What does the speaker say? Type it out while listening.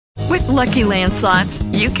Lucky Land Slots,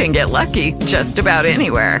 you can get lucky just about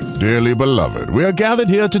anywhere. Dearly beloved, we are gathered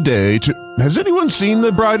here today to... Has anyone seen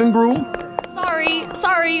the bride and groom?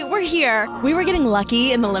 Sorry, we're here. We were getting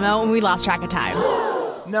lucky in the limo and we lost track of time.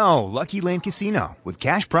 No, Lucky Land Casino, with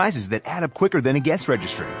cash prizes that add up quicker than a guest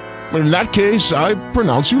registry. In that case, I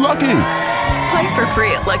pronounce you lucky. Play for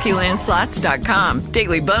free at LuckyLandSlots.com.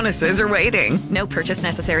 Daily bonuses are waiting. No purchase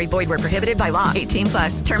necessary. Void where prohibited by law. 18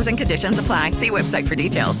 plus. Terms and conditions apply. See website for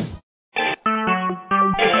details.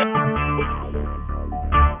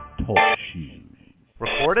 Talk shoes.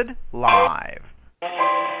 Recorded live.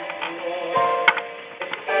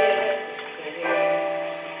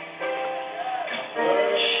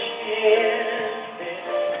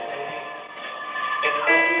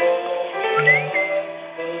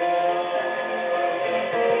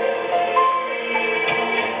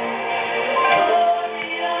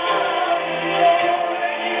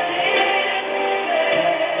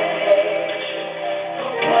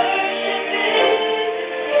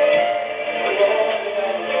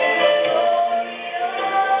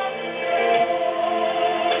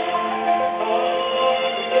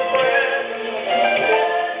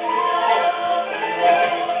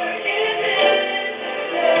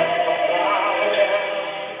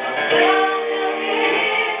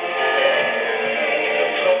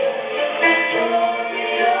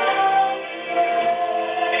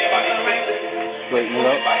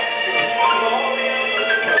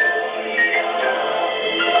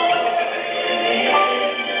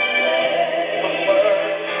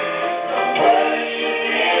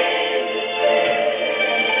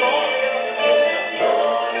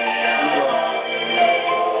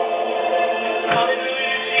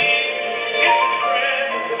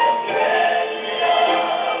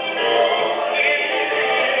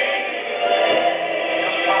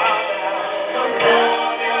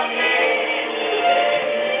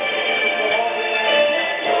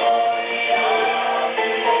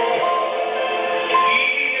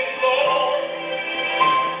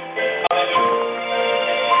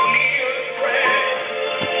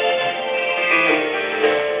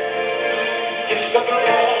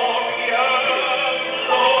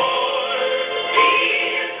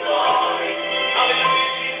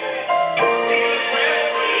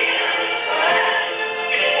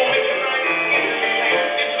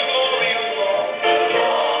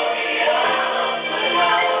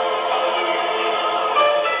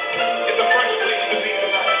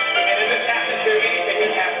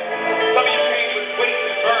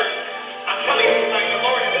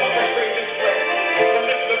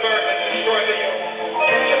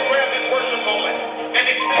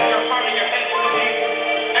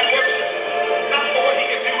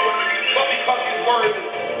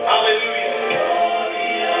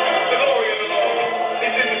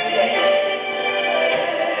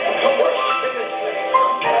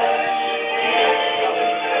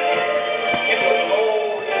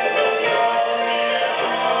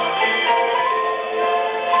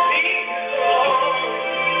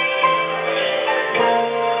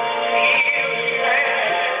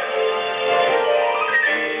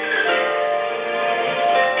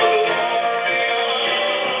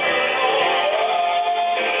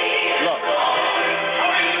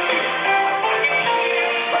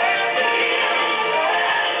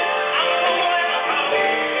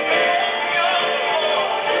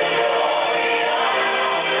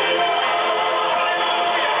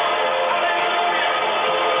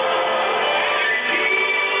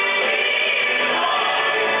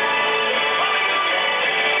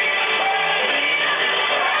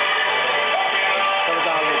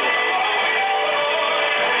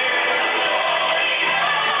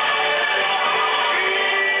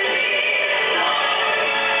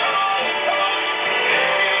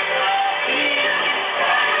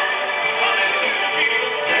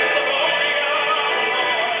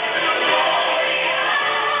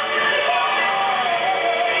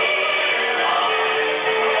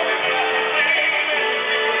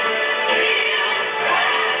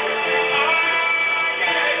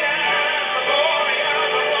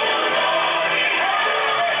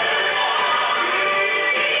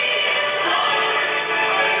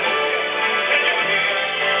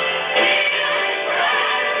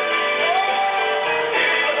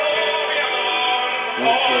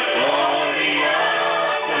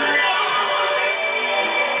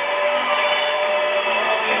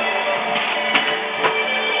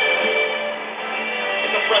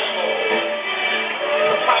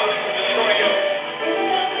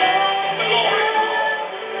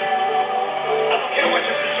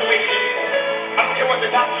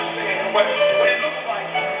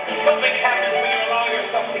 Something happens when you allow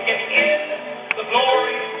yourself to get in the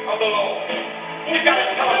glory of the Lord.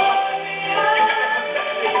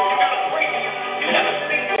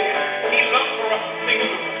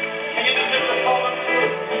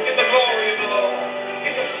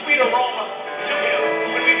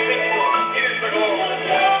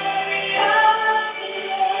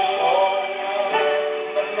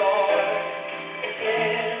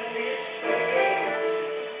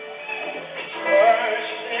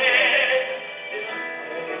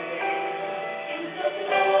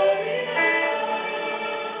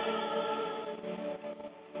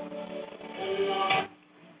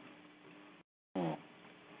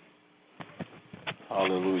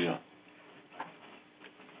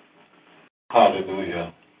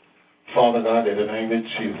 Father God, in the name of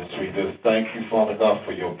Jesus, we just thank you, Father God,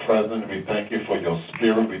 for your presence. We thank you for your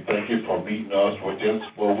spirit. We thank you for meeting us with just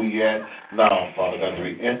where we at now, Father God.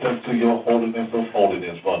 We enter into your holiness of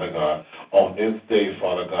holiness, Father God, on this day,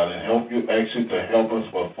 Father God, and help you, ask you to help us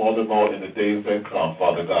for furthermore in the days that come,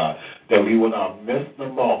 Father God, that we will not miss the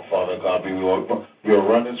mark, Father God. We will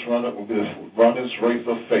run this race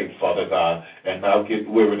of faith, Father God, and not get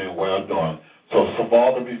weary and well done. So,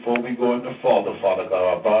 Father, before we go into Father God,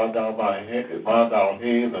 I bow down heads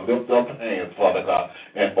and lift up hands, Father God,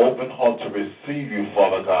 and open heart to receive you,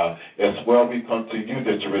 Father God, as well we come to you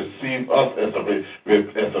that to receive us as a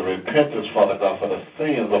repentance, Father God, for the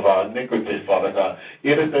sins of our iniquity, Father God.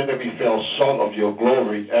 Anything that we fell short of your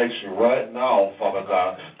glory, ask you right now, Father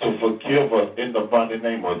God, to forgive us in the mighty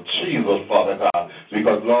name of Jesus, Father God,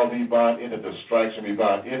 because, Lord, we bind any distraction, we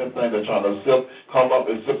bind anything that's trying to come up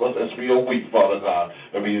and sip us as we are weak, Father God.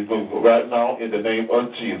 And we right now in the name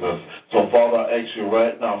of Jesus. So, Father, I ask you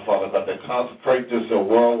right now, Father God, to consecrate this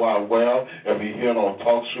worldwide well, and we hear on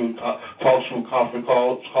talk show conference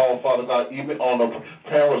call, Father God, even on the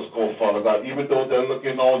Periscope, Father God, even though they're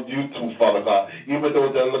looking on YouTube, Father God, even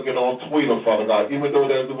though they're looking on Twitter, Father God, even though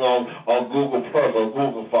they're looking on Google Plus or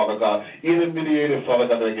Google, Father God, even mediated, Father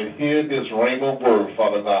God, they can hear this rhema word,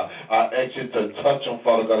 Father God. I ask you to touch them,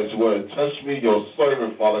 Father God, as you will. Touch me, your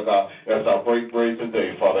servant, Father God, as I break bread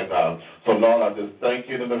today, Father God. So, Lord, I just thank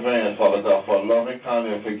you in advance, Father God, for a loving, kind,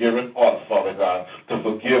 and forgiving heart, Father God, to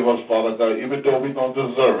forgive us, Father God, even though we don't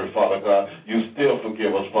deserve it, Father God, you still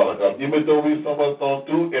forgive us, Father God, even though some of us don't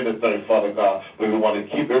do anything, Father God, but we want to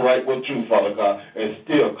keep it right with you, Father God, and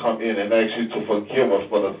still come in and ask you to forgive us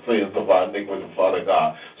for the sins of our iniquity, Father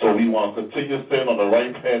God. So we want to continue to stand on the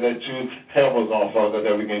right path that you have us on, Father God,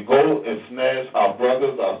 that we can go and snatch our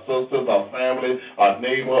brothers, our sisters, our family, our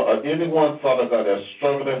neighbor, or anyone, Father God, that's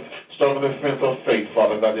struggling the fence of faith,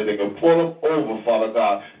 Father God, that they can pull them over, Father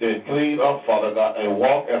God, then clean up, Father God, and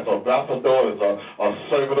walk as ambassador, as a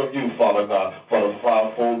servant of you, Father God, for the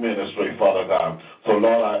fivefold ministry, Father God. So,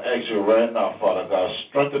 Lord, I ask you right now, Father God,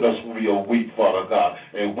 strengthen us when we are weak, Father God,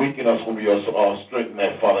 and weaken us when we are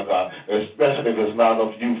strengthened, Father God, especially if it's not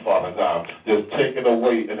of you, Father God. Just take it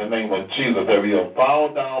away in the name of Jesus, that we are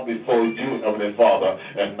bowed down before you, Heavenly Father,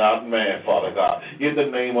 and not man, Father God. In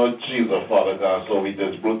the name of Jesus, Father God, so we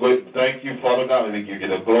just thank you, Father God, and we give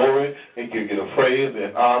you the glory and give you the praise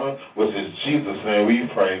and honor, which is Jesus' name we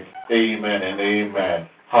pray. Amen and amen.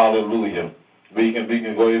 Hallelujah. We can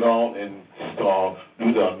go on and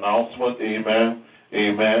do the announcement. Amen.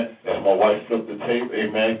 Amen. As my wife flipped the tape,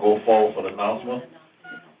 amen. Go forward for the announcement.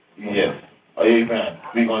 Yes. Amen.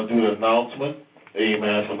 We're going to do the announcement.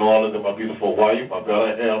 Amen. For all of them, my beautiful wife, my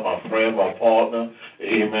better half, my friend, my partner.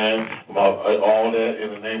 Amen. All that in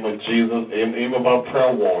the name of Jesus. Even my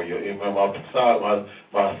prayer warrior. Amen. My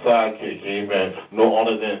sidekick. Amen. No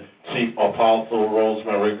other than Chief Apostle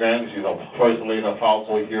Rosemary Grant. She's a first lady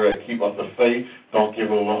apostle here at Keep Up the Faith. Don't give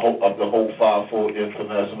her the whole fivefold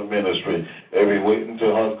international ministry. And we wait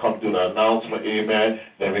until her come do the announcement, amen.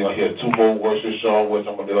 Then we're going to hear two more worship songs, which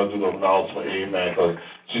I'm going to do the announcement, amen, because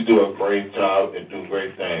she do a great job and do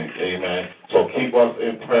great things, amen. So keep us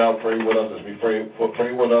in prayer, pray with us as we pray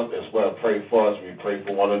with us, as well pray for us, we pray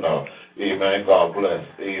for one another. Amen. God bless.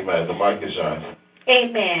 Amen. The mic is yours.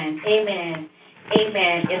 Amen. Amen.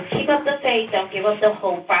 Amen. It's Keep Up the Faith, Don't Give Up the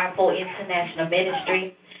Hope, Fivefold International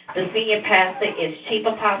Ministry. The senior pastor is Chief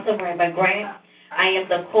Apostle Grant. I am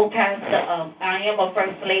the co-pastor I am a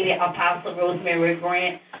First Lady Apostle Rosemary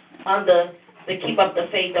Grant under the Keep Up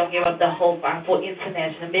the Faith, Don't Give Up the Hope, Fivefold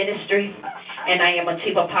International Ministry. And I am a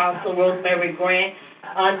Chief Apostle Rosemary Grant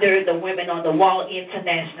under the Women on the Wall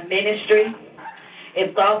International Ministry.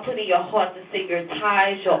 If God put in your heart to send your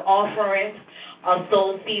tithes, your offerings, or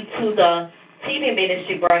sow seed to the TV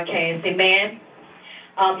ministry broadcast, amen.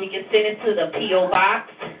 You can send it to the P.O.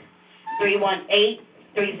 Box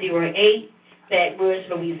 318-308, Baton Rouge,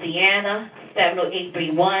 Louisiana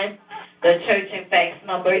 70831. The church and fax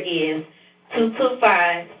number is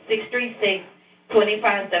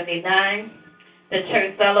 225-636-2579. The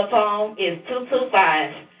church telephone is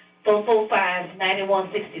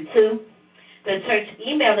 225-445-9162. The church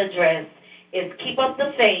email address is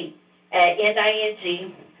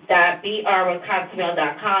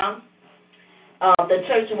keepupthefaith@ning.br@hotmail.com. The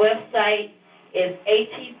church website is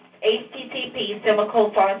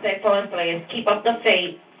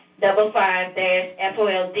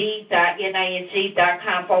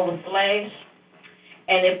http://keepupthefaith:5-fold.ning.com/.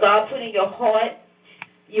 And if God put in your heart,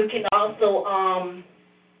 you can also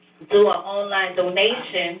do an online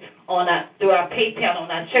donation through our PayPal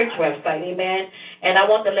on our church website, amen. And I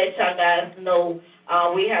want to let y'all guys know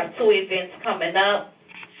we have two events coming up.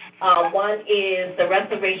 One is the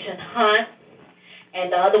Restoration Hunt,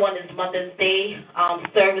 and the other one is Mother's Day.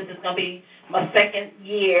 Service is going to be my second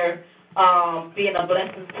year being a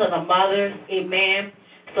blessing to the mothers. Amen.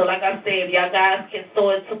 So like I said, if y'all guys can sow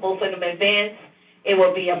it to both of them events, it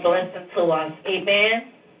will be a blessing to us.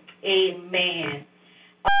 Amen. Amen.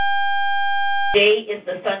 Today is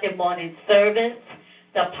the Sunday morning service,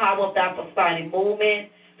 the Power of the Apostolic Movement,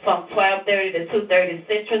 from 12:30 to 2:30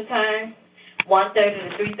 Central Time, 1:30 to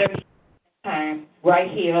 3:30 time,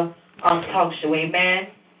 right here on Talk Show. Amen.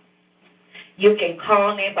 You can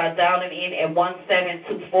call in by dialing in at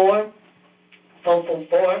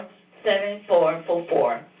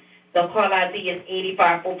 1724-444-7444. The call ID is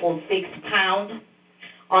 85446#.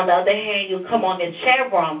 On the other hand, you come on the chat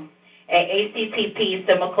room at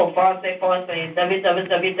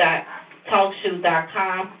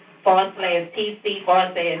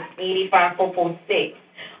http://www.talkshoe.com/TC/8546.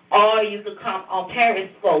 Or you could come on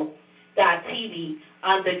Periscope.tv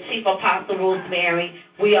under Chief Apostle Rosemary.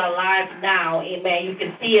 We are live now, amen. You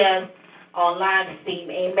can see us on live stream,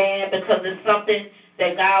 amen, because it's something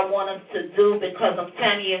that God wants us to do, because I'm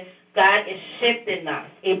telling you, God is shifting us,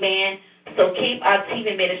 amen. So keep our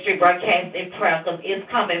TV ministry broadcast in prayer, because it's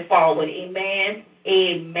coming forward, amen,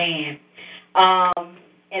 amen.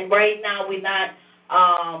 And right now we're not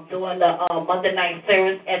doing the Monday night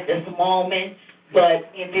service at this moment, but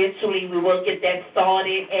eventually we will get that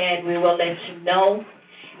started and we will let you know.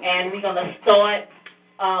 And we're going to start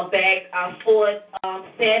back our fourth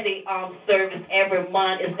Saturday service every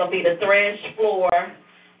month. It's going to be the Thresh Floor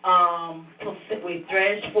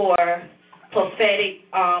prophetic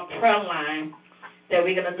prayer line that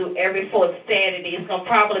we're going to do every fourth Saturday. It's going to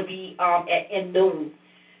probably be in noon.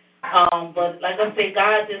 But like I said,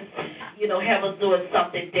 God just, have us doing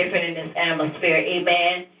something different in this atmosphere.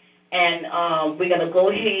 Amen. And we're going to go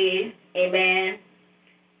ahead, amen,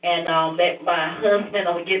 and let my husband,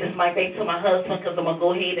 I'm going to give this mic back to my husband, because I'm going to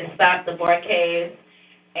go ahead and stop the broadcast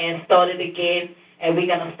and start it again. And we're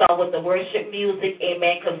going to start with the worship music,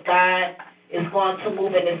 amen, because God is going to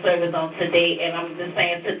move in the service on today. And I'm just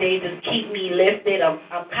saying, today, just keep me lifted. I'm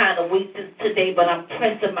kind of weak today, but I'm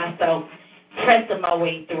pressing my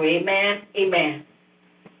way through. Amen. Amen.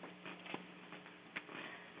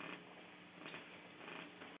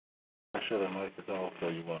 I should have mic'd it off so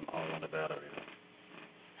you weren't all on the battery.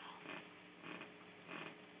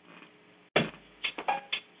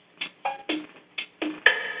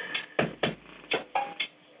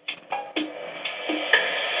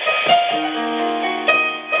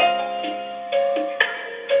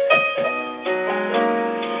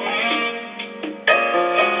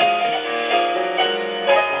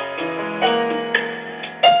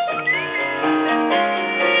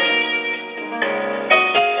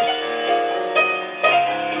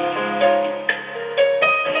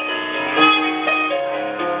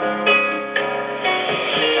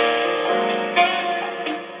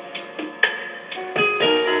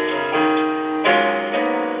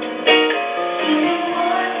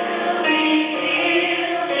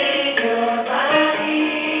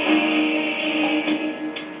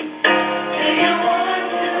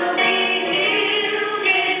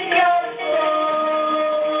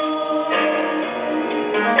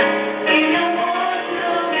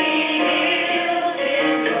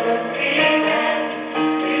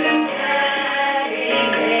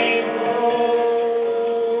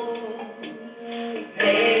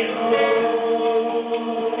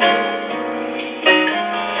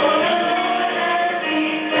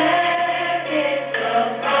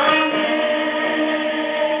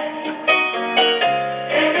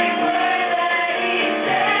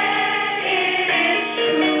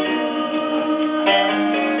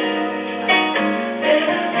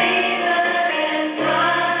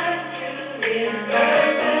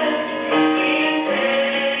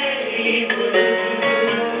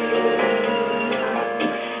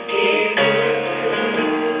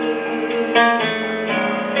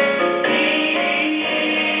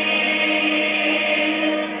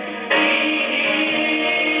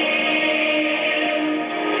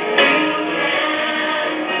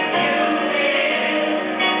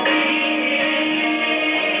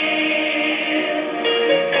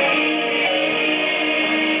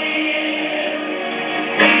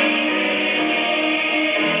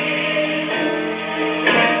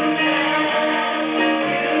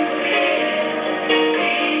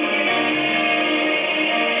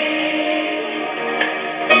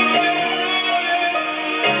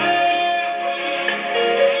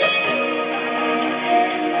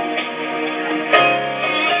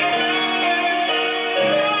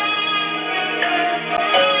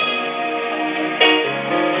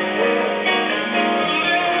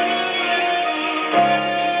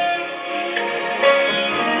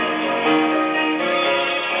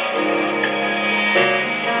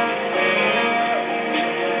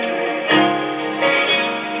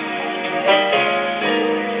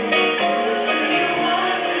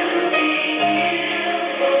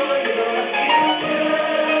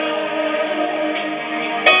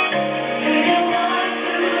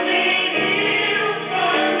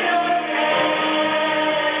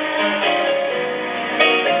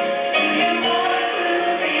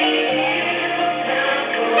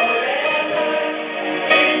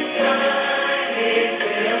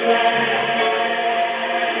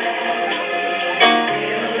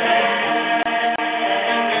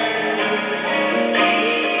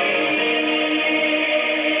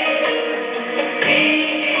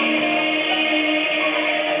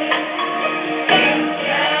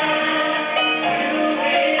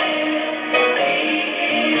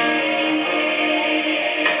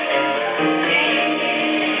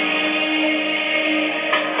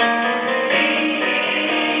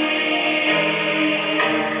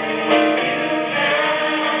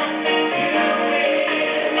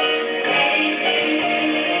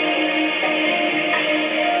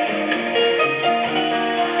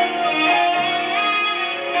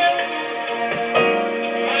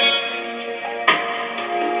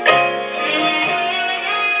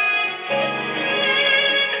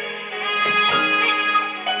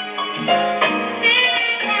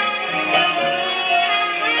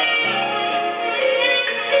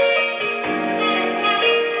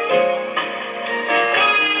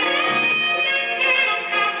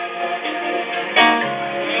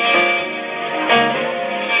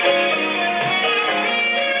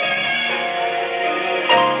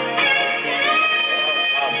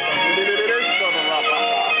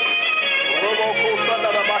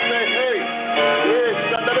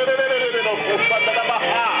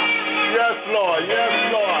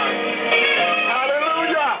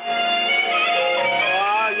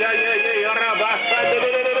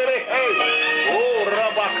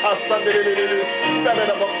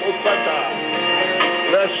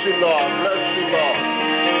 Bless you, Lord. Bless you, Lord.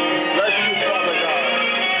 Bless you, Father God.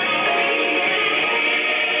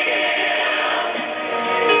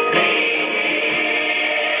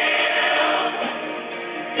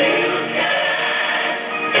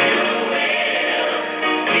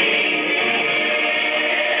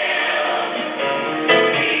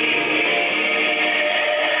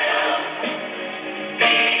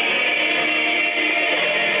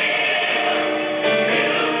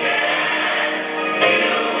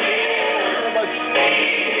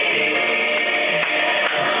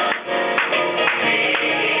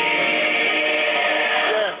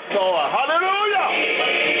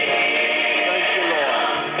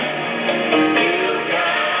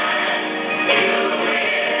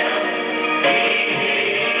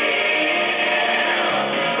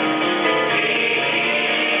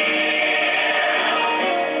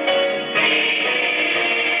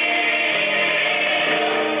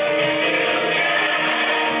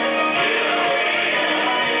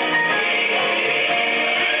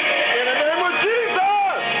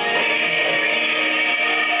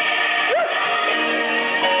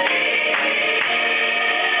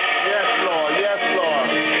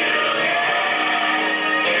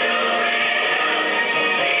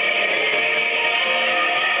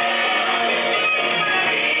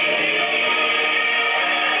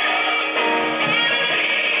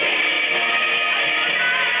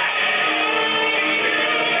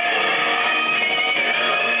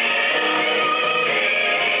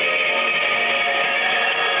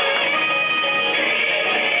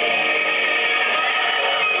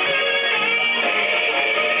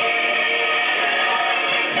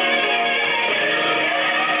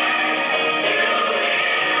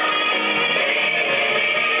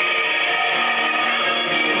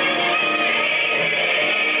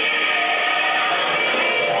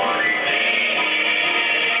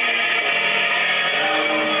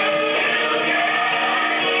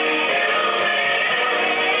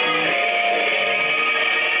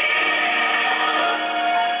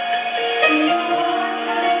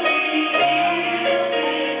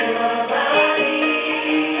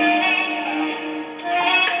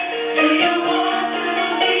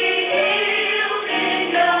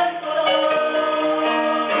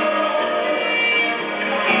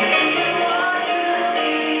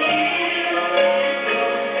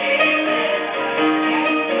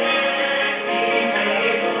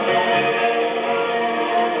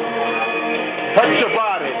 Touch your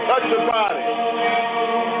body. Touch your body.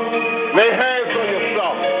 Lay hands on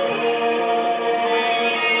yourself.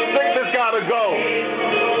 Sickness gotta go.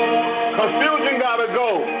 Confusion gotta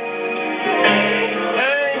go.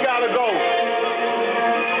 Pain gotta go.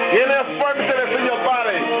 Any infirmity that's in your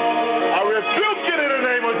body, I rebuke it in the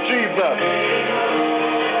name of Jesus.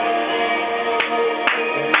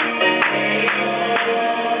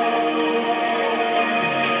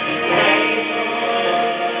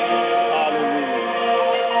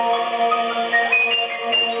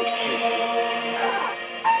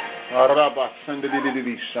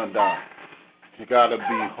 You gotta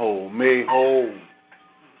be whole, made whole.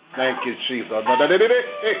 Thank you, Jesus.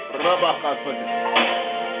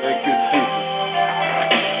 Thank you, Jesus.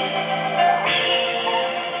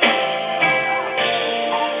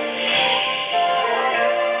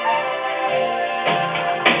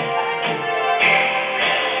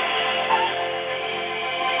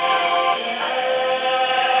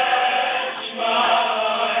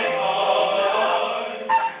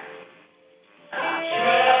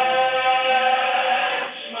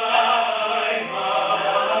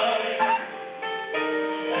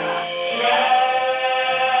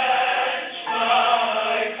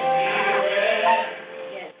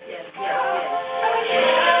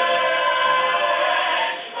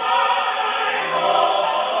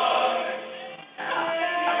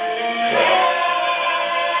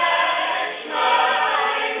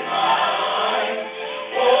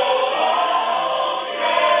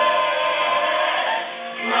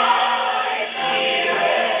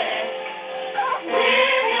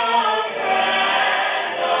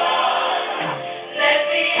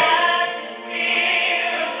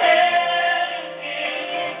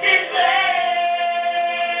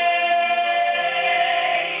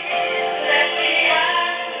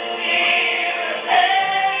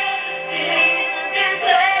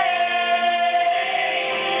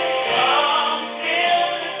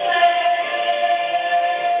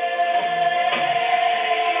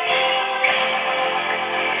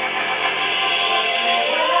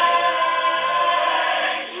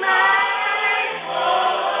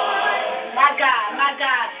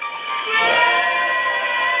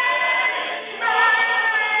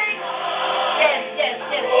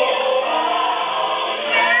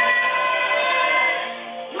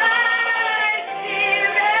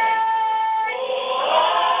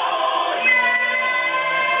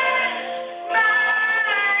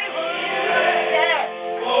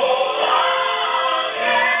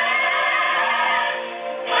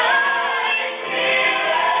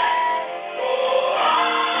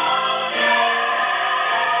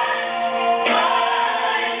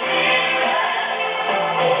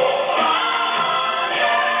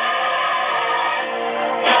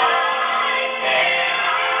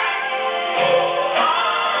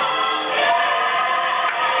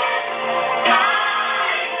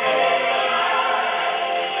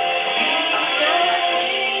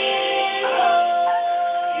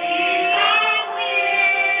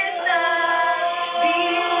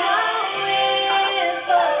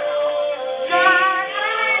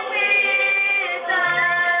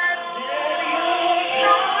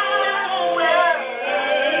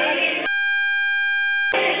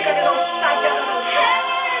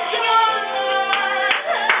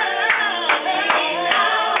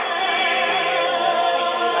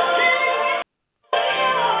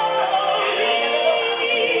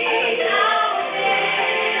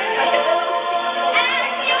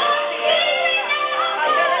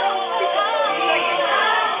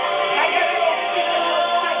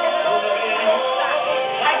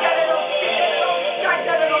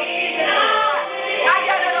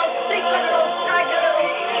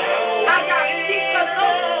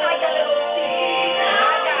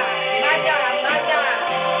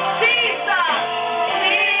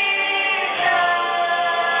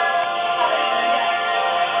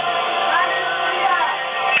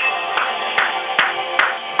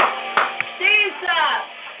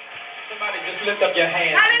 Just lift up your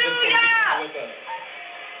hands. Hallelujah. With us.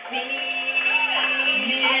 Be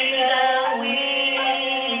thou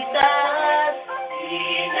with us.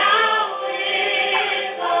 Be thou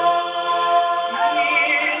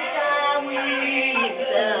with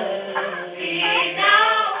us. Be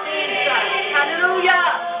thou with us. Hallelujah.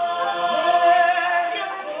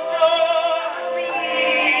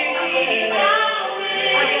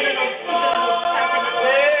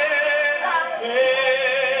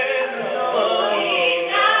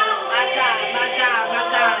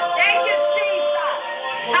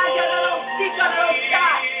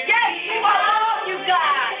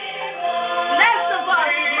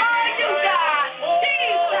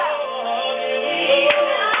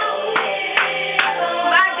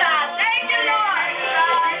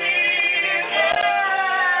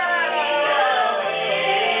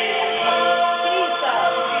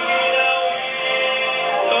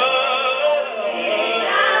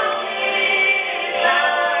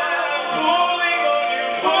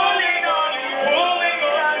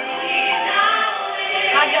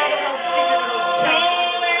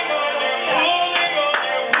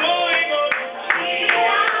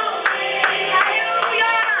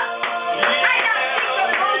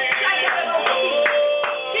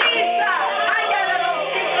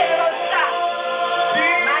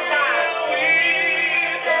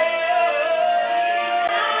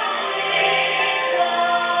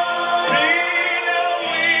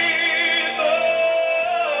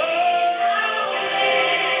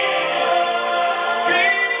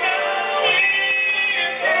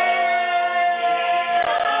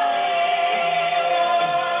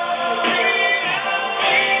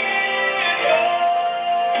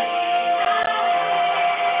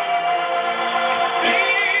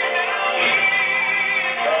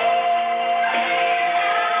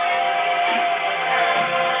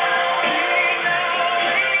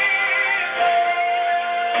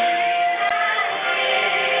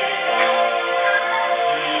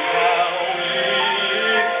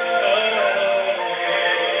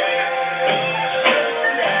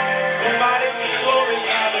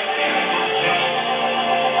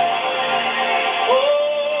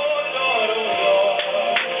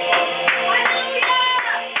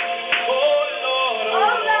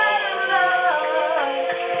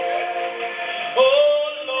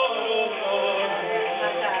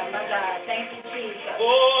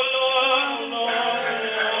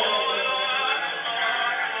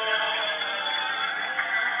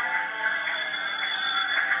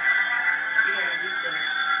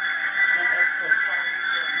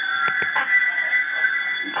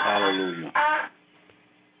 Hallelujah.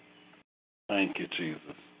 Thank you,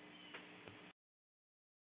 Jesus.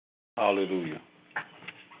 Hallelujah.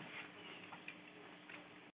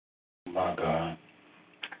 My God.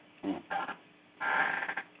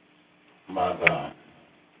 My God.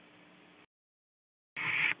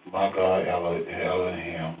 My God,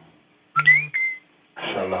 Elohim.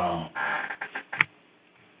 Shalom.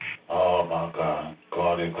 Oh, my God.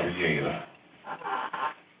 God and Creator.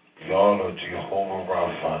 God of Jehovah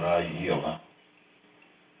Rapha, our healer.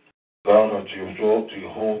 God of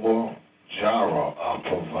Jehovah Jireh, our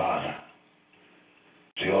provider.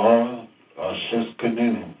 Jehovah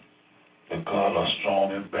Shiskanu, the God of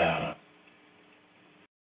strong and battle.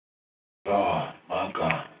 God, my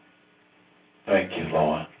God. Thank you,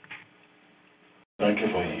 Lord. Thank you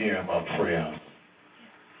for hearing my prayers.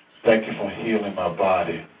 Thank you for healing my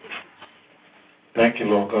body. Thank you,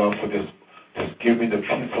 Lord God, for this. Just give me the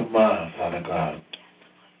peace of mind, Father God.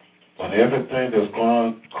 When everything that's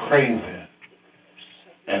going crazy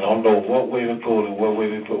and I don't know what way to go and what way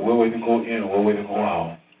to go in and what way to go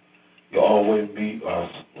out, you always meet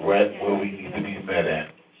us right where we need to be met at.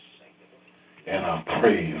 In our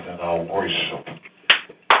praise and our worship.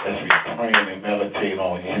 As we pray and meditate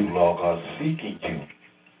on you, Lord God, seeking you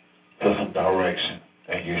for some direction,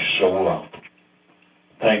 and you show up.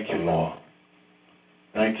 Thank you, Lord.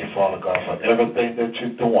 Thank you, Father God, for everything that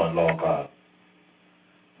you're doing, Lord God.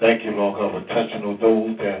 Thank you, Lord God, for touching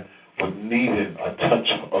those that were needing a touch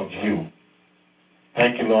of you.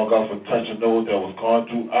 Thank you, Lord God, for touching those that was going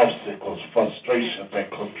through obstacles, frustrations,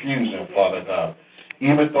 and confusion, Father God.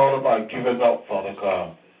 Even thought about giving up, Father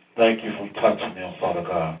God. Thank you for touching them, Father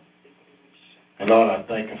God. And Lord, I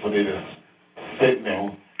thank you for this sitting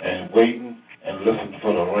there and waiting and listening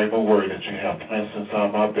for the rhema word that you have planted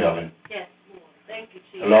inside my belly. Yes, Lord. Thank you,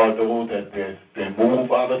 Jesus. And Lord, those that they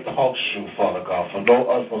move out of the talk shoe, Father God,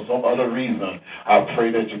 for some other reason, I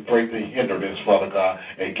pray that you break the hindrance, Father God,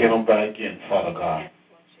 and get them back in, Father God.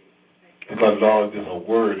 Because, Lord, there's a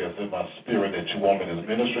word that's in my spirit that you want me to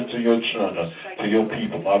minister to your children, to your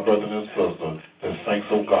people, my brothers and sisters, to saints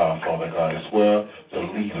of God, Father God, as well the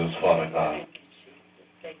leaders, Father God.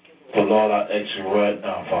 So, Lord, I ask you right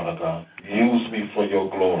now, Father God, use me for your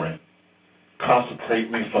glory.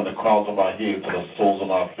 Consecrate me from the crowns of my head to the soles of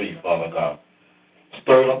my feet, Father God.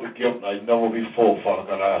 Stir up the gift like never before, Father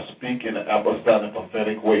God. I speak in an apostolic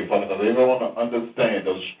prophetic way, Father God. Everyone to understand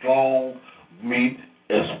the strong meat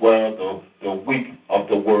as well the weak of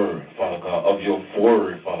the word, Father God, of your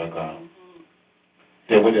word, Father God.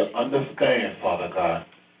 That we understand, Father God,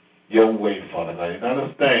 your way, Father God. And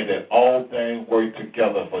understand that all things work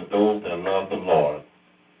together for those that love the Lord.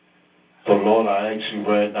 So, Lord, I ask you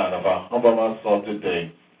right now, if I humble myself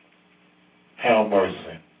today, have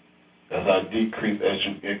mercy as I decrease, as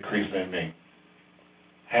you increase in me.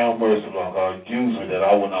 Have mercy, Lord God. Use me that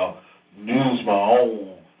I will not use my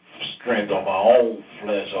own strength or my own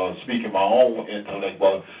flesh or speak in my own intellect,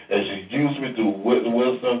 but as you use me through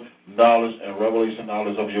wisdom, knowledge, and revelation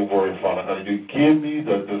knowledge of your word, Father God. You give me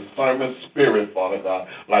the discernment spirit, Father God,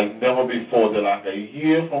 like never before, that I can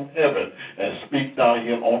hear from heaven and speak down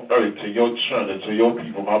here on earth to your children, to your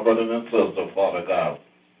people, my brothers and sisters, Father God.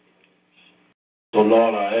 So,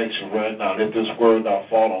 Lord, I ask you right now, let this word not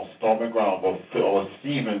fall on stormy ground, but on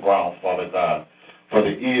receiving ground, Father God. For the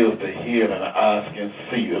ears to hear and the eyes can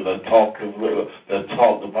see, and the mouth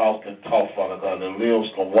can talk, Father God, the lips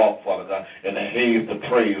can walk, Father God, and the hands to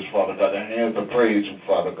praise, Father God, the hands to praise you,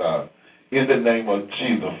 Father God. In the name of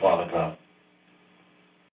Jesus, Father God.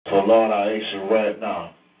 So, Lord, I ask you right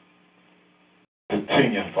now,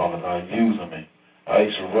 continue, Father God, using me. I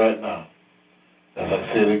ask you right now, as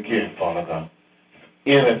I said again, Father God,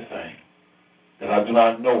 anything that I do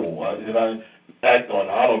not know, that I act on,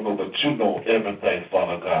 I don't know, but you know everything,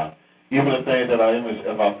 Father God. Even the things that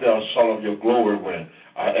if I fell short of your glory when,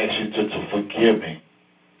 I ask you to forgive me.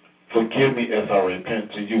 Forgive me as I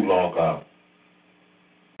repent to you, Lord God.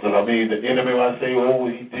 Because I mean, the enemy might say, oh,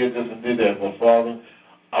 he did this and did that, but Father,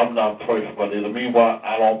 I'm not perfect, but in the meanwhile,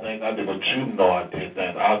 I don't think I did, but you know I did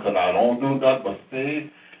that. Because I don't do nothing but stay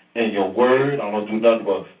in your word. I don't do nothing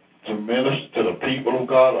but to minister to the people of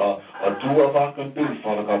God or do whatever I can do,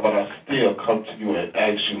 Father God, but I still come to you and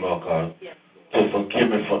ask you, Lord God, to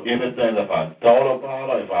forgive me for anything if I thought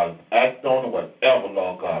about it, if I act on it, whatever,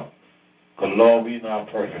 Lord God. Because, Lord, we're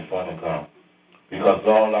not perfect, Father God. Because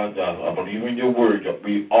all I believe in your word, that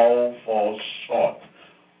we all fall short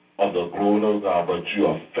of the glory of God, but you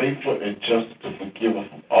are faithful and just to forgive us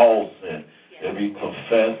from all sin, and we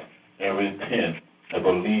confess and repent and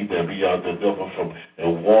believe that we are delivered from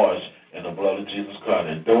and washed in the blood of Jesus Christ,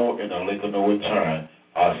 and though in the lake of no return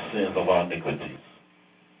our sins of our iniquities.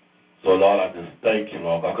 So, Lord, I just thank you,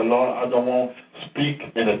 Lord God. Because, Lord, I don't want to speak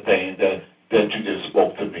anything that you just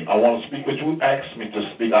spoke to me. I want to speak what you asked me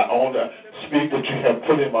to speak. I want to speak what you have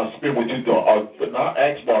put in my spirit, what you do. But not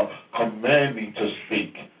ask, but command me to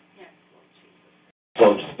speak.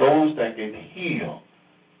 So it's those that can hear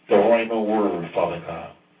the rhema word, Father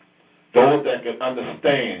God. Those that can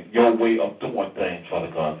understand your way of doing things,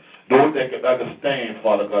 Father God. Those that can understand,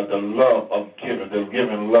 Father God, the love of giving, the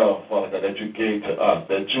giving love, Father God, that you gave to us.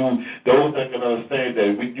 Those that can understand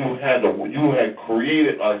that you had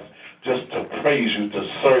created us just to praise you, to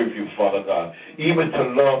serve you, Father God. Even to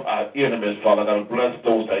love our enemies, Father God. Bless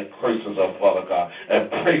those that curses us, Father God.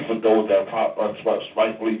 And pray for those that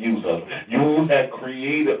spitefully use us. You had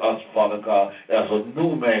created us, Father God, as a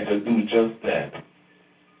new man to do just that.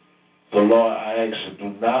 So, Lord, I ask you,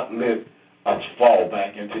 do not let us fall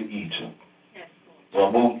back into Egypt.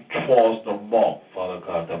 But move towards the mark, Father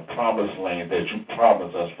God, the promised land that you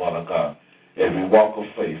promised us, Father God. Every walk of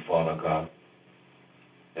faith, Father God.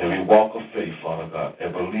 Every walk of faith, Father God.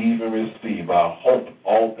 And believe and receive. I hope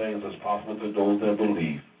all things is possible to those that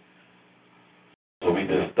believe. So we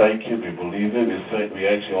just thank you, we believe it, we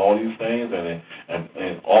ask you all these things and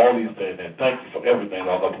all these things, and thank you for everything,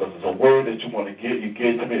 Lord God, because it's a word that you want to give, you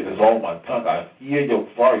gave to me, it is on my tongue. I hear your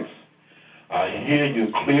voice. I hear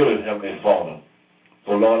you clearly, Heavenly Father.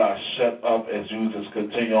 So, Lord, I shut up as you just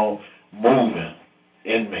continue on moving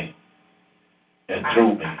in me and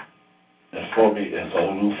through me and for me, and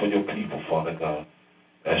so do for your people, Father God,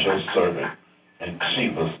 as your servant. In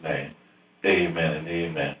Jesus' name, amen and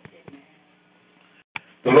amen.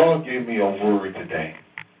 The Lord gave me a word today.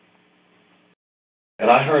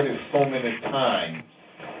 And I heard it so many times.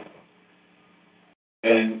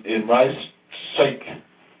 And it might shake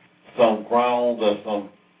some grounds or some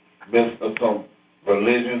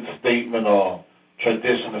religion statement or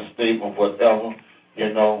traditional statement, whatever,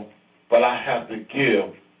 But I have to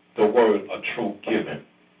give the word a true giving.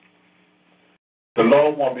 The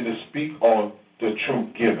Lord wants me to speak on the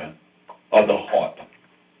true giving of the heart.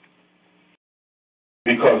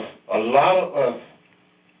 Because a lot of us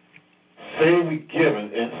we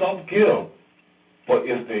giving, and some give, but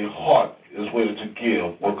it's their heart is ready to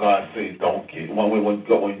give what God says don't give. When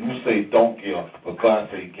you say don't give, but God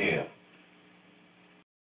say give.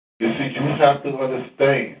 You see, you have to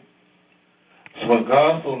understand. So when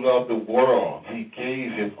God so loved the world, he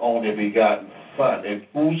gave his only begotten Son, and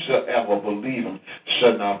who shall ever believe him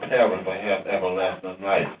shall not perish but have everlasting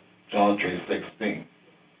life. John 3:16.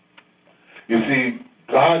 You see,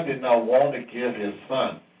 God did not want to give his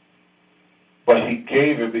Son, but he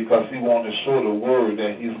gave it because he wanted to show the world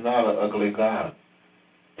that he's not an ugly God.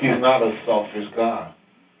 He's not a selfish God.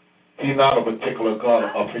 He's not a particular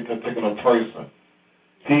God, a particular person.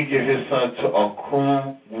 He gave his Son to a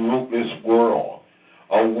cruel, ruthless world,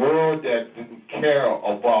 a world that didn't care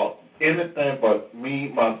about anything but me,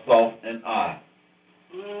 myself, and I.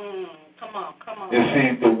 Come on. You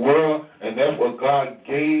see, the world, and that's what God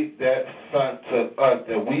gave that Son to us,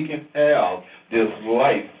 that we can have this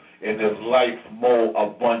life, and this life more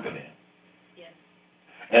abundantly. Yes.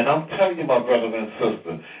 And I'm telling you, my brothers and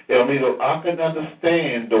sisters, I can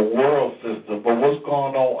understand the world system, but what's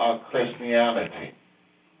going on in Christianity?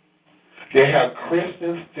 They have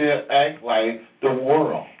Christians still act like the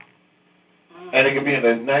world. And they can be in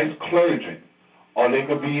a nice clergy, or they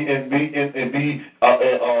could be as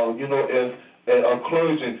a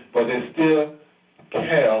clergy, but they still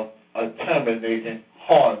have a terminating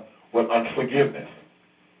heart with unforgiveness,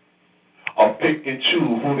 or pick and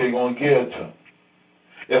choose who they're going to give to.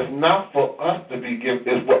 It's not for us to be given,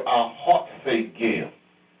 it's what our heart say give,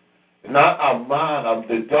 not our mind.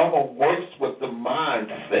 The devil works with the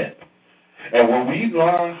mindset. And when we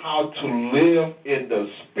learn how to live in the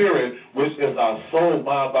spirit, which is our soul,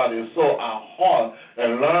 mind, body, and soul, our heart,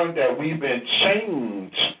 and learn that we've been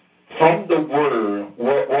changed from the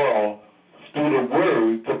world through the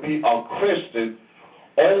word to be a Christian,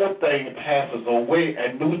 old things passes away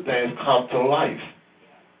and new things come to life.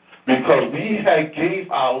 Because we had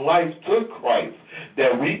gave our life to Christ,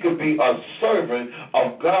 that we could be a servant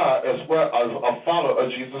of God as well as a follower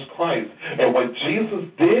of Jesus Christ. And when Jesus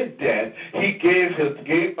did that, he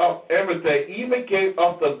gave up everything, even gave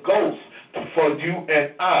up the ghost for you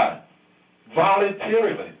and I,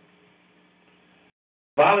 voluntarily.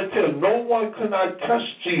 Voluntarily. No one could not touch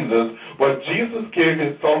Jesus, but Jesus gave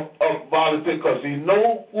himself up voluntarily because he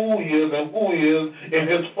knows who he is and who he is in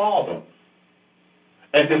his Father.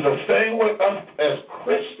 And it's the same with us as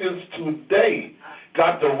Christians today.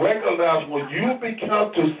 Got to recognize when you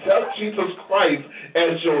become to accept Jesus Christ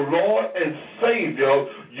as your Lord and Savior,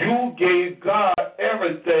 you gave God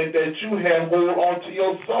everything that you have hold on to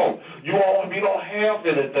yourself. We don't have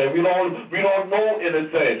anything. We don't know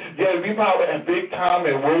anything. Yeah, we probably have big time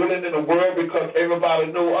and rolling in the world because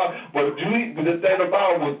everybody know us. But the thing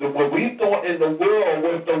about it, what we thought in the world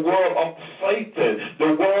was the world of Satan,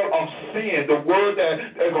 the world of sin, the word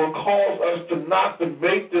that's going to cause us to not to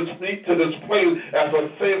make this sneak to this place as a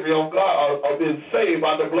Savior of God, or being saved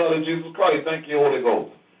by the blood of Jesus Christ. Thank you, Holy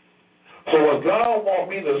Ghost. So what God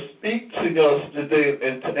wants me to speak to us today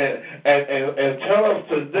and tell us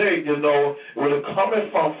today, we're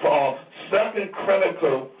coming from 2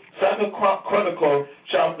 Chronicles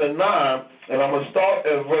chapter 9, and I'm going to start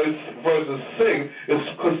at verses 6.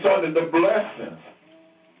 It's concerning the blessings.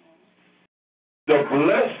 The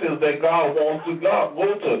blessings that God wants to go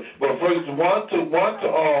to. But verse 1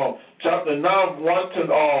 to chapter 9, 1 to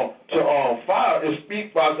 5, it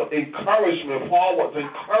speaks about the encouragement. Paul was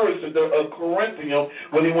encouraging the Corinthians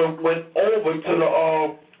when he went over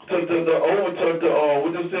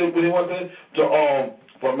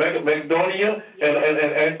from Macedonia and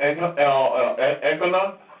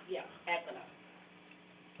Econa. Yeah, Econa.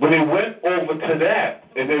 When he went over to that,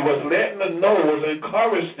 and they was letting them know, was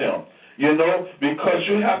encouraged them. Because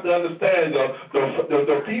you have to understand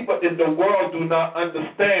the people in the world do not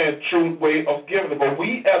understand true way of giving. But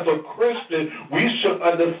we as a Christian, we should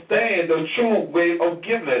understand the true way of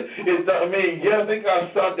giving it. Yes, they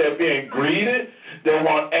got some that being greedy. They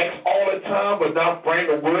want X all the time, but not bring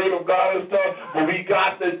the word of God and stuff. But we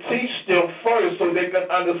got to teach them first so they can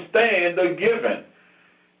understand the giving.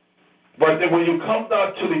 But then when you come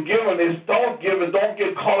down to the giving, they start giving, don't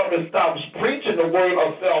get caught up and stop preaching the word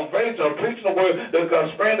of salvation, or preaching the word that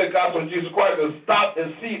God spread the gospel of Jesus Christ, and stop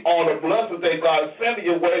and see all the blessings that God sent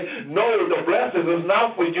your way. No, the blessings is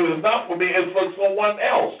not for you, it's not for me, it's for someone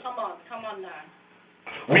else. Come on now.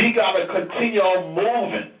 We got to continue on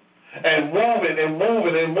moving. And moving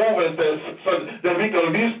so that we can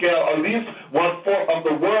at least get at least 1/4 of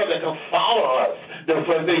the world that can follow us.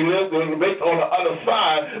 Because they live, make on the other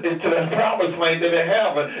side into the promised land that they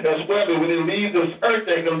have. As well as when they leave this earth,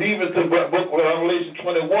 they can leave it to book of Revelation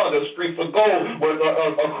 21, the streets of gold, with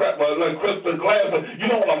like crystal glass. You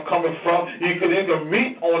know where I'm coming from. You can even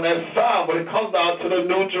meet on that side when it comes down to the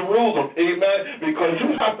New Jerusalem. Amen. Because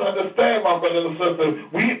you have to understand, my brothers and sisters,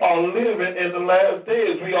 we are living in the last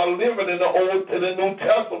days. We are living in the New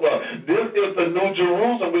Testament. This is the New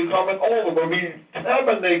Jerusalem we're coming over, but we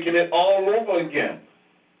terminating it all over again.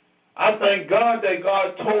 I thank God that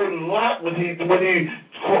God told Lot when he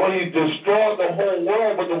destroyed the whole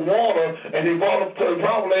world with the water, and he brought him to the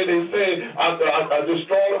promised land. He said, I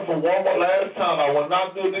destroyed it for one more last time. I will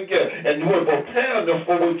not do it again. And we're preparing them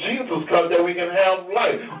for when Jesus comes that we can have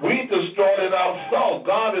life. We destroyed it ourselves.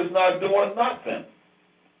 God is not doing nothing.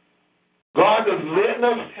 God is letting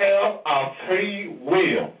us have our free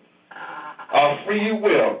will. Our free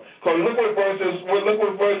will. Because look what verses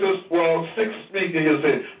 6 speaking here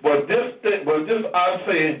says. But this I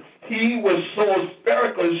say, he was so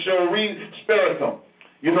spiritual shall read spiritual.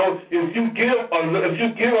 You know, if you give a little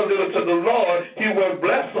to the Lord, he will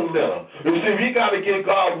bless a little. You see, we got to give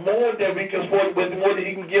God more than we can support, but more than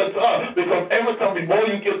he can give to us. Because every time the more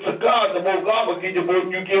you give to God, the more God will give you more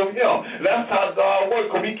than you give him. That's how God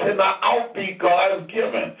works. Because we cannot outbeat God's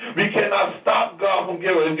giving. We cannot stop God from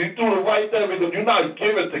giving. If you do the right thing, because you're not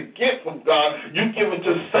giving to get from God, you give it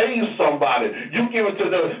to save somebody. You give it to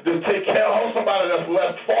take care of somebody that's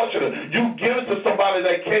less fortunate. You give it to somebody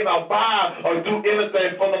that cannot buy or do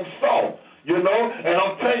anything for themselves, you know. And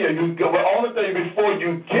I'm telling you, the only thing before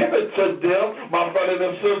you give it to them, my brothers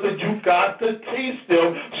and sisters, you got to teach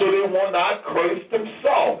them so they will not curse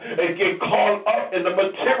themselves and get caught up in the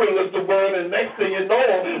materialistic world, and next thing you know,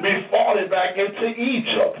 be falling back into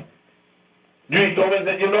Egypt. You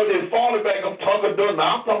know, they falling back. I'm talking to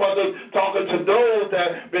now. I'm talking to those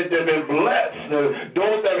that been blessed,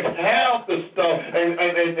 those that have the stuff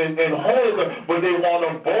and hold it, but they want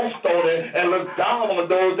to boast on it and look down on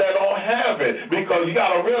those that don't have it. Because you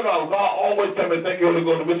got to realize, God always tell me, thank you, Holy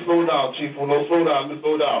Ghost, let me slow down, Chief. No, slow down, let me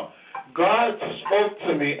slow down. God spoke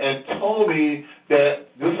to me and told me that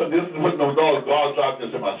this is what God dropped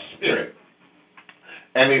this in my spirit.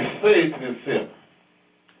 And he said to himself,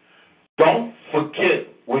 don't forget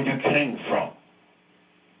where you came from.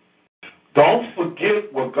 Don't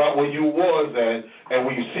forget where you was at, and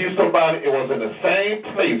when you see somebody, it was in the same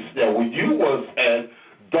place that where you was at.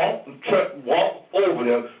 Don't walk over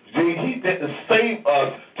there. He didn't save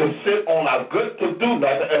us to sit on our good to do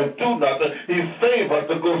nothing and do nothing. He saved us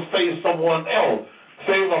to go save someone else.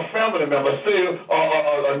 Save a family member, save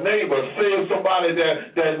a neighbor, save somebody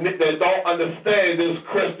that don't understand this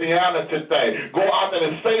Christianity thing. Go out there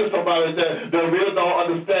and save somebody that really don't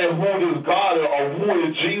understand who this God is or who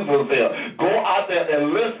is Jesus is. Go out there and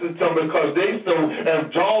listen to them, because they still, as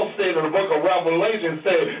John said in the book of Revelation,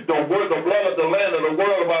 said the blood of the land and the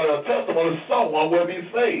word about our testimony, someone will be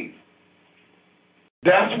saved.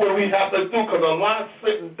 That's what we have to do, because a lot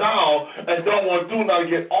sitting down and don't want to do nothing,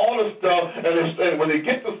 get all the stuff, and when they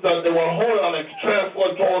get the stuff, they want to hold it on and transfer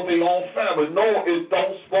it towards their own family. No, it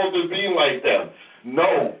don't supposed to be like that.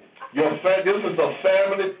 No. This is a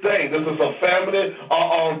family thing. This is a family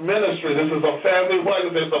ministry. This is a family work.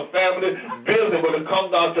 This is a family business when it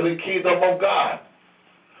comes down to the kingdom of God.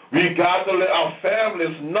 We got to let our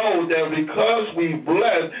families know that because we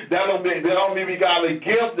blessed, that don't mean we got to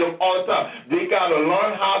give them all the time. They got to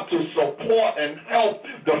learn how to support and help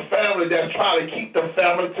the family that's trying to keep the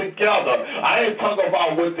family together. I ain't talking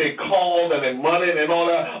about what they call and their money and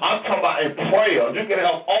all that. I'm talking about in prayer. You can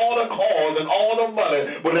have all the calls and all the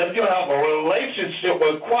money, but if you have a relationship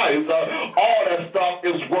with Christ, all that stuff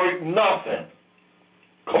is worth nothing.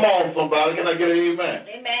 Come on, somebody. Can I get an amen?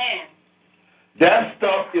 Amen. That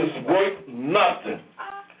stuff is worth nothing.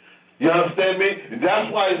 You understand me? That's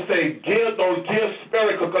why I say don't give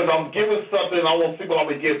spirit, because I'm giving something and I want people I'm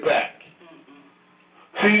going to get back.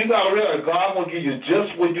 See, you got to realize God will give you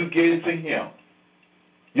just what you gave to him.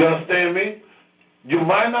 You understand me? You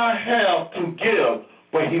might not have to give,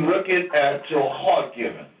 but he's looking at your heart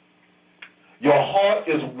giving. Your heart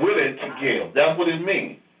is willing to give. That's what it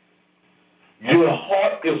means. Your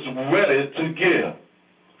heart is ready to give.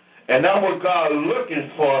 And that's what God is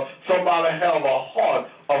looking for, somebody have a heart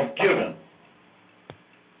of giving.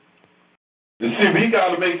 You see, we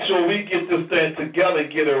got to make sure we get this thing together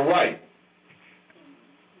and get it right.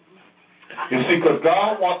 You see, because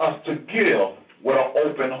God wants us to give with an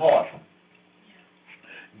open heart.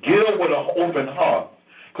 Give with an open heart.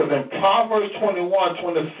 Because in Proverbs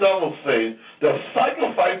 21:27 says, the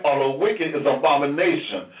sacrifice of the wicked is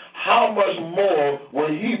abomination. How much more will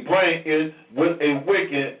he bring it with a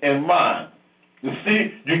wicked in mind? You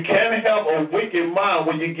see, you can't have a wicked mind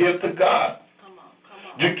when you give to God.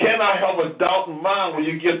 You cannot have a doubting mind when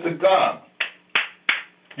you give to God.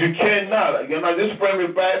 You cannot. This brings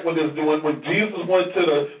me back when Jesus went to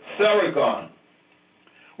the synagogue.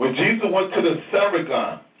 When Jesus went to the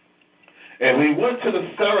synagogue, and we went to the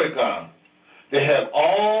synagogue, they had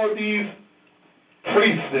all these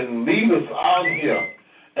priests and leaders out here.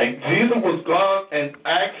 And Jesus was gone and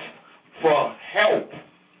asked for help,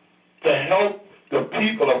 to help the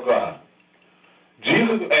people of God.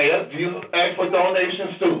 Jesus asked for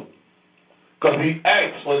donations too. Because he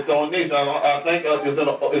asked for donations. I think it's in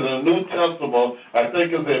the New Testament. I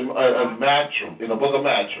think it's in Matthew, in the book of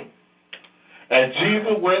Matthew. And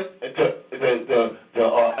Jesus went to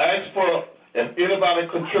ask for if anybody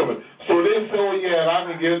contribute. So they said, oh yeah,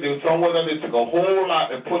 I can give it. Someone that they took a whole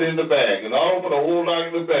lot and put it in the bag. And all put a whole lot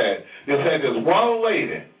in the bag. They said this one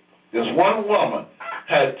lady, this one woman,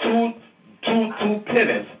 had two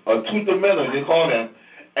pennies, or 2 dimensions, they call them,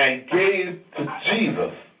 and gave to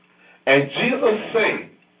Jesus. And Jesus said,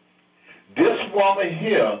 this woman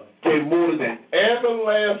here gave more than every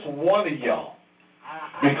last one of y'all,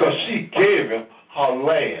 because she gave him her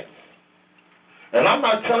last. And I'm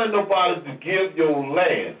not telling nobody to give your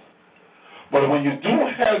last, but when you do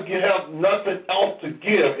have nothing else to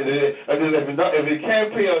give, if you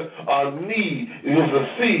can't pay a need, it is a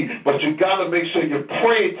seed, but you got to make sure you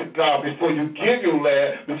pray to God before you give your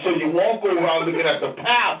last, so you won't go around looking at the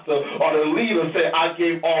pastor or the leader and say, I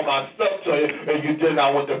gave all my stuff to you, and you did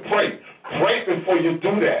not want to pray. Pray before you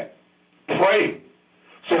do that. Pray.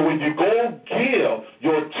 So when you go give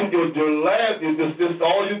your last, this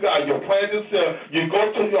all you got, your plan yourself, you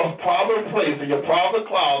go to your private place, in your private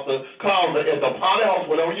closet, at the potty house,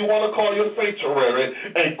 whatever you want to call your sanctuary,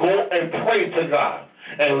 and go and pray to God.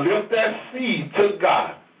 And lift that seed to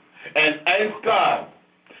God. And ask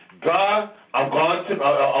God, I'm going to,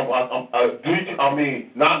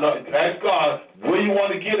 ask God where you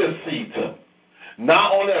want to get a seed to.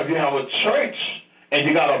 Not only if you have a church and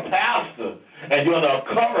you got a pastor, and you're under a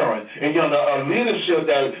covering, and you're under a leadership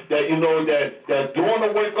that's doing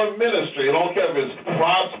the work of ministry. I don't care if it's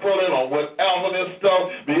prospering or whatever this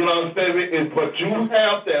stuff, but you understand me? But you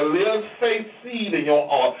have that little faith seed in your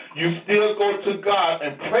heart. You still go to God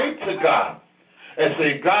and pray to God and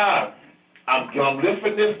say, God, I'm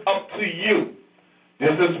lifting this up to you.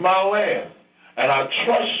 This is my last. And I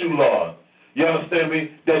trust you, Lord. You understand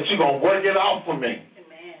me? That you're going to work it out for me.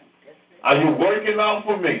 Amen. Are you working out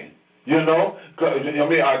for me? You know,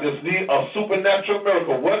 I just need a supernatural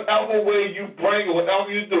miracle. Whatever way you bring it, whatever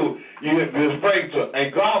you do, you just bring to it.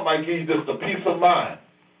 And God might give you just a peace of mind.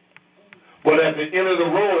 But at the end of the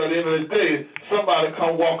road, at the end of the day, somebody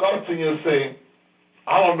come walk up to you and say,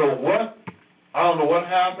 I don't know what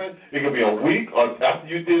happened. It could be a week or after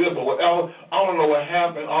you did this or whatever. I don't know what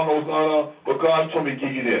happened. I don't know what's going on. But God told me to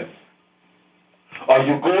give you this. Or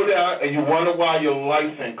you go there and you wonder why your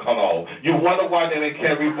license cut off. You wonder why they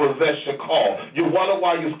can't repossess your car. You wonder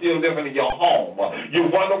why you're still living in your home. You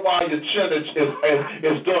wonder why your children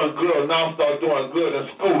is doing good, now start doing good in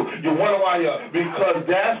school. You wonder why because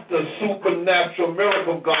that's the supernatural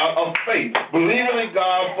miracle, God, of faith. Believing in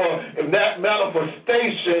God for that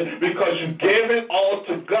manifestation because you gave it all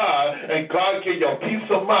to God and God gave you a peace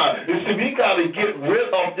of mind. You see, we got to get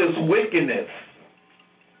rid of this wickedness.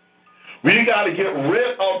 We got to get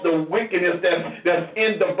rid of the wickedness that's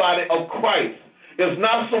in the body of Christ. It's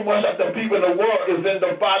not so much that the people in the world is in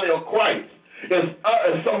the body of Christ. It's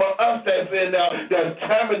some of us that's in there that's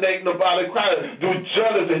terminating the body of Christ through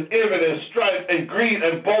jealousy and envy and strife and greed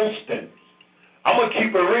and boasting. I'm going to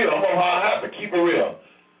keep it real. I have to keep it real.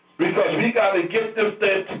 Because we got to get this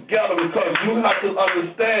thing together because you have to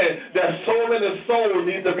understand that so many souls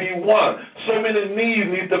need to be won. So many needs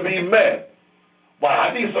need to be met. Well,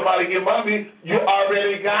 I need somebody to give money. You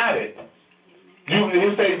already got it.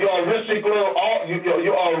 You say you are rich and glory.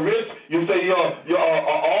 You are rich. You say you are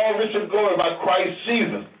all rich and glory by Christ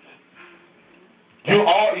Jesus. You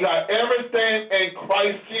got everything in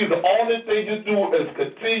Christ Jesus. The only thing you do is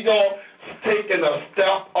continue taking a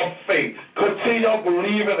step of faith. Continue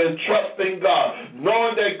believing and trusting God.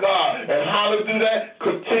 Knowing that God, and how to do that,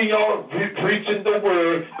 continue preaching the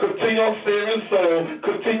word, continue saving souls,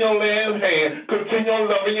 continue laying hands, continue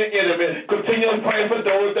loving your enemy, continue praying for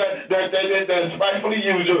those that spitefully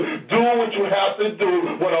use you. Do what you have to do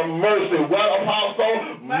with a mercy. What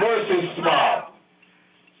apostle? Mercy smile.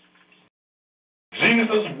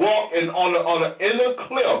 Jesus walked in the inner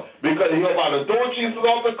cliff because he was about to throw Jesus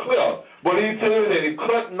off the cliff. But he told you that he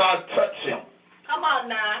could not touch him. Come on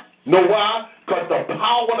now. Know why? Because the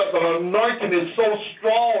power of the anointing is so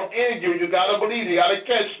strong in you. You got to believe. You got to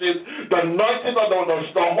catch this. The anointing of the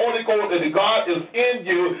Holy Ghost that God is in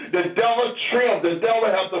you. The devil trim. The devil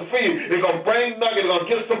has to feed. He's going to bring nuggets. He's going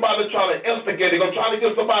to get somebody to try to instigate. He's going to try to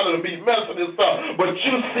get somebody to be messing and stuff. But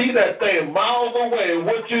you see that thing miles away.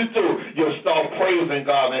 What you do, you start praising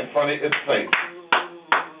God in front of his face.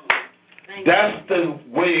 That's the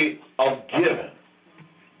way of giving.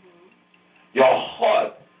 Your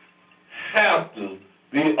heart has to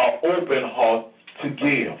be an open heart to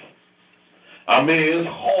give. I mean, it's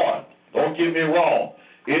hard. Don't get me wrong.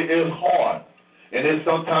 It is hard. And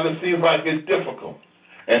sometimes it seems like it's difficult.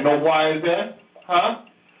 And know why is that? Huh?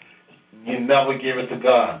 You never give it to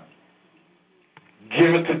God.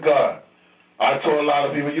 Give it to God. I told a lot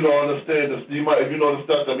of people, you don't understand this. If you know the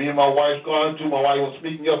stuff that me and my wife's gone through, my wife was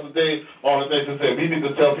speaking yesterday on the thing. She said, we need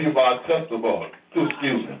to tell people our testimony.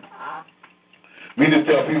 Excuse me. We need to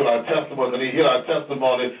tell people our testimony. When they hear our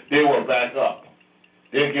testimony, they will back up.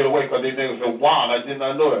 They'll get away because they say, wow, I did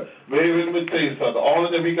not know that. Maybe let me tell you something. All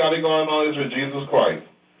that we got going on is with Jesus Christ.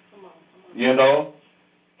 You know?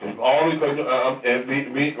 All because I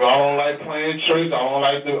don't like playing church. I don't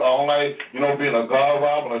like being a God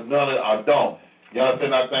robber or none of it. I don't. You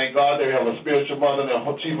understand? I thank God that we have a spiritual mother and a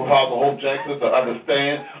chief apostle Hope Jackson to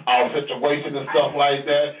understand our situation and stuff like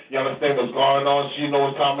that. You understand what's going on? She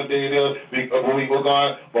knows what time of day it is when we go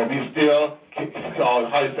going, but we still, we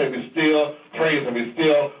still praising, we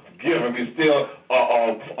still giving, we still,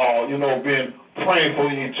 been praying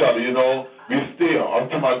for each other. We still,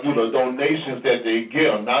 I'm talking about do the donations that they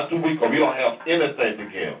give, not do we, because we don't have anything to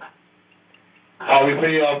give. How we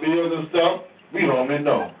pay our bills and stuff, we don't even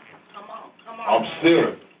know. I'm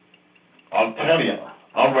serious. I'm telling you.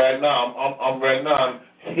 I'm right now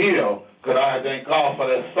here because I thank God for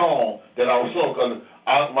that song that I was so, because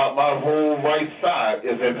my whole right side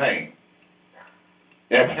is in pain.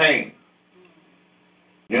 In pain.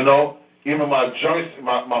 Even my joints,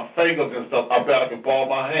 my fingers and stuff, I bet I can ball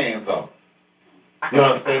my hands up. You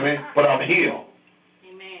understand me? But I'm here.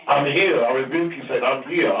 Amen. I'm here. I rebuke you, say I'm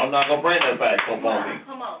here. I'm not going to bring that back up on me.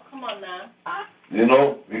 Come on now.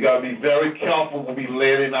 We got to be very careful when we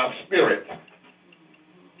lay it in our spirit.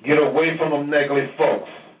 Get away from them negative folks.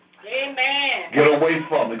 Amen. Get away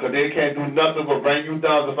from them because they can't do nothing but bring you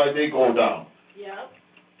down just like they go down. Yep.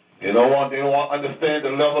 They don't want to understand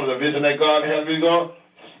the level of the vision that God has.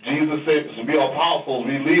 Jesus said to be apostles,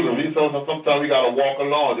 we leaders. Sometimes we got to walk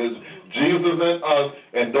along. There's Jesus and us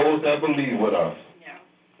and those that believe with us. Yeah.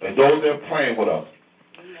 And those that pray with us.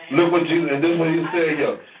 Amen. Look what Jesus, and this is what he said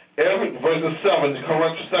here. Verse 7, 2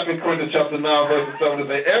 Corinthians chapter 9, verse 7, it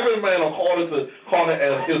says, every man according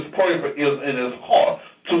as his purpose is in his heart.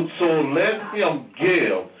 So let him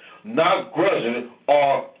give, not grudgingly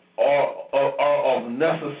or of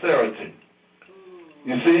necessity.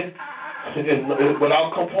 You see?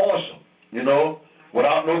 Without compulsion,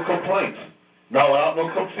 without no complaints, without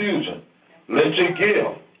no confusion. Let you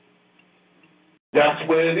give. That's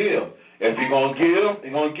where it is. If you're going to give,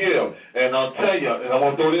 you're going to give. And I'll tell you, and I'm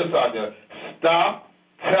going to throw this out there, stop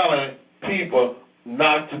telling people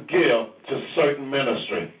not to give to certain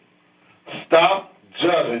ministry. Stop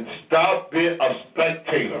judging. Stop being a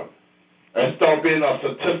spectator. And start being a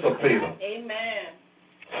participator. Amen.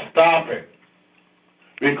 Stop it.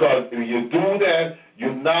 Because if you do that,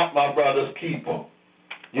 you're not my brother's keeper.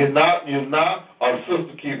 You're not a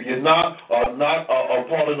sister keeper. You're not a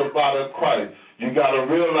part of the body of Christ. You got to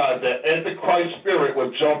realize that Antichrist spirit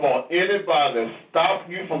will jump on anybody that stop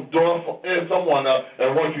you from doing for someone else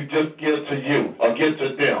and want you just give to you or give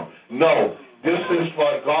to them. No, this is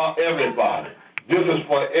for God, everybody. This is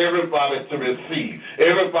for everybody to receive,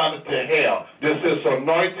 everybody to have. This is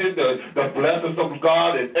anointed, the blessings of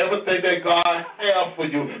God and everything that God has for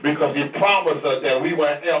you, because he promised us that we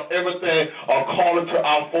will have everything according to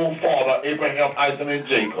our forefather, Abraham, Isaac, and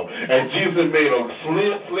Jacob. And Jesus made a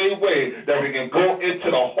slave way that we can go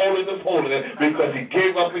into the holiness, because he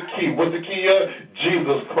gave us the key. What's the key here?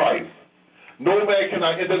 Jesus Christ. No man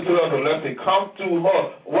cannot enter to us unless he come through her,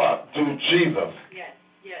 what? Through Jesus. Yes.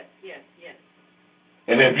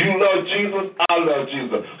 And if you love Jesus, I love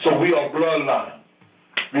Jesus. So we are bloodline.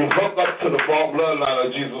 We hook up to the bloodline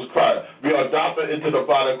of Jesus Christ. We are adopted into the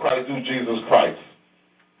body of Christ through Jesus Christ.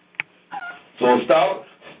 So stop.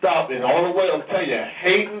 And the only way I'm telling you,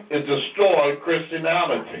 hating is destroying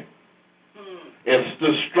Christianity. It's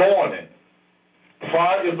destroying it.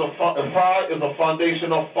 Pride is a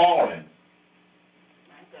foundation of falling.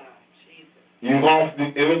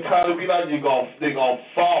 Every time it be like they're gonna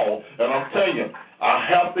fall. And I'm telling you, I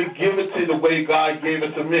have to give it to you the way God gave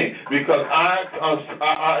it to me, because I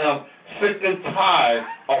am sick and tired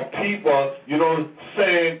of people,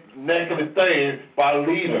 saying negative things by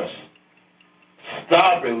leaders.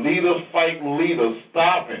 Stop it. Leaders fighting leaders.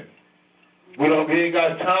 Stop it. We ain't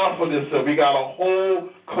got time for this stuff. We got a whole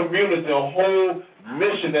community, a whole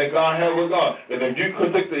mission that God has with God. And if you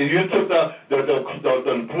took the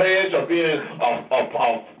pledge of being a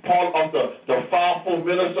part of the fivefold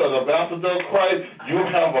minister, the ambassador of Christ, you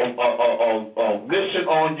have a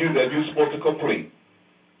mission on you that you're supposed to complete.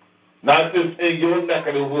 Not just in your neck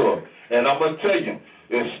of the wood. And I'm going to tell you,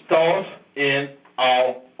 it starts in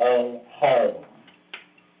our own home.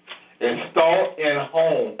 It starts in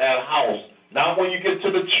home, at house. Not when you get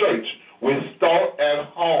to the church. We start at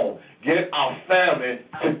home. Get our family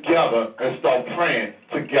together and start praying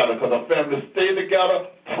together. Because our family stay together,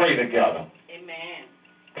 pray together. Amen.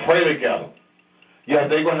 Pray together. Yeah,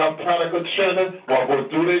 they're going to have practical training while go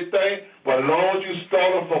through their thing. But as long as you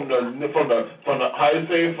start from the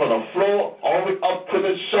floor all the way up to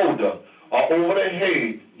the shoulder or over the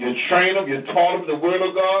head, you train them, you taught them the word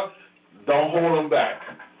of God, don't hold them back.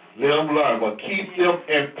 Let them learn, but keep them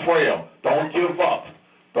in prayer. Don't give up.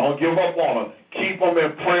 Don't give up on them. Keep them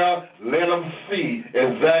in prayer. Let them see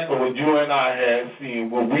exactly what you and I had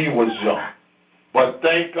seen when we was young. But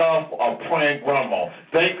thank God for a praying grandma.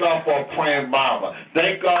 Thank God for a praying mama.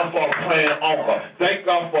 Thank God for a praying uncle. Thank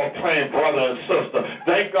God for a praying brother and sister.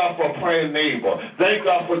 Thank God for a praying neighbor. Thank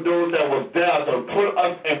God for those that was there to put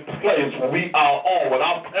us in place when we are on, when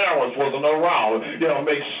our parents wasn't around.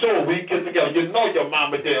 Make sure we get together. You know your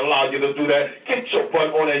mama didn't allow you to do that. Get your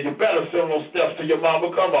butt on there. You better send those steps till your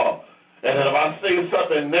mama come up. And if I say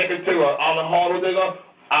something negative or on the harder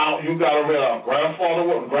nigga, you got to realize grandfather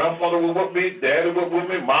was with me, daddy was with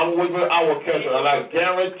me, mama was with me, I will catch her. And I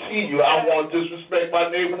guarantee you I won't disrespect my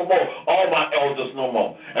neighbor no more, all my elders no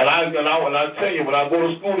more. And I tell you, when I go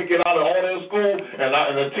to school to get out of all in school, and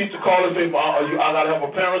the teacher called and said, I got to have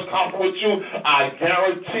a parents conference with you, I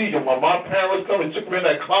guarantee you when my parents come and took me in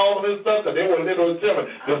that closet and stuff, because they were little and timid,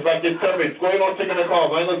 just like they tell me, go ahead on taking that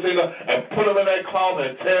closet, I ain't going to say that, and put them in that closet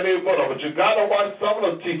and tear their butt up. But you got to watch some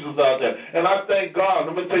of the teachers out there. And I thank God,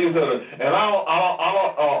 let me tell you something, and I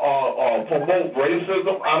don't promote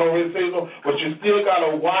racism, but you still got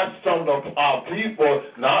to watch some of our people,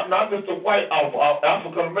 not just the white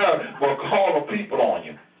African American, but call the people on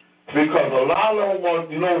you. Because a lot of them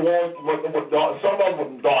some of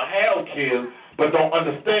them don't have kids, but don't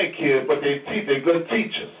understand kids, but they're good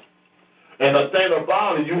teachers. And the thing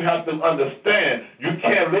about it, you have to understand, you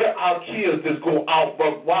can't let our kids just go out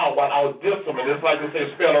but wild without discipline. It's like they say,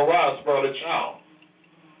 spare the rod, spare the child.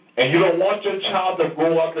 And you don't want your child to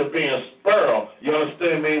grow up to being spoiled, you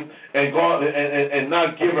understand me, and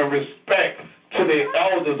not giving respect to their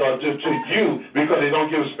elders or to you, because they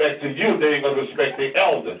don't give respect to you, they ain't going to respect the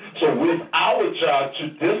elders. So with our job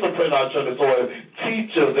to discipline our children, so as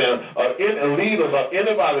teachers and leaders or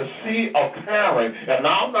anybody see a parent, and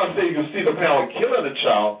now I'm not saying you see the parent killing the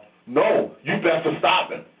child, no, you best to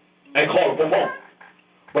stop him and call it provoke.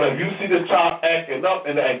 But if you see the child acting up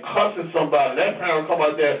and cussing somebody, that parent come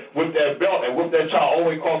out there with that belt and whip that child all the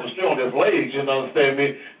way across the street on his legs, you understand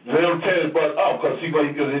me? Let him tear his butt up because he's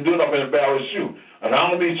doing up and embarrass you. And I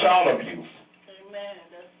don't mean child abuse.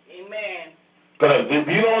 Amen. Because if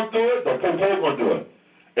you don't do it, the provoke going to do it.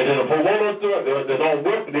 And then the provoke don't do it, they don't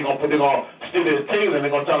whip, they're going to steal their tail and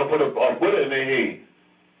they're going to try to put a bullet in their head.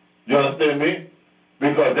 You understand me?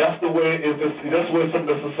 Because that's the way some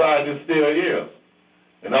of the society still is.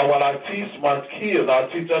 And now when I teach my kids, I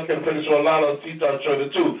can finish with a lot of teach our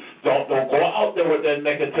children too. Don't go out there with that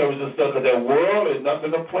negativity and stuff, because that world is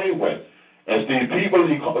nothing to play with. And these people,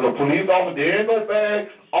 the police officers, they ain't no bad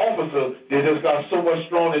officers. They just got so much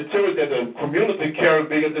strong interior that the community carries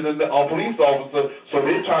bigger than the police officer, so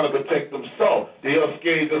they're trying to protect themselves. They are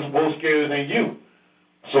scared, just more scared than you.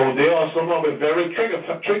 So they are some of it very trigger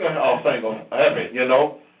habit, you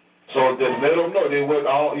know. So just let them know they would.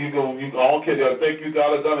 You don't care. They'll think you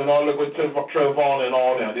got a gun and all that with Trayvon and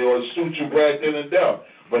all that. They will shoot you right then and there.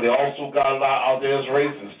 But they also got a lot out there as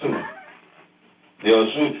racists too. They'll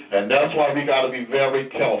shoot, and that's why we got to be very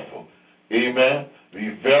careful. Amen.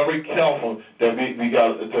 Be very careful that we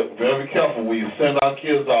got to very careful when you send our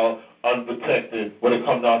kids out unprotected when it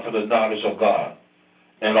comes down to the knowledge of God,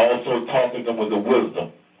 and also talking to them with the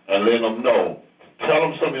wisdom and letting them know. Tell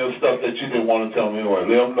them some of the stuff that you didn't want to tell me anyway.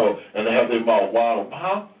 Let them know. And they have their mouth wide open.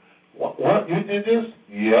 Huh? What? You did this?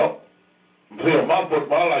 Yep.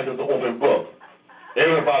 My life is an open book.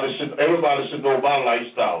 Everybody should know my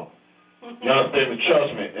lifestyle. You understand me?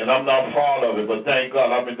 Trust me. And I'm not proud of it, but thank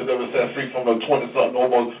God I've been delivered, set free from the 20-something,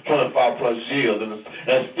 almost 25 plus years, and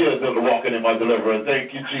still walking in my deliverance.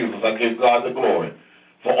 Thank you, Jesus. I give God the glory.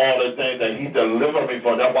 for all the things that he delivered me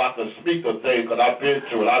from. That's why I can speak the things, because I've been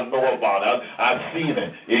through it. I know about it. I've seen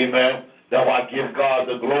it. Amen. That's why I give God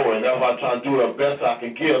the glory. That's why I try to do the best I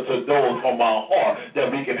can give to those from my heart, that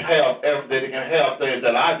we can have everything. They can have things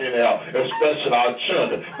that I didn't have, especially our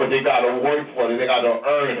children. But they got to work for it. They got to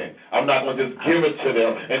earn it. I'm not going to just give it to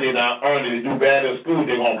them and they not earn it. They do bad in school.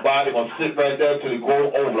 They're going to buy it. They're going to sit right there until they grow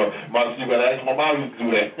over. You better ask my mom used to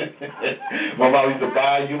do that. My mom used to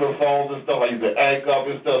buy uniforms and stuff. I used to act up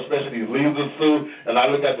and stuff, especially these leather suits. And I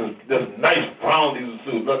look at this nice brown leather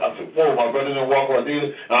suit. Look, I said, whoa, my brother didn't walk around either.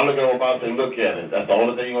 And I look at my mom and say, look at it. That's the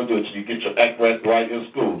only thing you're going to do until you get your act right in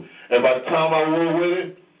school. And by the time I roll with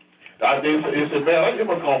it, he said, man, it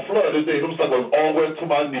must come flood this day. Them stuff was all the way to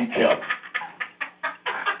my kneecap.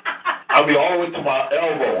 I mean, all the way to my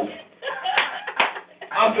elbows.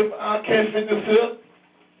 I said, I can't fit this here.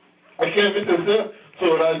 I can't fit this here. So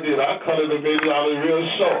what I did, I cut it and made it out of real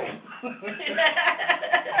short.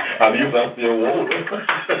 At least I still wore it.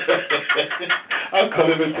 I cut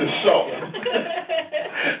it into short.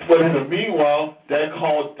 But in the meanwhile, that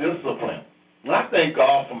called discipline. And I thank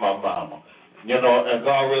God for my mama. You know, and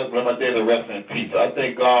God let my daddy rest in peace. I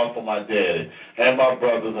thank God for my daddy and my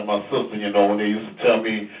brothers and my sister, you know, when they used to tell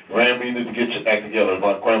me, Ram, you need to get your act together.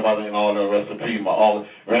 My grandmother and all that rest in peace, my uncle,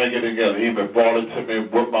 Ram, get together. He even brought it to me,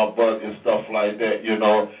 whipped my butt and stuff like that, you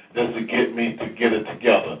know, just to get me to get it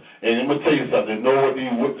together. And I'm going to tell you something. You know where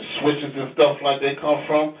these switches and stuff like that come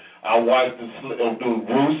from? I watched the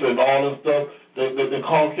roofs and all this stuff. The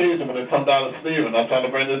Caucasian, when they come down to slavery, and I'm trying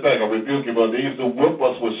to bring this back, I rebuke you, but they used to whip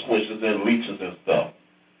us with switches and leeches and stuff.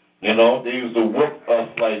 You know, they used to whip us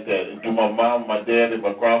like that. And do my mom, my dad, and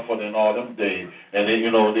my grandfather in all them days. And they,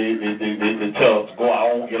 you know, they tell us to go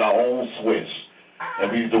out and get our own switch.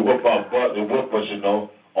 And we used to whip our butt, they whip us, you know,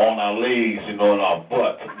 on our legs, you know, and our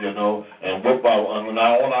butt, you know, and whip on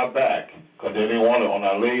our back. Because they didn't want it on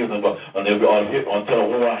our legs, and they would hit until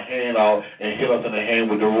hold our hand out and hit us in the hand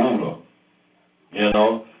with the ruler. You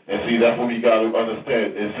know, and see, that's what we got to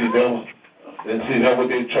understand. And see, that's what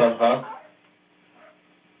they try, huh?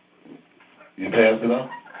 You passed it up?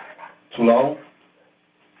 Too long?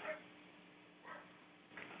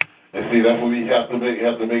 And see, that's what we have to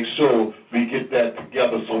make sure we get that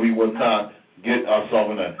together so we will not get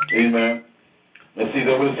ourselves in that. Amen. And see,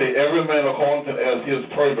 they will say, every man according to as his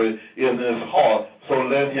purpose is in his heart, so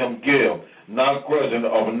let him give, not grudging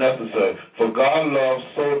of necessary. For God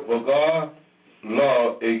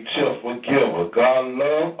love a cheerful giver. God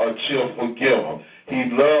love a cheerful giver. He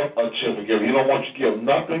love a cheerful giver. He don't want you to give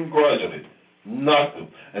nothing grudgingly. Nothing.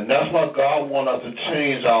 And that's why God wants us to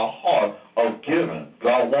change our heart of giving.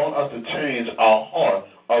 God wants us to change our heart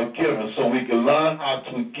of giving so we can learn how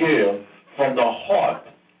to give from the heart.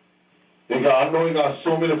 I know you got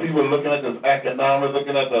so many people looking at this economics,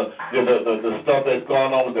 looking at the stuff that's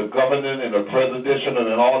going on with the government and the presidential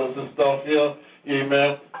and all this stuff here.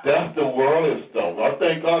 Amen. That's the worldly stuff. I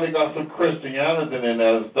thank God they got some Christianity in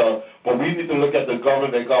there and stuff, but we need to look at the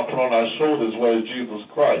government that God put on our shoulders, where is Jesus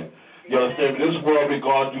Christ. You understand? This world been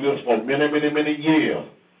going through this for many, many, many years.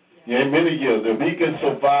 Yeah, many years. If we can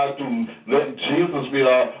survive through letting Jesus be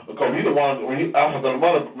because we the one, African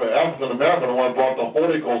American, the one brought the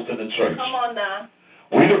Holy Ghost in the church. Come on now.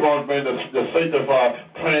 We the ones made the sanctified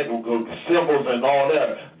plant symbols and all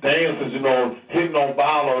that. Dances, you know, hitting on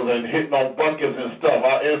bottles and hitting on buckets and stuff.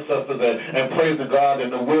 Our ancestors and praising God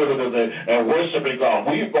in the wilderness and worshiping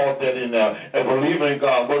God. We brought that in there and believing in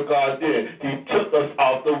God. What God did, He took us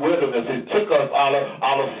out the wilderness. He took us out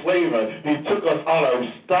of slavery. He took us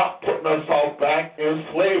stopped putting us all back in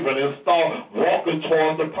slavery and start walking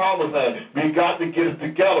towards the promised land. We got to get it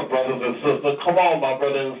together, brothers and sisters. Come on, my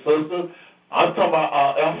brothers and sisters. I'm talking about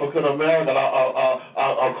our African American,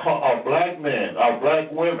 our black men, our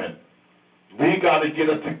black women. We got to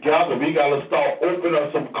get it together. We got to start opening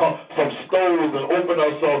up some stores and open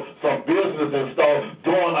up some business and start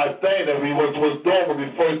doing our thing that we was doing when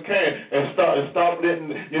we first came, and stop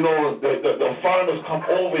letting the foreigners come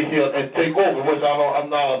over here and take over. Which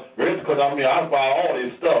I'm not rich because I buy all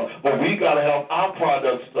this stuff, but we got to have our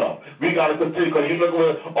product stuff. We got to continue, because you look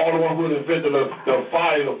at all the ones who invented the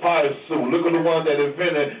fire suit. Look at the ones that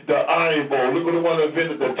invented the iron bowl. Look at the ones that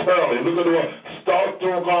invented the turley. Look at the ones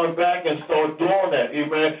going back and start doing that.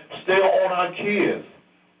 Amen. Stay on our kids.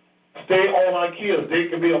 Stay on our kids. They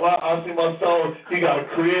can be. I see my son. He got a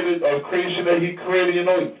creation that he created.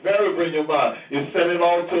 He's very brilliant mind. He's sending it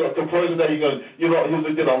on to a person that he's gonna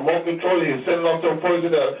get a remote control. He's sending it on to a person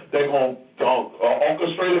that they're gonna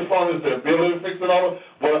orchestrated funds, the ability to fix it all.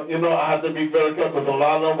 But, I have to be very careful because a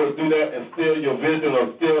lot of them will do that and steal your vision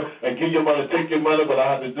or steal and give your money, take your money, but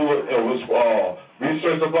I have to do it. It was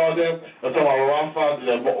research about that. That's how Ralph found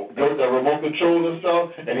that remote control and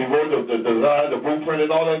stuff, and he wrote the design, the blueprint,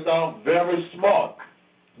 and all that down. Very smart.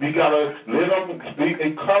 We gotta let them be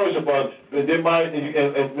encouraged about that they might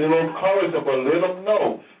encourage them, but let them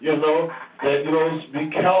know, that be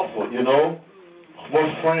careful,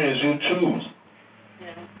 what friends you choose.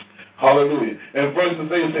 Yeah. Hallelujah. And verse 8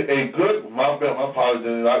 say, my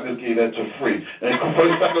apologies, I just gave that to free. And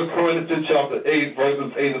 1 Corinthians chapter 8,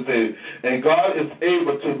 verses 8 and 8, and God is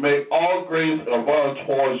able to make all grace abound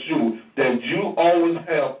towards you, that you always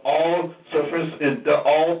have all sufficient in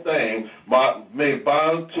all things, may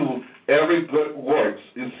bound to every good works.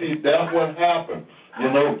 You see, that's what happened.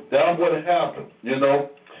 That's what happened.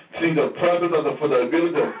 See, the presence for the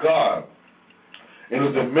ability of God. It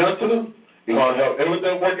is the mental. You're going to have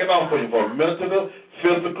everything working out for you, for mental,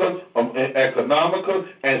 physical, economical,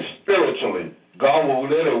 and spiritually. God will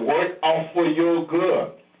let it work out for your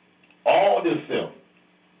good. All this stuff.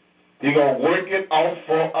 He's going to work it out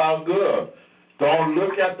for our good. Don't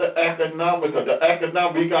look at the economic. The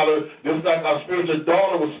economic, just like our spiritual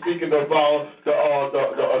daughter was speaking about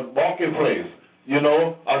the marketplace.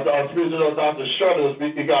 Our spiritual Dr. Shudder was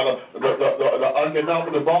speaking about the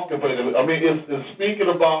economic marketplace. I mean, it's speaking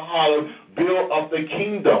about how to build up the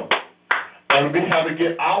kingdom. And we have to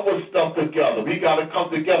get our stuff together. We got to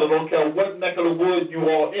come together. Don't care what neck of the woods you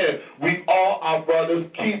are in. We are our brother's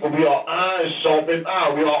keeper. We are iron sharpening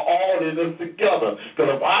iron. We are all in this together.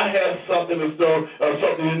 Because if I have something and stuff, or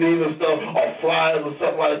something you need and stuff, or flyers or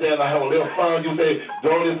something like that, and I have a little fund, you say,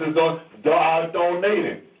 donate this, I donate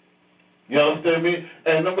it. You understand me?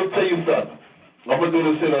 And I'm going to tell you something. I'm going to do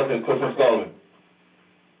this here because I'm starting.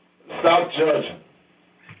 Stop judging.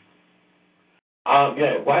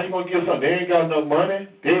 Why you going to give something? They ain't got no money.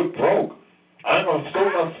 They're broke. I ain't going to sow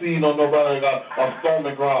my seed on nobody that got a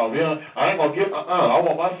stormy ground. I ain't going to give, I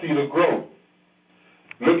want my seed to grow.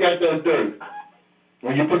 Look at that dirt.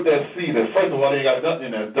 When you put that seed, first of all, they ain't got nothing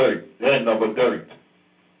in that dirt. There ain't no but dirt.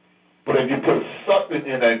 But if you put something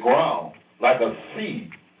in that ground, like a seed,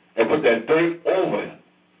 and put that dirt over it,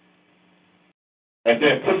 and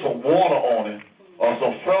then put some water on it, or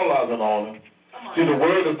some fertilizer on it. See, the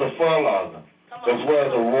word is the fertilizer, as well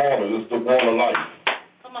as the water. It's the water life.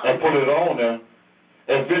 And put it on there,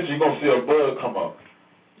 and eventually you're going to see a bud come up.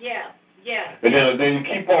 Yeah. And then you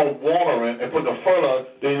keep on watering and put the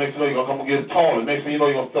fertilizer, then next thing you know, you're going to come and get taller. Next thing you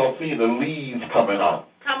know, you're going to start seeing the leaves coming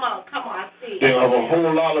out. Come on, I see. Then have a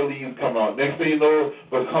whole lot of leaves come out. Next thing you know,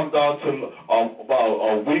 it comes down to about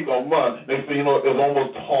a week or a month. Next thing you know, it's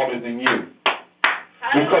almost taller than you.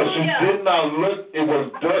 Because you did not look, it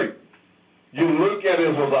was dirt. You look at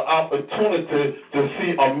it as an opportunity to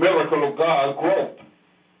see a miracle of God's growth.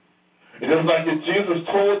 It is like if Jesus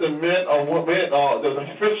told the men or women, there's a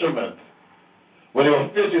fisherman. When they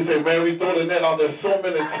were fishing, he said, man, we throw the net out there so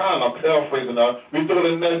many times. I'm paraphrasing now. We throw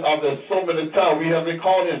the net out there so many times. We haven't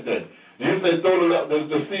caught anything. Jesus said, throw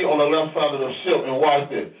the sea on the left side of the ship and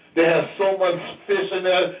watch it. They had so much fish in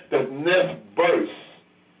there, the net burst.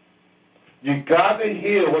 You got to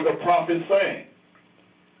hear what the prophet's saying.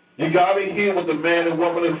 You got to hear what the man and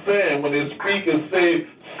woman is saying when they speak and say,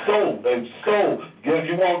 sow. If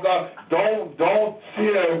you want God, don't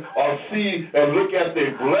hear or see and look at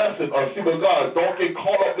the blessing or see what God. Don't get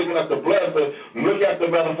caught up looking at the blessing. Look at the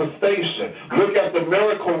manifestation. Look at the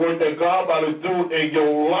miracle work that God about to do in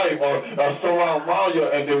your life or surround around you,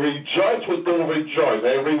 and they rejoice with those rejoice.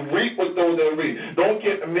 They reap with those that reap. Don't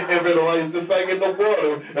get envious. Just like in the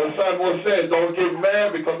world, and Simon said, don't get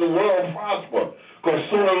mad because the world prosper. Because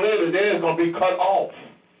sooner or later, they're going to be cut off.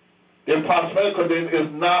 Their prosperity is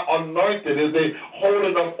not anointed. Is they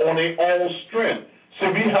holding up on their own strength. See,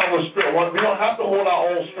 we have a strength. We don't have to hold our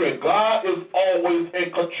own strength. God is always in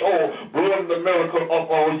control, blowing the miracle up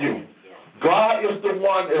on you. God is the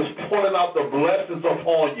one that's pulling out the blessings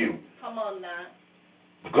upon you. Come on now.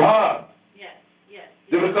 God. Yes.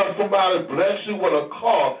 Just because somebody bless you with a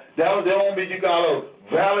car, that don't mean you got to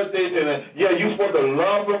validate it. And yeah, you're supposed to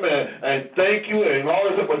love them and thank you and all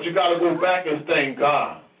this, but you got to go back and thank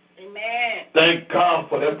God. Amen. Thank God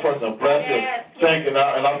for that person. Bless you. Thank you. And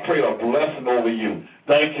I pray a blessing over you.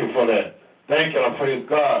 Thank you for that. Thank you. I praise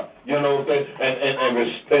God. You know what I'm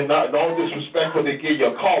saying? And don't disrespect when they give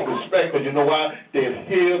you a call. Respect, because you know why? They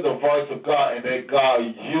hear the voice of God and that God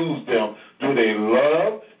use them. Do they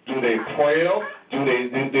love? Do they pray? Do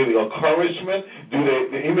they encouragement? Do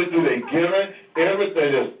they giving?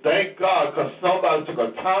 Everything is thank God because somebody took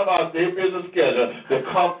a time out of their business schedule to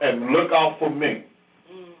come and look out for me.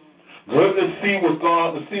 Good to see what's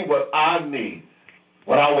going, to see what I need.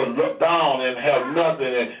 When I would look down and have nothing,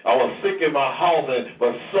 and I was sick in my house,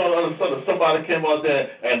 but somebody came out there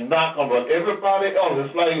and knocked on me. But everybody else,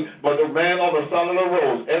 it's like, but the man on the side of the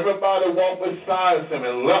road, everybody walked beside him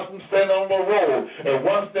and left him standing on the road. And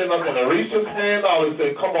one stand up and reached his hand out and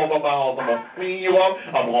said, come on to my house, I'm going to clean you up,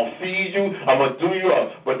 I'm going to feed you, I'm going to do you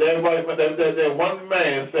up. But that one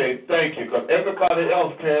man said, thank you, because everybody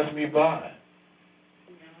else passed me by.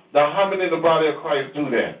 Now, how many in the body of Christ do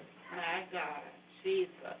that? My God.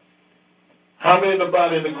 Jesus. How many in the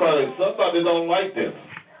body of the Christ? Somebody don't like this.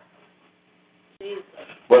 Jesus.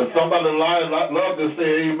 But somebody love to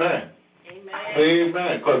say amen. Amen. Say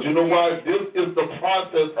amen. Because you know what? This is the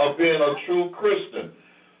process of being a true Christian.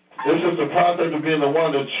 This is the process of being the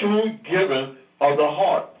one, the true giving of the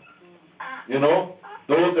heart. You know?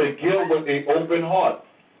 Those that give with an open heart.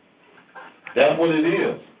 That's what it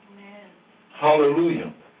is. Amen.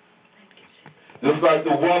 Hallelujah. Just like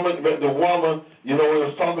the woman, you know, it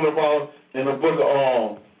was talking about in the book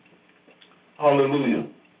of Hallelujah.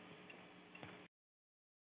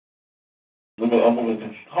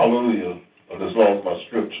 Hallelujah. I just lost my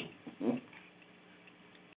scripture.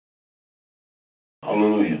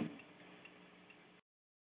 Hallelujah.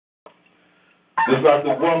 Just like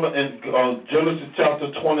the woman in Genesis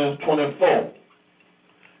chapter 20 and 24.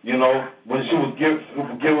 You know, when she was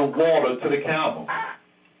giving water to the camel.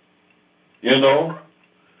 You know,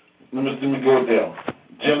 let me go down.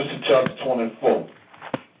 Genesis chapter 24.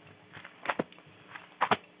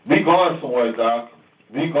 Be going somewhere, Doc.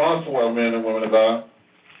 Be going somewhere, men and women of God.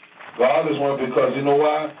 God is one, because you know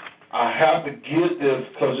why? I have to get this,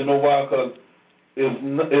 because you know why? Because it's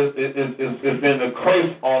been the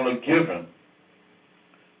curse on the giving.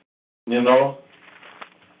 You know,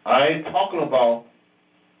 I ain't talking about,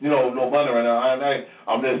 you know, no money right now.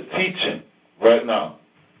 I'm just teaching right now.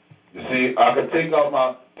 You see, I could take out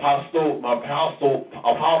my apostle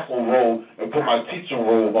robe and put my teaching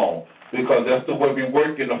robe on, because that's the way we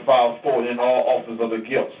work in the 5-4 in all offices of the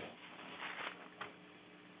gifts.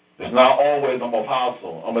 It's not always I'm an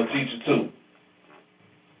apostle. I'm a teacher too.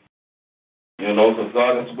 You know, so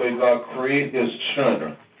God, that's the way God created His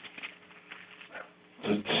children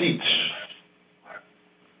to teach.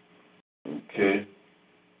 Okay.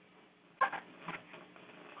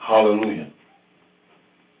 Hallelujah.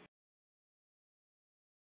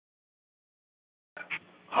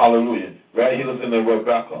 Hallelujah. Right here is in the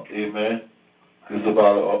Rebecca. Amen. This is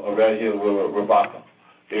about right here with Rebecca.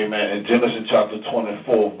 Amen. In Genesis chapter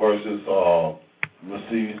 24, verses, let's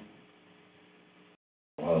see.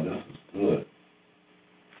 Wow, this is good.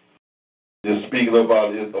 Just speaking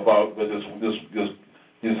about this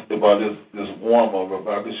woman,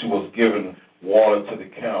 Rebecca. She was given water to the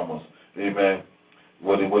camels. Amen.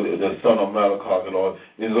 With the son of Malachi and all.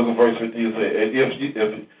 In look at verse 15, it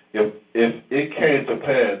says, if it came to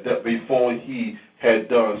pass that before he had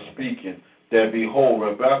done speaking, that behold,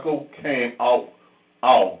 Rebekah came out,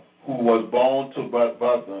 who was born to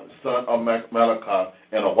Bethlehem, son of Malachi,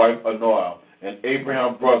 and a wife of Noah, and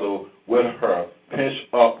Abraham's brother with her,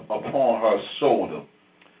 pinched up upon her shoulder.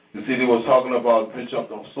 You see, they was talking about pinch up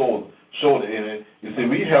the shoulder in it. You see,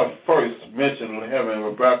 we have first mentioned having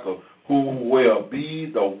Rebekah, who will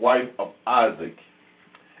be the wife of Isaac,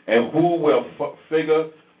 and who will figure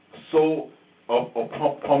so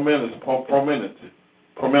prominent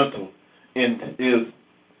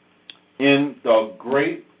in the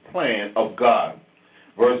great plan of God.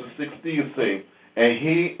 Verse 16 say, and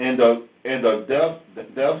he in the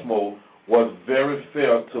Desmond was very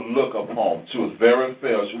fair to look upon. She was very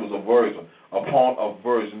fair. She was a virgin. Upon a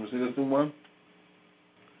virgin. You see this one?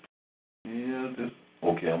 Yeah, this.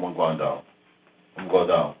 Okay, I'm going down. I'm going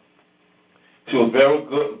down. She was very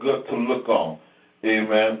good to look on.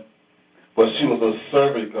 Amen. But she was a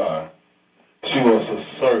servant, God. She was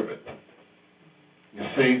a servant. You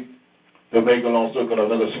see, to make a long story,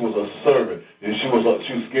 she was a servant. And she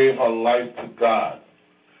gave her life to God.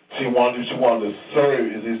 She wanted to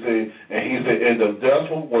serve, as he said, and the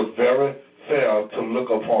devil was very fair to look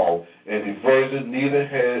upon, and the virgin neither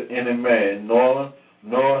had any man nor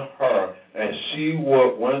her, and she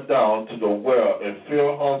went down to the well and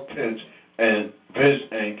filled her pinch and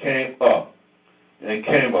came up.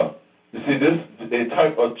 You see, this is a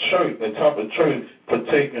type of church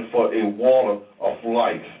partaking for a water of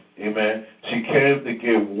life. Amen. She came to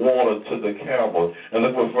give water to the camel. And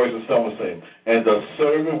look what verse 7 says. And the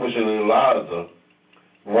servant, which is Elijah,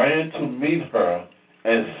 ran to meet her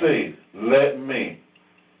and said, let me.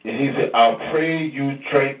 And he said, I pray you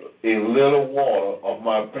drink a little water of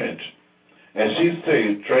my pinch. And she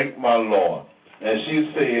said, drink, my Lord. And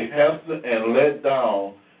she said, hasten and let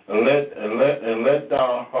down and let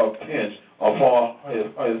down her pinch upon his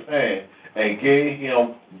hand and gave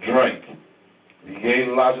him drink. He gave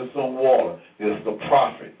Elijah some water. It's the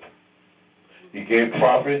prophet. He gave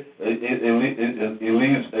prophet Elijah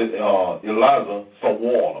some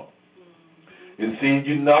water. You see,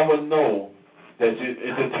 you never know that you're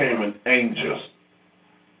entertaining angels.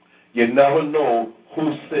 You never know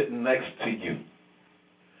who's sitting next to you.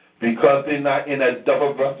 Because they're not in that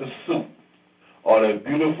double-breasted suit or that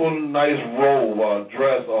beautiful, nice robe or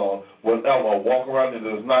dress or whatever, walk around in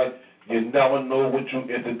this night, you never know what you're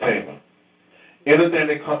entertaining. Anything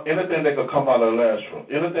that could come out of Lazarus,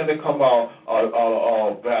 anything that come out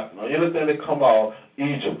of Bethlehem, anything that come out of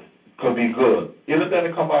Egypt could be good. Anything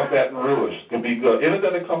that come out of Baton Rouge could be good.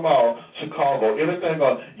 Anything that come out of Chicago,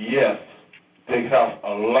 yes, they have a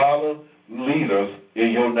lot of leaders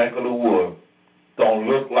in your neck of the woods. Don't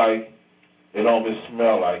look like it, don't even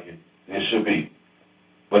smell like it. It should be,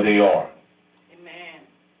 but they are. Amen.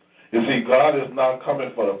 You see, God is not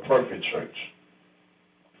coming for the perfect church.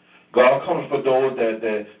 God comes for those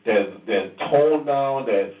that torn down,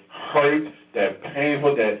 that hurt, that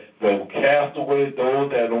painful, that cast away, those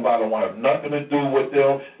that nobody want to have nothing to do with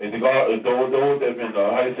them, and God, those that have been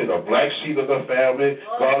the black sheep of the family.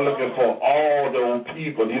 God looking for all those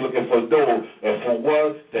people. He's looking for those, and for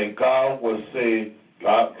what that God will say,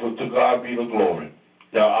 to God be the glory.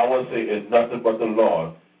 Now I will say it's nothing but the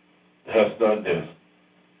Lord has done this.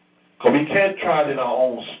 Because we can't try it in our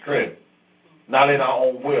own strength. Not in our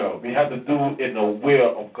own will. We have to do it in the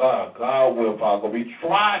will of God. God will, Father. We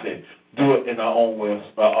try to do it in our own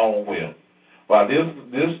will. But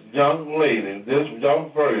this young lady, this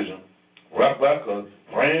young virgin, Rebecca,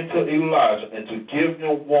 ran to Elijah and to give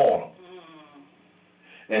him water.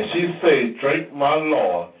 And she said, "Drink, my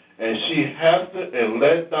Lord." And she hasted and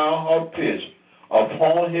let down her pitch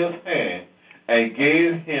upon his hand and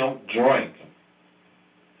gave him drink.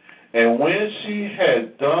 And when she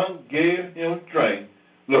had done, gave him drink.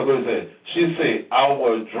 Look what it said. She said, "I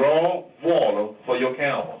will draw water for your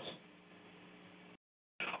camels."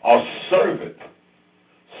 A servant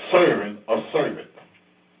serving a servant.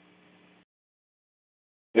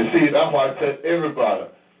 You see, that's why I tell everybody,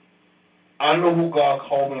 I know who God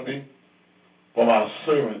called me to be, but my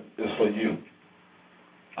servant is for you.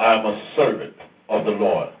 I am a servant of the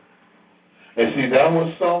Lord. And see, that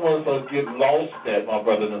was some of us get lost at, my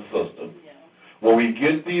brothers and sisters. Yeah. When we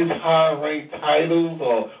get these high-ranked titles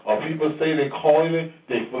or people say they call it,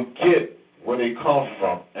 they forget where they come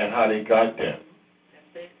from and how they got there.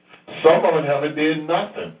 Some of them haven't did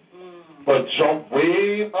nothing but jump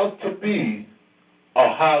way up to be a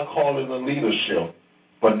high calling of leadership,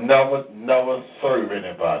 but never serve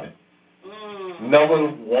anybody. Never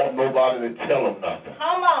want nobody to tell them nothing.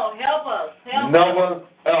 Come on, help us. Never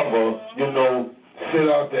ever, sit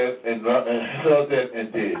out there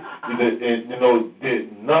and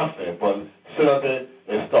did nothing, but sit out there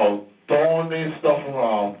and start throwing their stuff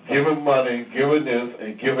around, giving money, giving this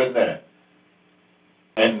and giving that.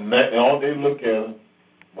 And all they look at him,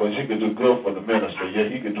 well, she could do good for the ministry. Yeah,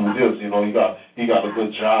 he could do this. He got a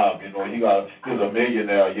good job. He's a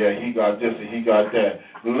millionaire. Yeah, he got this and he got that.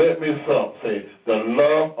 Let me say, the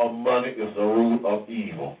love of money is the root of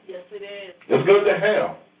evil. Yes, it is. It's good to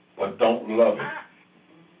have, but don't love it.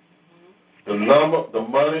 The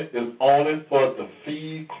money is only for to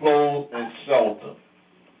feed, clothe, and shelter.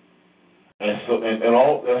 And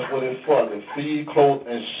all that's what it's for, to feed, clothe,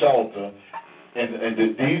 and shelter. And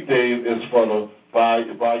these days is for to buy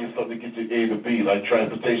you something to get you A to B, like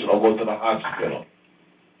transportation or go to the hospital.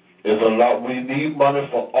 It's a lot. We need money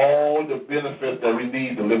for all the benefits that we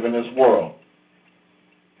need to live in this world.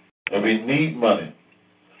 And we need money.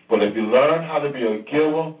 But if you learn how to be a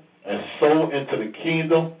giver and sow into the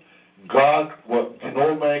kingdom,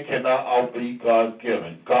 no man cannot outbeat God's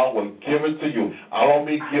giving. God will give it to you. I don't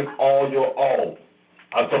mean give all your all.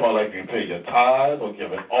 I'm talking about like you pay your tithe or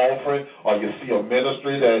give an offering, or you see a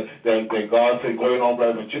ministry that God said, go ahead on,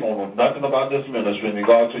 but you don't know nothing about this ministry, and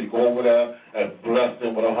God said, you go over there and bless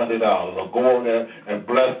them with $100, or go over there and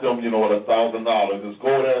bless them, with $1,000. Just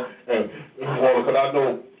go there and, because I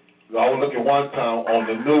know, I was looking one time on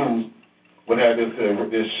the news when they had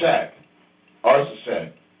this shack, Arthur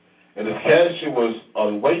Shack, and the cashier was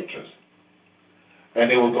a waitress. And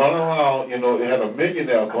they were going around, they had a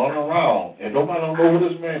millionaire going around, and nobody don't know who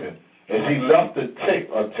this man is. And he left a tip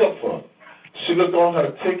for her. She looked on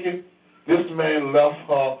her ticket. This man left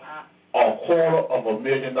her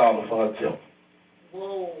 $250,000 for her tip.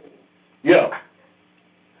 Whoa. Yeah.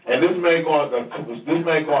 And this man going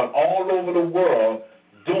all over the world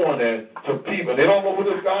doing that to people. They don't know who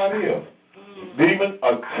this guy is. Leaving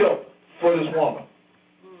a tip for this woman.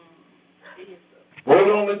 Roll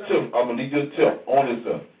it on the tip. I'm going to leave you a tip on this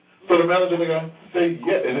tip. So the manager going to say,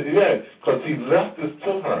 yeah, because he left this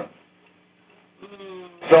to her.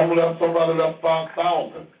 Somebody left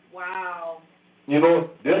 5,000. Wow. You know,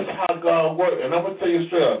 this is how God works. And I'm going to tell you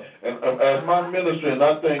straight up, and as my ministry, and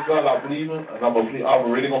I thank God I believe him, and I'm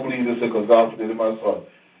really going to believe this because God did it in my son.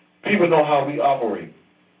 People know how we operate.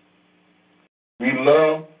 We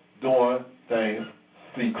love doing things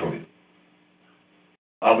secretly.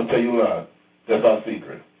 I'm going to tell you why. That's our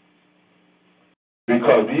secret.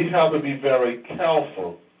 Because we have to be very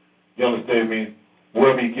careful, you understand me,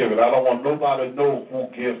 where we give it. I don't want nobody to know who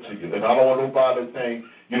gives to you. And I don't want nobody to think,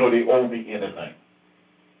 you know, they owe me anything.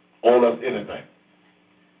 Owe us anything.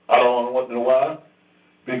 I don't want to know why.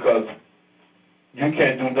 Because you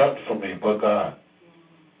can't do nothing for me but God.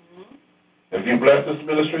 If you bless this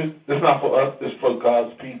ministry, it's not for us, it's for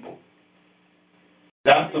God's people.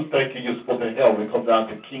 That's the thinking you're supposed to have when it comes down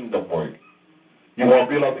to kingdom work. You want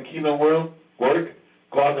to build up the kingdom work?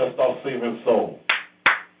 God has start saving souls.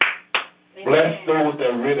 Bless those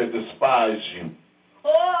that really despise you.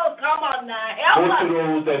 Oh, come on now. Go to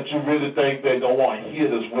those that you really think they don't want to hear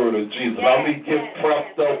this word of Jesus. I mean, get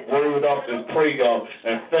pressed up, word up, and pray up,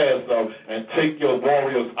 and fast up, and take your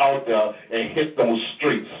warriors out there and hit those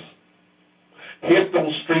streets. Hit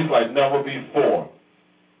those streets like never before.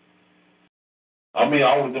 I mean,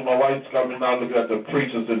 I was in my wife's coming now looking at the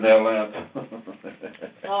preachers in Atlanta.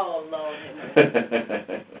 Oh, Lord.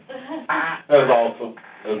 That's awesome.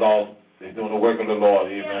 That's awesome. They're doing the work of the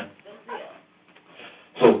Lord, amen.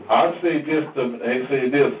 So I say this to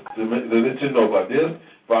let you know about this.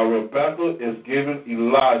 By Rebecca is giving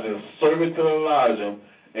Elijah, servant to Elijah,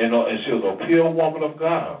 and she was a pure woman of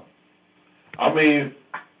God. I mean,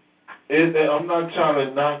 I'm not trying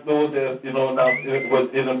to knock those that, you know,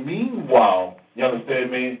 but in the meanwhile, you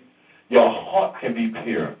understand me? Your heart can be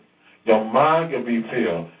pure. Your mind can be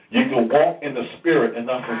pure. You can walk in the spirit and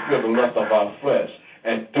not fulfill the lust of our flesh.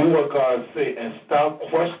 And do what God say and stop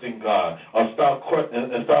questioning God or stop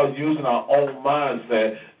using our own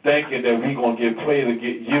mindset thinking that we're going to get played or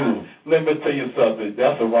get used. Let me tell you something.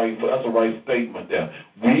 That's a right statement there.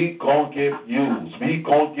 We going to get used. We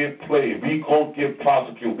going to get played. We going to get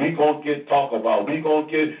prosecuted. We going to get talked about. We going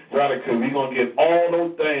to get ridiculed. We going to get all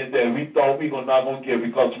those things that we thought we were not going to get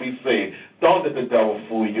because we saved. Don't let the devil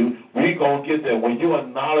fool you. We going to get there. When you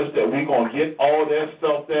acknowledge that we going to get all that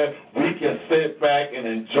stuff there, we can sit back and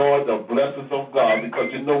enjoy the blessings of God because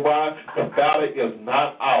you know why? The battle is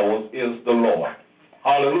not ours, it's the Lord.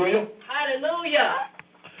 Hallelujah. Hallelujah.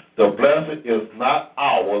 The blessing is not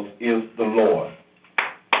ours, is the Lord.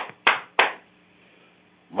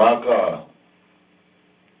 My God.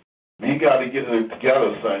 We got to get it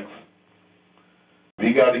together, saints.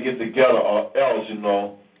 We got to get together or else,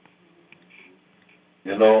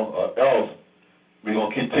 or else we're going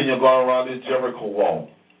to continue going around this Jericho wall.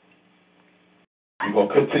 We're going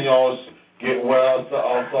to continue on getting where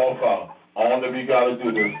ourselves. All that we got to do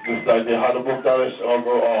is just like how they broke down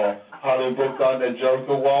that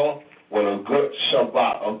Jericho wall with a good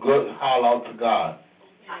Shabbat, a good holler out to God.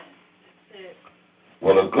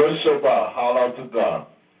 With a good Shabbat, holler out to God.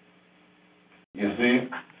 You see?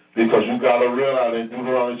 Because you got to realize in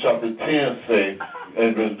Deuteronomy chapter 10 say,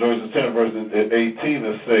 and verses 10, verses 18,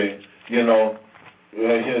 it say, here in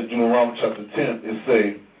Deuteronomy chapter 10, it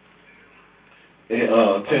say,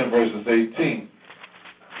 10 verses 18,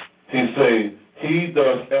 he say, he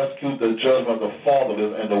does execute the judgment of the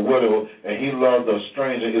fatherless and the widow, and he loves the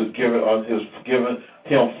stranger, is given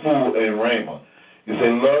him food and raiment. He say,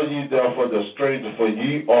 love ye therefore the stranger, for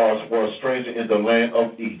ye were a stranger in the land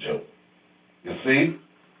of Egypt. You see?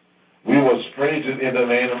 We were strangers in the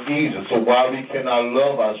land of Egypt, so why we cannot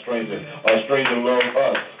love our stranger? Our stranger loved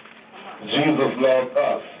us. Jesus loved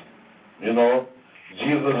us.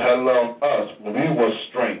 Jesus had loved us when we were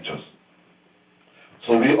strangers.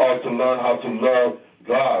 So we ought to learn how to love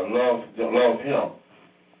God, love Him.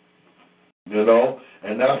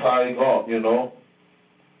 And that's how He goes,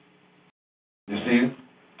 You see,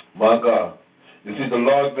 my God. You see, the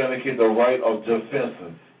Lord vindicates the right of defense.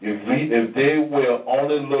 If they will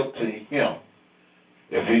only look to Him,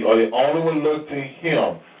 they only will look to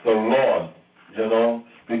Him, the Lord,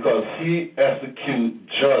 because He executes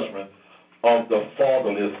judgment of the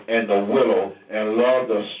fatherless and the widow, and love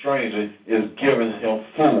the stranger is giving him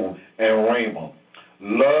food and raiment.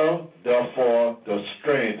 Love, therefore, the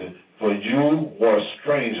stranger, for you were a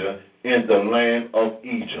stranger in the land of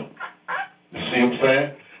Egypt. You see what I'm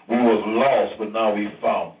saying? We was lost, but now we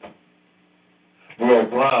found. We were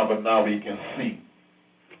blind, but now we can see.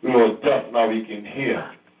 We were deaf, now we can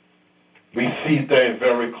hear. We see things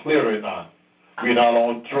very clearly now. We're not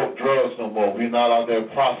on drugs no more. We're not out there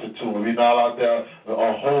prostituting. We're not out there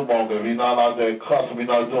homemongering. We're not out there cussing. We're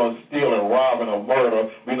not doing stealing, robbing, or murder.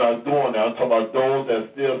 We're not doing that. I'm talking about those that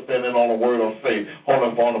still standing on the word of faith,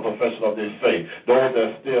 holding on the profession of their faith. Those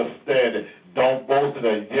that still standing. Don't boast in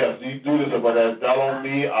that. Yes, you do this, but that don't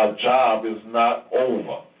mean our job is not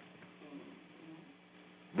over.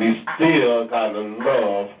 We still got to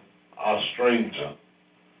love our stranger.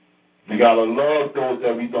 We got to love those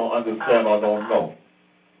that we don't understand or don't know.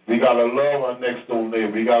 We got to love our next door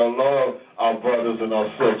neighbor. We got to love our brothers and our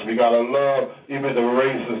sisters. We got to love even the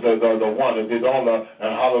races that are the one that they don't love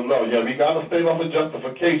and how to love. Yeah, we got to stay off of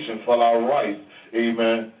justification for our rights.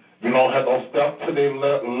 Amen. We don't have no step to their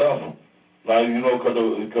level. Like, you know, because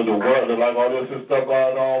the world, like all this stuff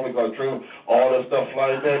going on, because all that stuff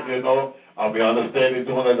like that, you know. I mean, I understand they're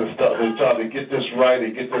doing that stuff. They're trying to get this right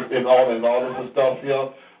and get this and all this stuff here.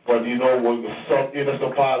 But, you know, some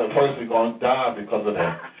innocent person is going to die because of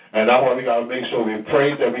that. And that's why we got to make sure we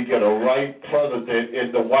pray that we get a right president in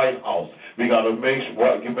the White House. We got to make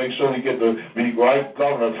sure we get the right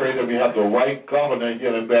governor. Pray that we have the right governor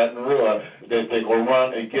here in Baton Rouge, that they can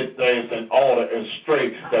run and get things in order and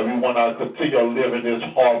straight, that we want to continue to live in this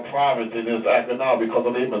hard province, in this economic because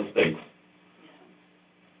of their mistakes.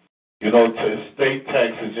 You know, state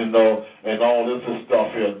taxes, you know, and all this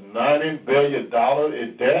stuff here. $90 billion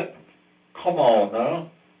in debt? Come on now.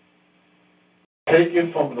 Take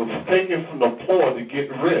it from the poor to get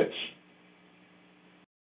rich.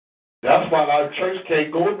 That's why our church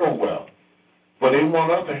can't go nowhere. But they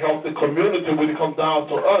want us to help the community when it comes down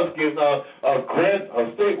to us getting a grant,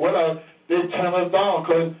 a state. They turn us down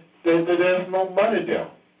because there's no money there.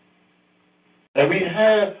 And we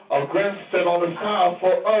had a grant set on the side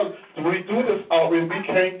for us. So we do this outreach, we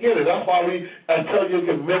can't get it. That's why I tell you,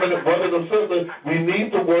 brothers and sisters, we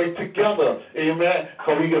need to work together. Amen.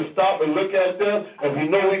 So we can stop and look at them, and we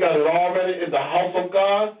know we got it already in the house of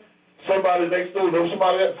God. Somebody next door,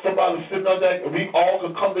 somebody sitting up there, we all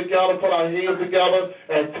can come together, put our hands together,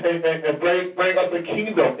 and bring up the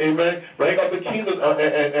kingdom. Amen. Bring up the kingdom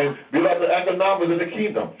and build up the economics of the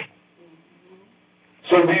kingdom.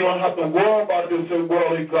 So we don't have to worry about this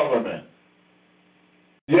worldly government.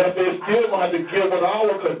 Yes, they still going to have to give with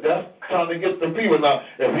our, because that's trying to get the people. Now,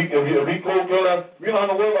 if we go there, we don't have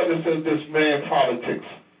to worry about this man politics.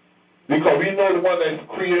 Because we know the one that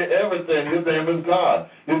created everything. His name is God.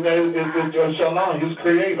 His name is Shalom, his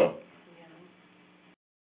creator.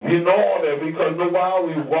 We know all that because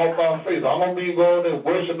nobody we walk by faith. I don't mean going and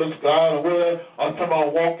worship this God or whatever. I'm talking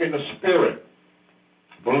about walk in the Spirit.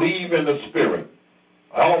 Believe in the Spirit.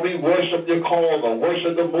 I don't mean worship your cause or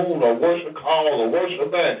worship the moon or worship cause or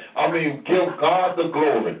worship man. I mean give God the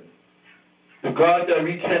glory. The God that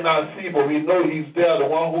we cannot see, but we know he's there, the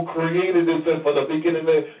one who created this for the beginning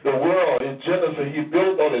of the world. In Genesis, he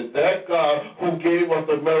built on it. That God who gave us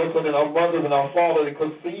the miracle in our mothers and our fathers and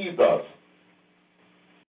conceived us.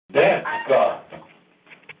 That's God.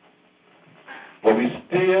 But we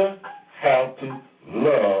still have to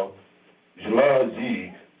love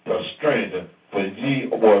ye the stranger, for ye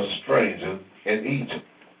were strangers in Egypt.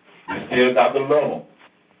 We still got to love them.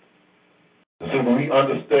 So when we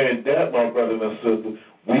understand that, my brothers and sisters,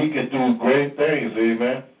 we can do great things,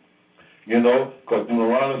 amen. You know, because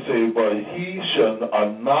Deuteronomy says, but he shall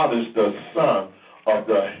acknowledge the son of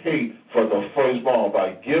the hate for the firstborn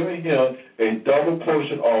by giving him a double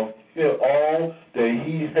portion of all that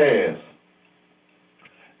he has.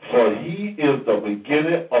 For he is the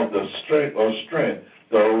beginning of the strength,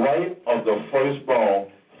 the right of the firstborn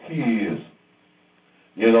he is.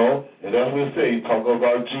 You know, and that's what we say, talking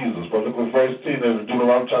about Jesus. But look at verse 10 in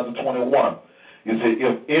Deuteronomy chapter 21. You say,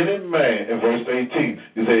 if any man, in verse 18,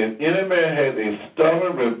 you say, if any man has a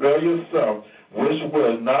stubborn, rebellious son, which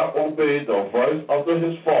will not obey the voice of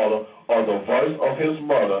his father or the voice of his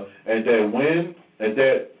mother, and that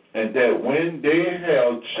when they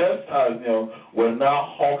have chastised him, will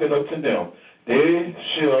not hearken unto them, then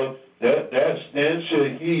shall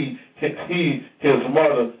he his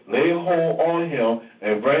mother lay hold on him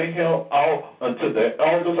and bring him out unto the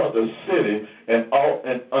elders of the city and out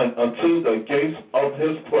and unto the gates of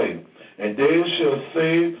his place. And they shall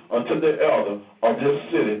say unto the elder of this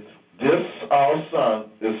city, this our son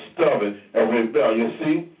is stubborn and rebellious.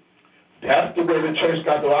 See, that's the way the church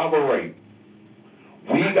got to operate.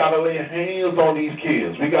 We got to lay hands on these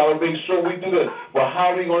kids. We got to make sure we do that. But how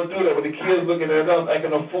are we going to do that when the kids looking at us acting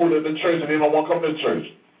a fool in the church and they don't want to come to church?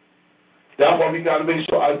 That's why we got to make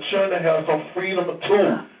sure our children have some freedom too.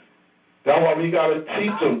 That's why we got to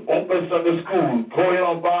teach them, open Sunday school, go in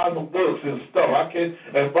and buy some books and stuff. And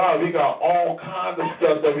we got all kinds of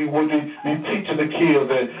stuff that we would be teaching the kids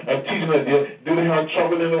and teaching them. Do they have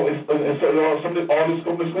trouble in all this school?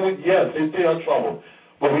 Yes, they still have trouble.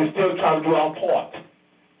 But we still try to do our part.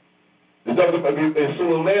 It doesn't mean, and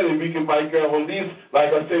sooner or later we might get at least,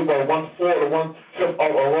 like I say, about 1/4 or 1/5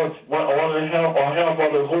 or 1.5 or half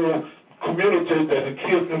of the whole community that the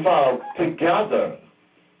kids can find together.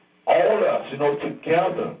 All of us,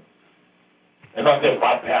 together. And not just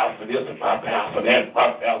my pastor this and my pastor that,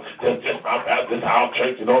 my pastor this, my pastor this, our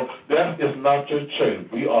church, That is not your church.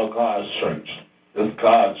 We are God's church. It's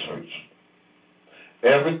God's church.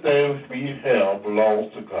 Everything we have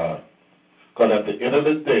belongs to God. Because at the end of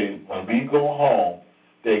the day, when we go home,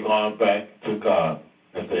 they're going back to God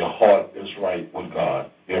if their heart is right with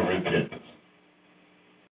God in repentance.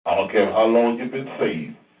 I don't care how long you've been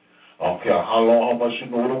saved. I don't care how much you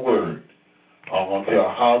know the word. I don't care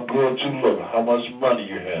how good you look, how much money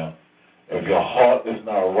you have. If your heart is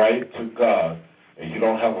not right to God and you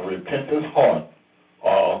don't have a repentant heart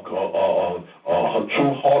or a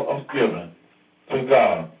true heart of giving to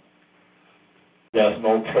God, there's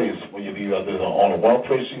no place when you leave out. There's only one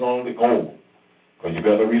place you're going to go. Because you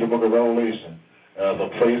better read the book of Revelation. And there's a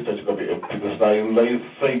place that you're going to be, it's like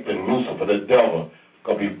Satan, Lucifer, the devil,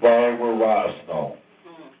 going to be burned with rhinestone.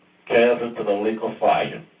 Cast into the lake of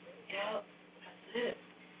fire. Yep, that's it.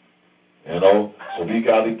 So we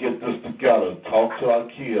got to get this together. Talk to our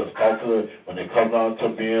kids. Talk to them when they come down to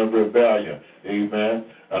being rebellion. Amen.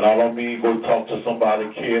 And I don't mean go talk to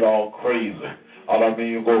somebody kid all crazy. I don't mean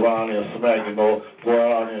you go around there and smack, go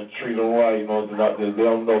around there and treat them right, let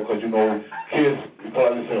them know, because, kids,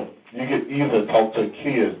 you get easy to talk to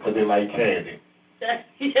kids because they like candy.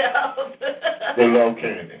 Yeah. They love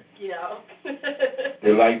candy. Yeah.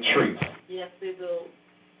 They like treats. Yes, they do.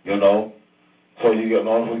 So in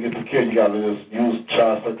order to get the kid, you got to just use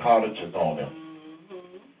child psychologists on them.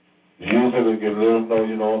 Mm-hmm. Use it and let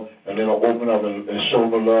them know, and then open up and show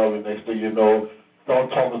them love, and next thing you know, don't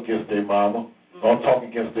talk against their mama. Don't talk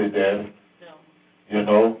against their daddy.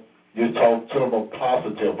 No. You talk to them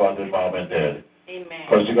positive about their mom and daddy. Amen.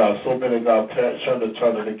 Because you got so many guys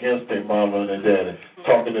turning against their mama and their daddy.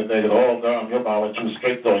 Talking to negative, oh, no, your mama too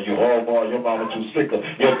strict on you. Oh, boy, your mama too strict.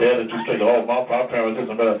 Your daddy too strict. Oh, my parents this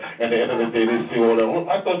and that. And at the end of the day, they see all that. Oh,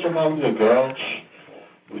 I thought your mama was a girl.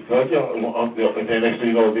 Because, and then next thing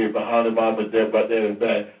you know, they're behind the mom and dad, but they're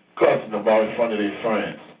back, cussing them out in front of their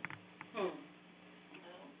friends.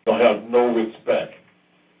 Don't have no respect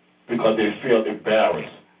because they feel embarrassed.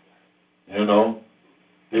 They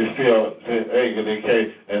feel they can't,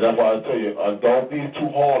 and that's why I tell you, don't be too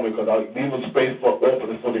hard because I leave a space for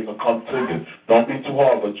opening so they can come to you. Don't be too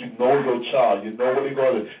hard, but you know your child, you know what they're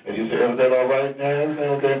going to do, and you say, everything all right? Yeah, everything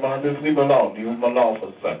okay, man, just leave them alone. Leave them alone for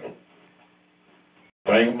a second.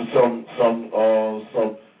 Bring them something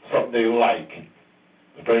they like.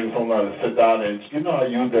 Bring them something to sit down and, I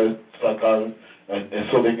use that psychology. And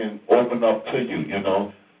so they can open up to you,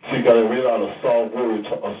 So you got to read out a soft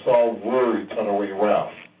word turn away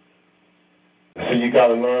wrath. So you got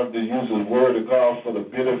to learn to use the word of God for the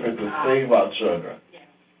benefit to save our children,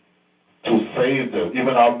 to save them, even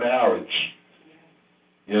our marriage,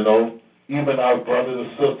 even our brothers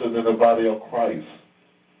and sisters in the body of Christ.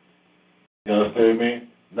 You understand me?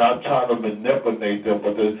 Not trying to manipulate them,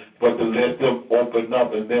 but to let them open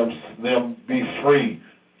up and them be free.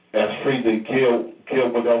 As free to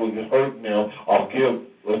give whatever is hurting them, or give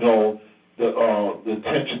the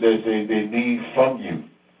attention that they need from you.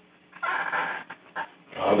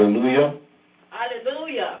 Hallelujah.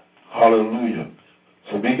 Hallelujah. Hallelujah.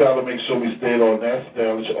 So we got to make sure we stay on that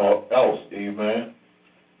stage, or else, amen,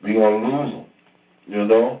 we're going to lose them.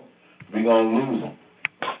 We're going to lose them.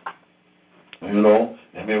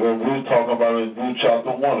 And then when we were talking about it in Luke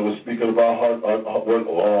chapter 1, it was speaking about her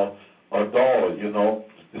daughter,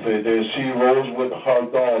 They say that she rose with her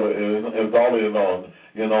daughter-in-law,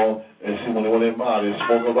 and she when they married, they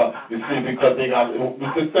spoke about, because they got,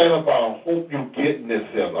 the thing about, I hope you're getting this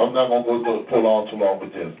here. I'm not going to pull on too long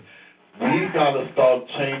with this. We got to start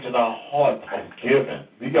changing our heart of giving.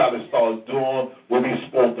 We got to start doing what we're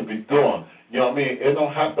supposed to be doing. You know what I mean? It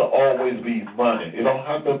don't have to always be money. It don't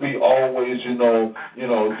have to be always, doing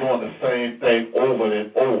the same thing over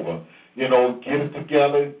and over. Get it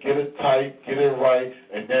together, get it tight, get it right,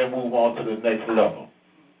 and then move on to the next level.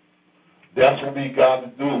 That's what we got to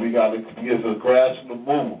do. We got to get the gradual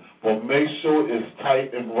move. But make sure it's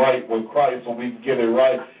tight and right with Christ so we can get it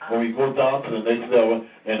right when we go down to the next level.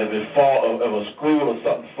 And if it fall, if a screw or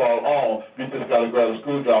something fall on, we just got to grab a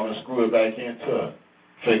screwdriver and screw it back into it.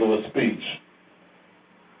 Figure of speech.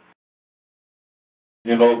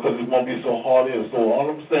 You know, because it won't be so hard here. So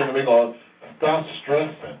all I'm saying, we're going to stop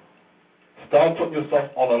stressing. Stop putting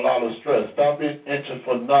yourself on a lot of stress. Stop being anxious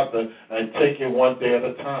for nothing and take it one day at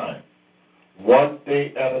a time. One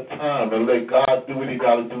day at a time, and let God do what He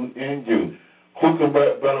got to do in you. Who can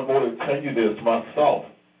better go to tell you this? Myself.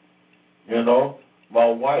 You know, my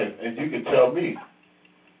wife. And you can tell me.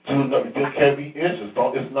 You can't be anxious.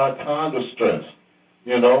 It's not time to stress.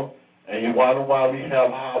 You know, and you wonder why we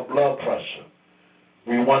have high blood pressure.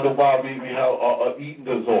 We wonder why we have an eating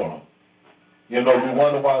disorder. You know, we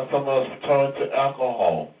wonder why some of us turn to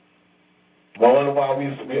alcohol. We wonder why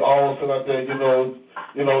we always sit out there,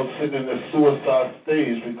 sitting in the suicide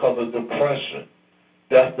stage because of depression.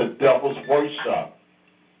 That's the devil's workshop.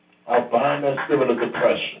 I bind that spirit of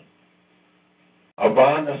depression. I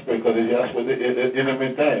bind that spirit because that's what the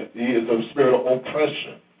enemy does. He is a spirit of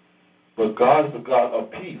oppression. But God is a God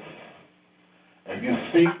of peace. If you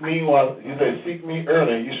seek me, seek me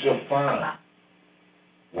early, you shall find.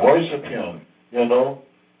 Worship Him, you know.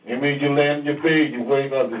 It means you lay in your bed, you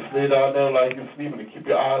wake up, you stay down there like you're sleeping, and keep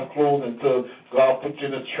your eyes closed until God puts you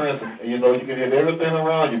in a trance. And, you know, you can hear everything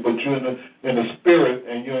around you, but you're in the spirit,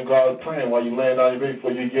 and you and God praying while you're laying down your bed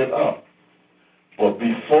before you get up. But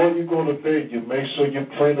before you go to bed, you make sure you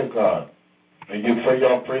pray to God. And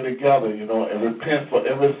y'all pray together, you know, and repent for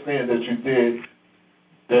every sin that you did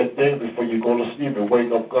that day before you go to sleep and wake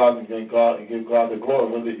up God and give God the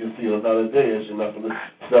glory, whether you see another day as you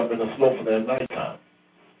step in the slope for that nighttime.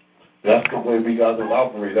 That's the way we got to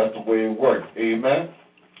operate. That's the way it works. Amen?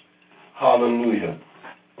 Hallelujah.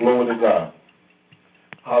 Glory to God.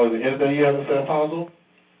 Hallelujah. Anything you have to say, Apostle?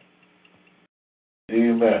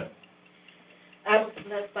 Amen. I was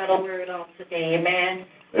blessed by the word on today. Amen.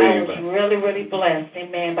 Amen. I was really, really blessed.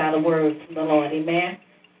 Amen. By the words from the Lord. Amen.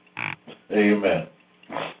 Amen.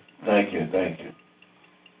 Thank you. Thank you.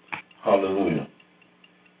 Hallelujah.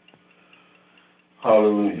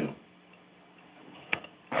 Hallelujah.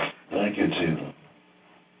 Thank you, Jesus.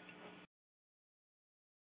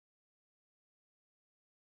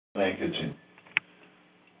 Thank you, Jesus.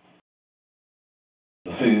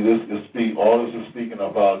 See, all this is speaking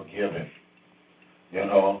about giving. You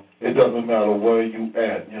know, it doesn't matter where you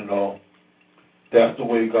at, you know. That's the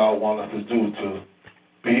way God wants us to do, to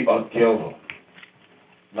be a giver.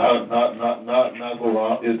 Not go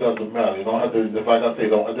around. It doesn't matter. You don't have to, like I say,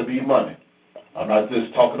 don't have to be money. I'm not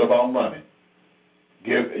just talking about money.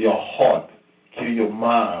 Give your heart, give your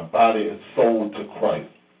mind, body, and soul to Christ.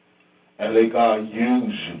 And let God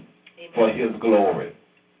use you for His glory.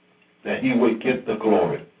 That He would get the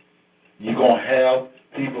glory. You're going to have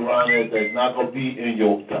people around there that's not going to be in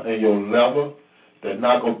your level. They're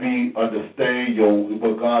not going to be understand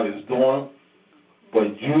what God is doing. But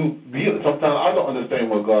sometimes I don't understand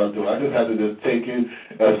what God is doing. I just have to just take it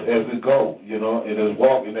as it goes, you know, and just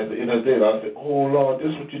walk. And at the end of the day, I say, oh, Lord, this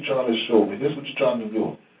is what you're trying to show me. This is what you're trying to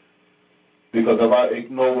do. Because if I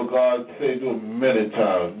ignore what God said to me many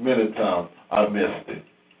times, I missed it.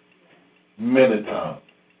 Many times.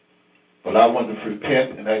 But I wanted to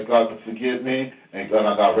repent and ask God to forgive me, and God,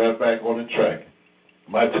 I got right back on the track. It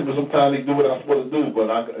might take me some time to do what I'm supposed to do, but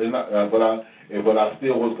I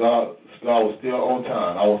still was God was still on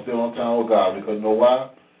time. I was still on time with God because you know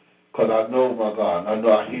why? Because I know my God. I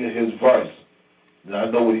know I hear His voice, and I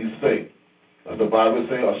know what He say. As the Bible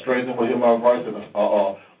say, a stranger will hear my voice, and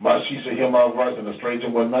my sheep shall hear my voice, and a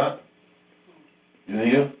stranger will not. You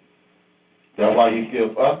hear? That's why He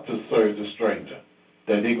gives us to serve the stranger.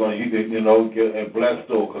 That He get and bless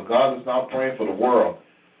those. Because God is not praying for the world.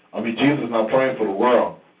 Jesus is not praying for the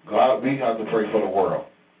world. God, we have to pray for the world.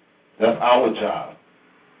 That's our job.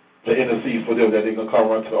 To intercede for them that they can come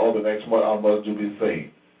around to the altar next month. I must do be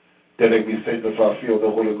saved. That they can be sanctified, filled with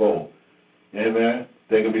the Holy Ghost. Amen.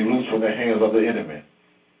 They can be loosed from the hands of the enemy.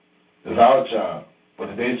 It's our job. But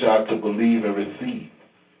it's their job to believe and receive.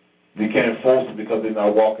 We can't force them because they're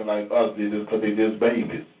not walking like us. Because they're just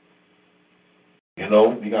babies. You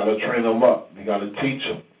know, you got to train them up. You got to teach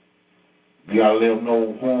them. You got to let them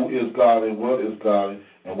know who is God and what is God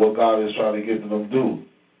and what God is trying to get them to do.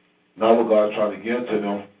 Not what God is trying to give to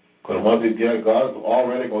them. Because once they get, God is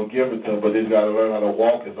already going to give it to them, but they've got to learn how to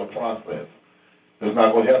walk. It's a process. It's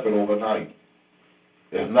not going to happen overnight.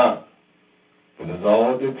 It's not. But it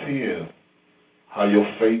all depends how your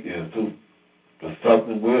faith is, too. Because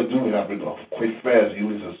something will do happen quick, fast. You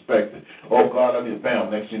would suspect it. Oh, God, I need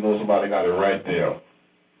bam. Next thing you know, somebody got it right there.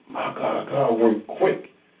 My God, God worked quick.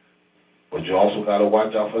 But you also got to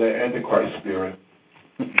watch out for that Antichrist spirit.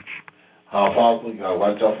 How possible? You got to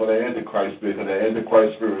watch out for that Antichrist spirit, because that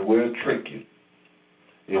Antichrist spirit will trick you.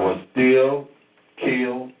 It will steal,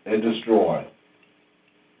 kill, and destroy.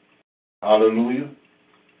 Hallelujah.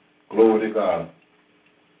 Glory to God.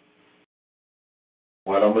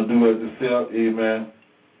 What I'm going to do is to say, amen.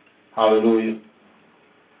 Hallelujah.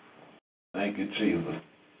 Thank you, Jesus.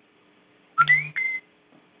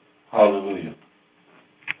 Hallelujah.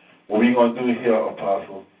 What we're going to do here,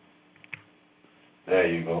 Apostle, there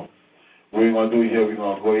you go. What we're going to do here, we're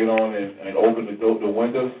going to go in on and open the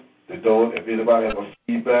windows, the door. If anybody have a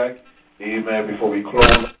feedback, amen, before we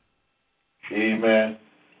close, amen.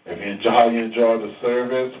 If you enjoy the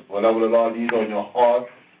service, whatever the Lord leads on your heart,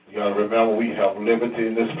 you got to remember we have liberty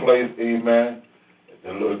in this place, amen. They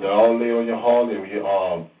all lay on your heart.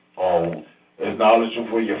 Acknowledge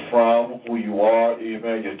where you're from, who you are,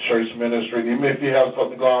 amen, your church ministry. Even if you have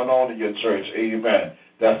something going on in your church, amen.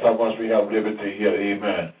 That's how much we have liberty here,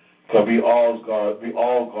 amen. Because we all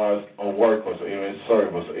God's workers, amen,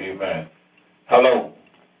 servers, amen. Hello.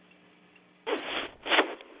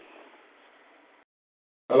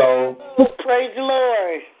 Hello. Praise the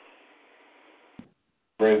Lord.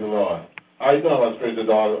 Praise the Lord. How you doing, my spiritual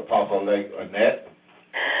daughter, Apostle Annette?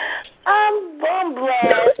 I'm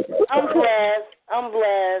blessed. I'm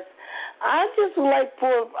blessed. I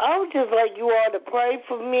would just like you all to pray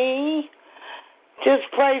for me. Just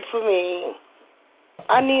pray for me.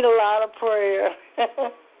 I need a lot of prayer.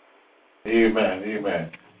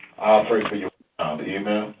 Amen. I'll pray for you now.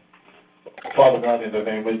 Amen. Father God, in the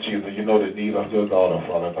name of Jesus, you know the need of your daughter,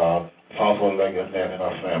 Father God. Apostle Annette and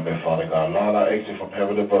our family, Father God. Lord, I ask you from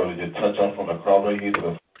heaven above to touch us from the crown of your head to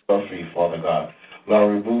the soul of feet, Father God.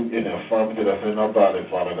 Lord, remove any infirmity that's in our body,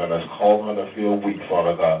 Father God, that's causing her to feel weak,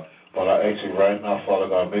 Father God. But I ask you right now, Father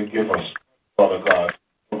God, give us, Father God,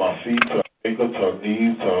 from our feet to our ankle, to our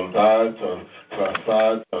knees, to our thighs, to our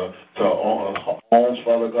sides, to our arms,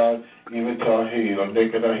 Father God, even to our head, our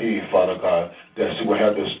neck and our head, Father God, that she will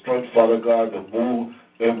have the strength, Father God, to move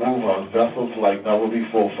her vessels like never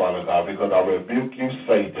before, Father God, because I rebuke you,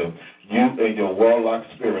 Satan, you and your warlock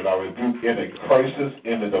spirit. I rebuke any curses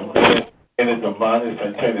in the demonic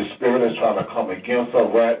satanic spirit that's trying to come against her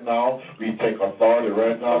right now. We take authority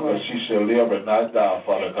right now because she shall live and not die,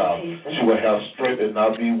 Father God. She will have strength and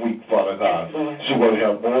not be weak, Father God. She will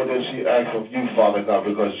have more than she asks of you, Father God,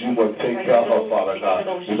 because you will take care of her, Father God.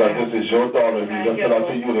 Because this is your daughter. We lift it up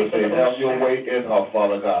to you to say, have your way in her,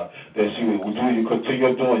 Father God. That she will you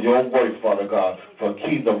continue doing your work, Father God, for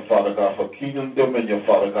kingdom, Father God, for kingdom dominion,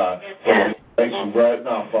 Father God. So thank you right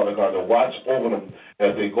now, Father God, to watch over them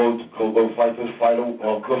as they go fight this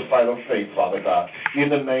good fight of faith, Father God. In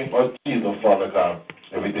the name of Jesus, Father God.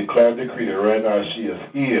 And we declare and decree that right now she is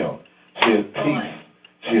healed. She is peace.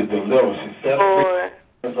 She is delivered. She set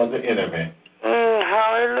free from the enemy.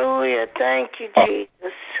 Hallelujah. Thank you,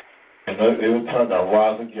 Jesus. And every time that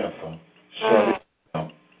rise against her, shut it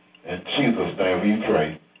down. In Jesus' name we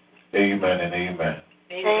pray. Amen and amen.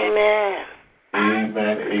 Amen.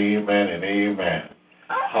 Amen and amen.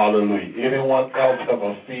 Hallelujah. Anyone else have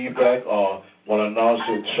a feedback or want to announce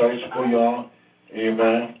your church for y'all?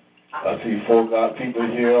 Amen. I see people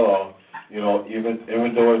here, or even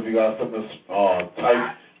though if you got something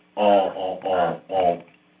type on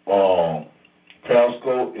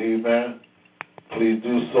Periscope, amen. Please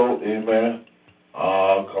do so, amen.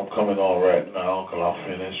 I'm coming on right now because I'm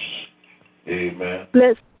finished. Amen.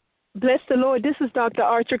 Bless the Lord. This is Dr.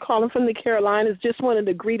 Archer calling from the Carolinas. Just wanted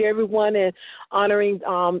to greet everyone and honoring,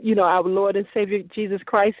 our Lord and Savior Jesus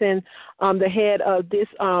Christ and the head of this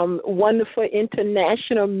wonderful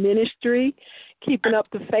international ministry, keeping up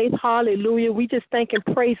the faith. Hallelujah. We just thank and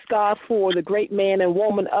praise God for the great man and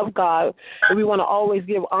woman of God. And we want to always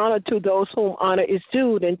give honor to those whom honor is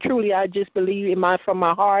due. And truly, I just believe from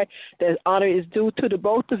my heart that honor is due to the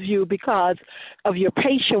both of you because of your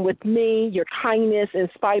patience with me, your kindness in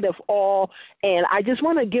spite of all. And I just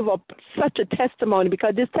want to give such a testimony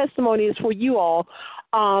because this testimony is for you all.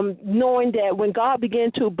 Knowing that when God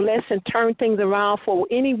began to bless and turn things around for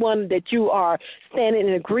anyone that you are standing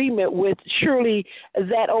in agreement with, surely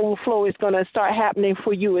that overflow is going to start happening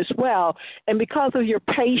for you as well. And because of your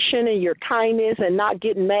patience and your kindness and not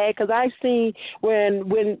getting mad, because I've seen when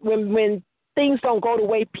things don't go the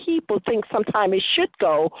way people think sometimes it should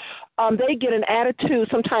go, they get an attitude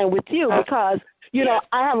sometimes with you because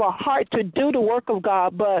I have a heart to do the work of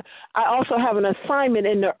God, but I also have an assignment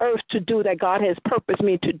in the earth to do that God has purposed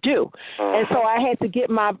me to do. And so I had to get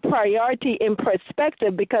my priority in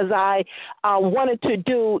perspective because I wanted to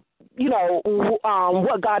do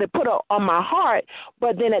what God had put on my heart,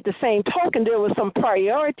 but then at the same token, there was some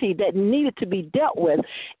priority that needed to be dealt with.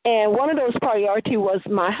 And one of those priority was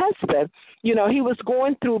my husband. He was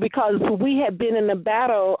going through, because we had been in a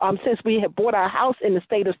battle since we had bought our house in the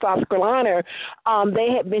state of South Carolina. They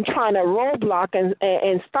had been trying to roadblock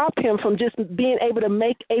and stop him from just being able to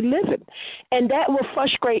make a living. And that will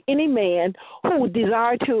frustrate any man who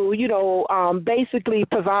desire to, basically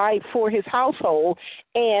provide for his household.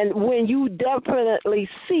 And when you definitely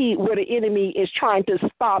see where the enemy is trying to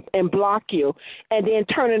stop and block you, and then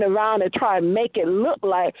turning around and try and make it look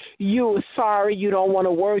like you're sorry, you don't want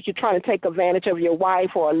to work, you're trying to take advantage of your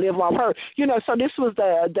wife or live off her. So this was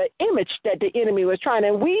the image that the enemy was trying,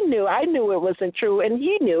 and I knew it wasn't true, and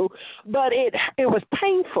he knew, but it was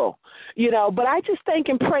painful, But I just thank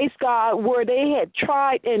and praise God where they had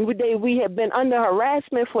tried, and we had been under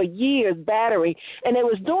harassment for years, battery, and they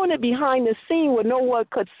was doing it behind the scene where no one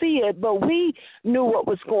could see it, but we knew what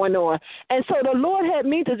was going on. And so the Lord had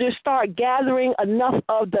me to just start gathering enough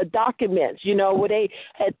of the documents, where they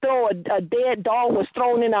had thrown a dead dog was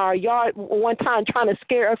thrown in our yard one time trying to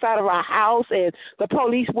scare us out of our house, and the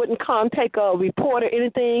police wouldn't come take a report or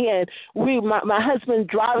anything. And my husband's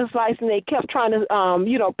driver's license, they kept trying to,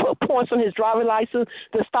 put points on his driver's license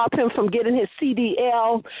to stop him from getting his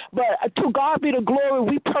CDL. But to God be the glory,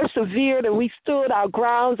 we persevered and we stood our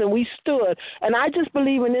grounds and we stood. And I just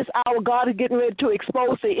believe in this hour, God is getting ready to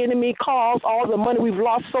expose the enemy, cause all the money. We've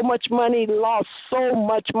lost so much money.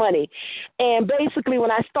 And basically,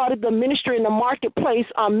 when I started the ministry in the marketplace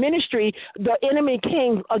ministry, the enemy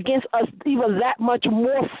came against us even that much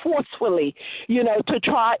more forcefully, to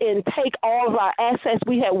try and take all of our assets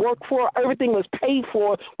we had worked for. Everything was paid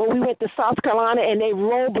for when we went to South Carolina, and they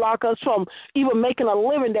roadblock us from even making a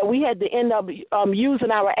living, that we had to end up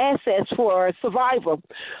using our assets for survival.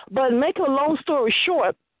 But making a long story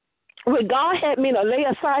short, when God had me to lay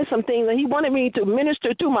aside some things, and he wanted me to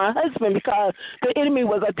minister to my husband because the enemy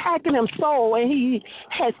was attacking him so, and he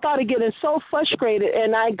had started getting so frustrated.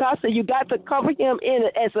 And God said, you got to cover him in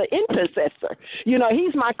as an intercessor.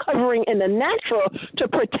 He's my covering in the natural to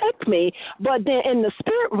protect me. But then in the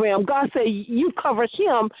spirit realm, God said, you cover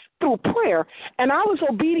him through prayer. And I was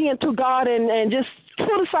obedient to God and just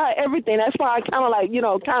put aside everything. That's why I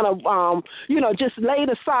just laid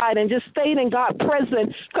aside and just stayed in God's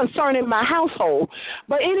presence concerning my household.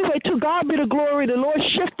 But anyway, to God be the glory. The Lord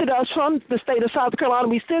shifted us from the state of South Carolina.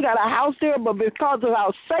 We still got a house there, but because of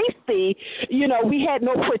our safety, we had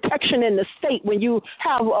no protection in the state. When you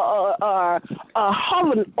have a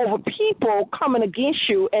hovering over people coming against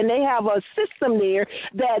you, and they have a system there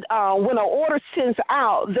that when an order sends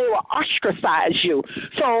out, they will ostracize you.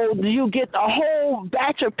 So you get a whole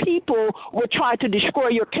batch of people will try to destroy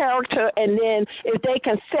your character, and then if they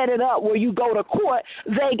can set it up where you go to court,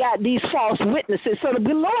 they got these false witnesses. So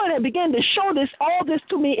the Lord had begun to show all this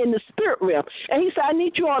to me in the spirit realm. And he said, I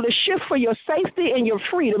need you all to shift for your safety and your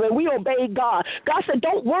freedom. And we obeyed God. God said,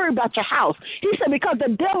 don't worry about your house. He said, because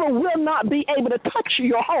the devil will not be able to touch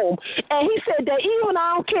your home. And he said that even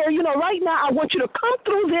I don't care, right now I want you to come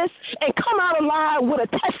through this and come out alive with a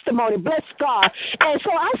testimony. Bless God. And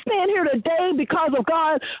so I stand here today because of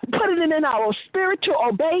God putting it in our spirit to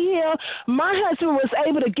obey him. My husband was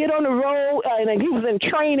able to get on the road, and he was in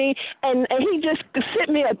training, and he just sent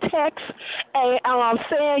me a text and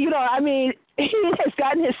saying, he has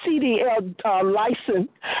gotten his CDL license.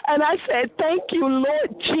 And I said, thank you, Lord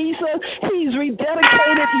Jesus. He's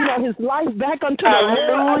rededicated, his life back unto the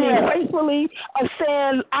Lord. Faithfully of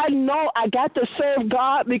saying, I know I got to serve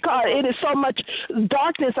God because it is so much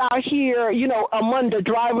darkness out here, among the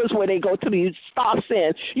drivers where they go to these stops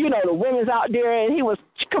and, the women's out there. And he was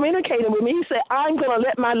communicating with me. He said, I'm going to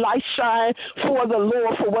let my light shine for the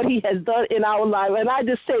Lord for what he has done in our life. And I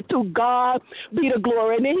just said, to God be the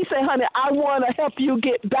glory. And then he said, honey, I want to help you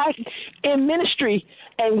get back in ministry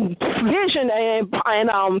and vision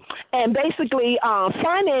and basically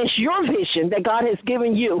finance your vision that God has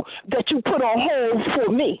given you that you put on hold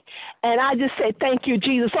for me. And I just said, thank you,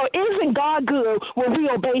 Jesus. So isn't God good when we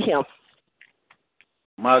obey him?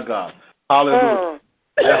 My God. Hallelujah.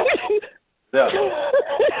 Yeah. Yeah.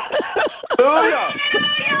 Hallelujah.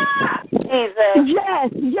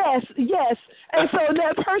 Yes. And so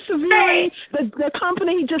they're persevering. The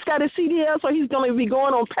company, he just got a CDL, so he's going to be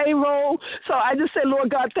going on payroll. So I just said, Lord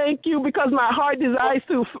God, thank you, because my heart desires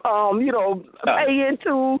to, pay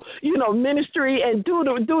into, ministry and do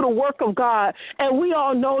the work of God. And we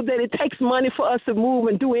all know that it takes money for us to move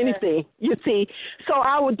and do anything, you see. So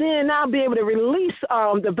I would then now be able to release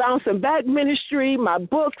the Bouncing Back ministry, my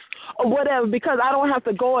books, or whatever, because I don't have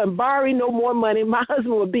to go and borrow no more money. My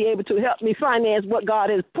husband will be able to help me finance what God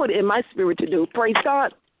has put in my spirit to do. Praise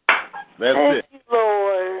God. That's Thank you,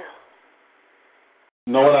 Lord.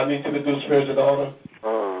 You know what I need you to do, spiritual daughter?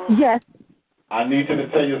 Yes. I need you to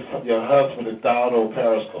tell your husband to download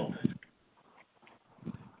Periscope.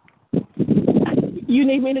 You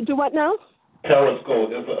need me to do what now? Periscope.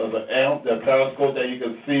 There's an amp, the Periscope that you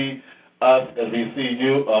can see us as we see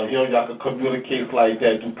you. Here y'all can communicate like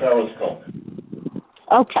that through Periscope.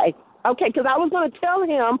 Okay, because I was going to tell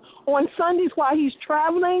him on Sundays while he's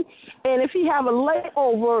traveling, and if he have a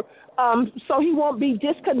layover, so he won't be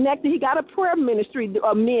disconnected. He got a prayer ministry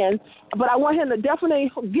of men, but I want him to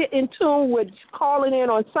definitely get in tune with calling in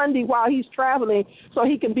on Sunday while he's traveling, so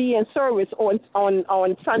he can be in service on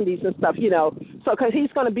Sundays and stuff, So because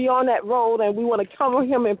he's going to be on that road, and we want to cover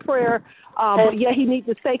him in prayer. But yeah, he needs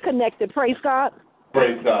to stay connected. Praise God.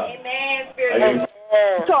 Praise God. Amen. Spirit.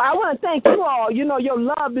 So I want to thank you all, your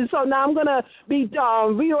love. And so now I'm going to be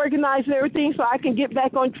reorganizing everything so I can get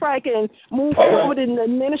back on track and move forward in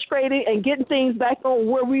administrating and getting things back on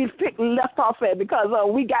where we left off at, because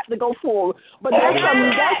we got to go forward. But that's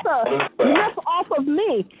a lift off of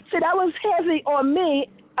me. See, that was heavy on me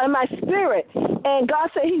and my spirit. And God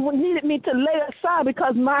said he needed me to lay aside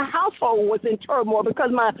because my household was in turmoil, because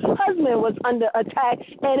my husband was under attack,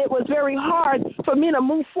 and it was very hard for me to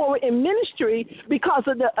move forward in ministry because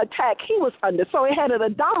of the attack he was under. So it had a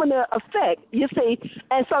dominant effect, you see.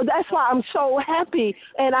 And so that's why I'm so happy,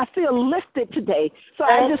 and I feel lifted today. So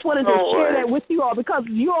I just wanted to share that with you all, because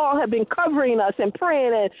you all have been covering us and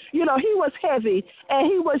praying, and, he was heavy, and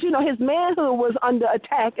he was, his manhood was under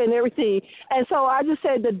attack and everything. And so I just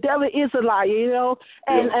said the devil is a liar,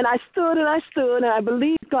 and I stood and I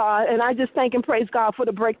believed God, and I just thank and praise God for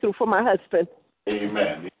the breakthrough for my husband.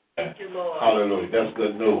 Amen. Hallelujah. That's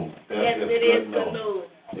good news. That's good news.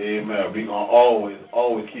 Amen. We're going to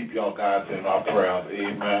always keep y'all guys in our prayers.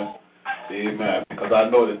 Amen. Amen. Because I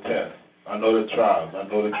know the test. I know the trials. I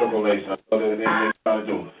know the tribulation. I know that anything they're trying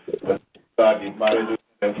to do. But God, you might do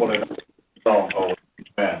that for the stronghold.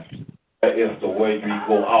 Amen. That is the way we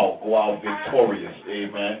go out victorious.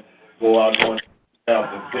 Amen. Go out going to have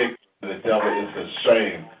the victory. The devil is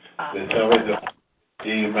ashamed. The devil is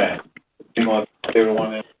amen. We're going to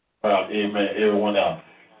everyone else out. Amen. Everyone else.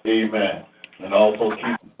 Amen. And also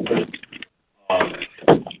keep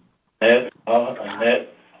Annette, our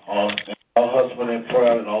husband in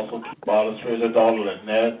prayer, and also keep our spiritual daughter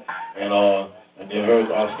Annette, and you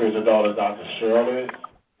heard our spiritual daughter Dr. Shirley,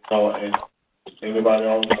 and anybody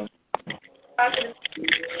else.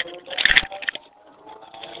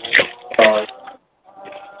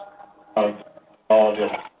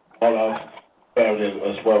 All our families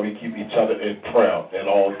is where we keep each other in prayer at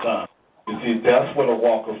all times. You see, that's where the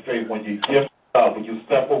walk of faith, when you give God, when you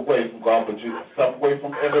step away from God, but you step away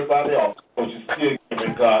from everybody else, but you still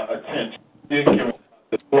giving God attention, still giving God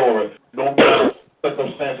the glory. No matter the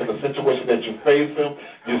circumstance or the situation that you face him,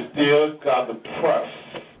 you still got to press,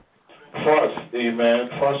 amen,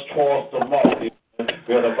 press towards the mark.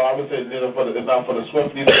 Where the Bible says, it's not for the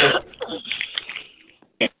swift,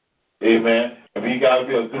 amen. And we got to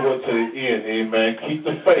be able to do it to the end, amen. Keep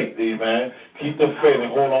the faith, amen. Keep the faith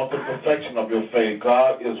and hold on to the perfection of your faith.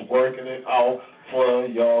 God is working it out for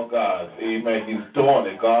y'all guys, amen. He's doing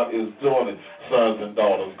it. God is doing it, sons and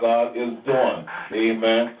daughters. God is doing it,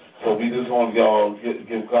 amen. So we just want y'all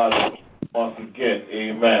give God once again,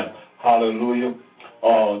 amen. Hallelujah.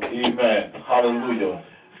 Amen. Hallelujah.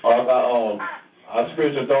 Our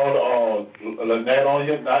spiritual daughter, Lynette on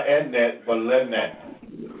you, not Annette, but Lynette.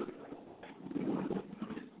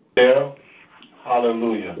 There,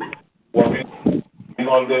 hallelujah. Well, we're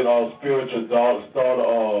going to let our spiritual daughter start.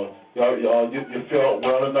 You feel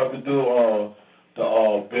well enough to do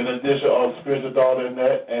the benediction of spiritual daughter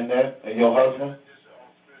and your husband?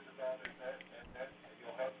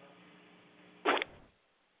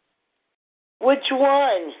 Which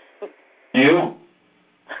one? You.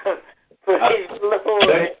 Praise the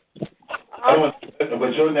Lord.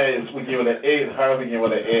 But your name is, we give it an A, and her we give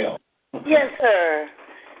it an L. Yes, sir.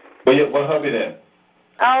 What hubby then?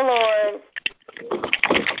 Our Lord.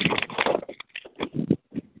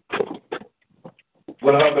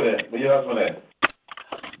 What hubby then? Where your husband at?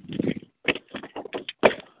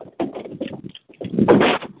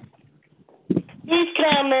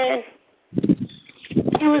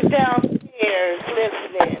 downstairs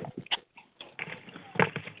listening.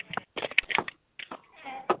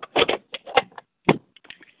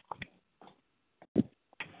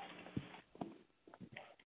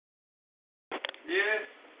 Yes.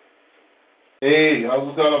 Hey, how's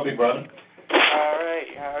it going, big brother? All right.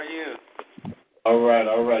 How are you? All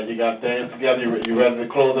right. You got things together? You ready to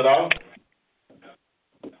close it out?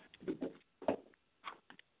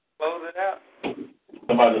 Close it out.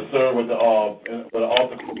 Somebody to serve with the altar.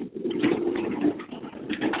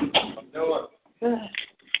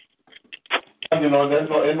 You know, there's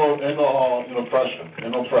no pressure.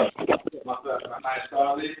 Ain't no pressure.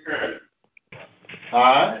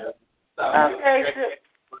 Huh? Okay, so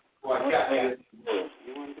it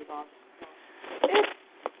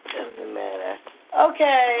doesn't matter.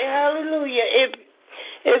 Okay, hallelujah.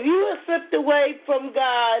 If you have slipped away from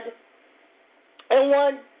God and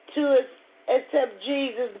want to accept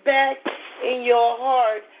Jesus back in your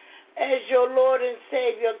heart as your Lord and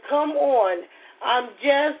Savior, come on. I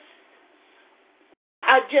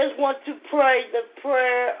just want to pray the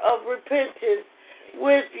prayer of repentance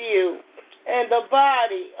with you and the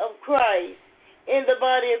body of Christ. In the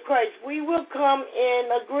body of Christ, we will come in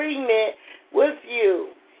agreement with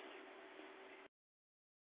you.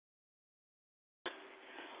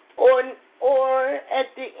 Or at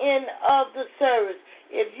the end of the service.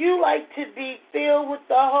 If you like to be filled with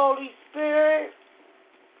the Holy Spirit,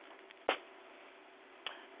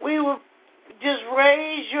 we will just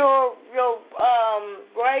raise your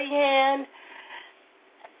right hand,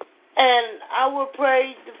 and I will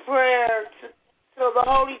pray the prayer so the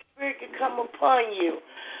Holy Spirit can come upon you.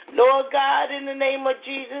 Lord God, in the name of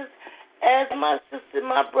Jesus, as my sister,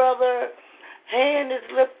 my brother, hand is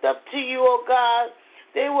lifted up to you, oh God,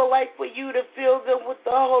 they would like for you to fill them with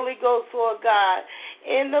the Holy Ghost, Lord God.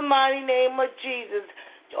 In the mighty name of Jesus,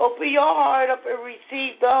 open your heart up and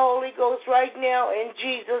receive the Holy Ghost right now in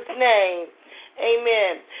Jesus' name.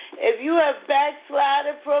 Amen. If you have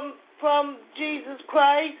backslided from Jesus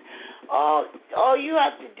Christ, all you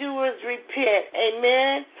have to do is repent.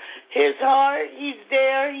 Amen. His heart, he's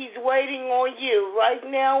there. He's waiting on you right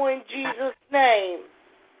now in Jesus' name.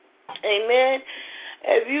 Amen.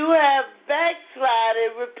 If you have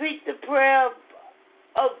backslided, repeat the prayer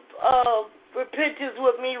of repentance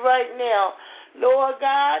with me right now. Lord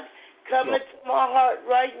God, come into my heart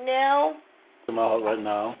right now. To my heart right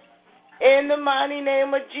now. In the mighty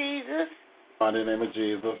name of Jesus. Mighty name of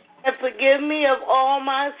Jesus. And forgive me of all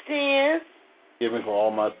my sins. Forgive me for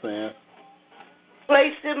all my sins.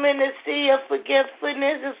 Place them in the sea of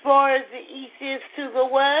forgetfulness as far as the east is to the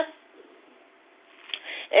west.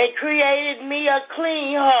 And created me a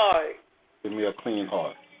clean heart. Give me a clean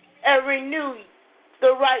heart. And renew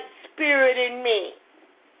the right spirit in me.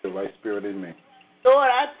 The right spirit in me. Lord,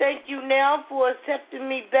 I thank you now for accepting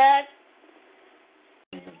me back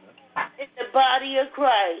in the body of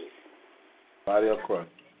Christ. Body of Christ.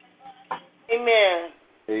 Amen.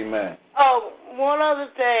 Amen. Oh, one other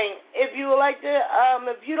thing. If you would like to,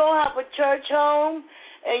 if you don't have a church home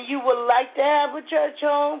and you would like to have a church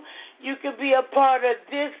home, you could be a part of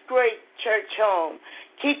this great church home.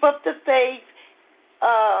 Keep up the faith.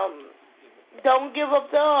 Don't give up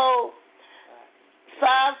the hope.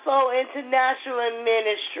 Fivefold International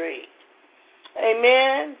Ministry.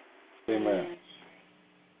 Amen. Amen.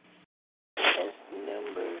 That's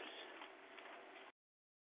numbers.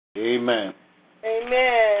 Amen.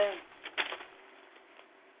 Amen.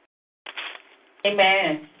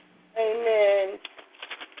 Amen. Amen.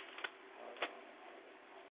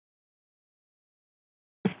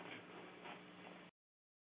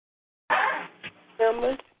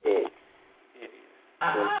 Number 6.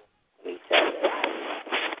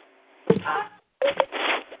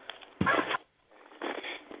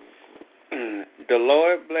 The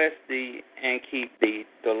Lord bless thee and keep thee.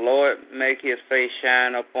 The Lord make his face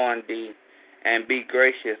shine upon thee and be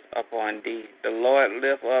gracious upon thee. The Lord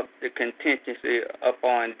lift up the contingency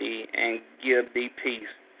upon thee and give thee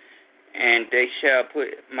peace. And they shall put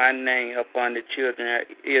my name upon the children of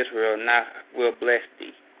Israel, and I will bless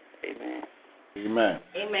thee. Amen. Amen.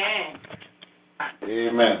 Amen.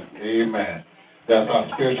 Amen. Amen. That's our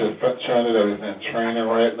spiritual fraternity that is in training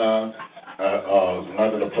right now.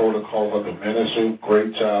 Under the protocols of the ministry.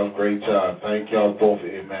 Great job, great job. Thank y'all both.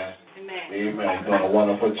 Amen. Amen. Amen. You're doing a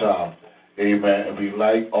wonderful job. Amen. And we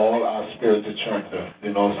like all our spiritual children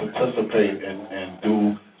to, participate and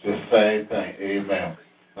do the same thing. Amen.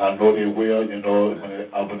 I know they will, when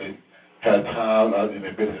they have time in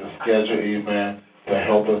their business schedule, amen, to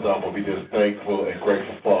help us out. But we just thankful and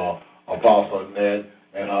grateful for Apostle Ned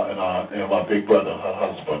and my big brother, her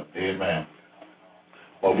husband. Amen.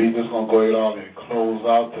 But we just going to go ahead on and close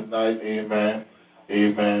out tonight. Amen.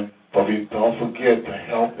 Amen. But we don't forget to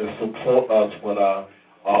help and support us with our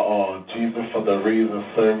Jesus for the Reason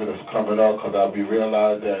service that's coming up, because we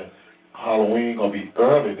realize that Halloween going to be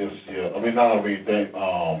early this year. I mean, not Halloween,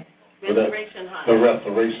 Restoration Hunt. The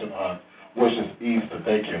Restoration Hunt, which is Easter.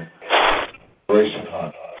 Thank you. Restoration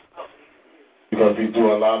Hunt. Because we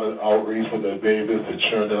do a lot of outreach for the babies, the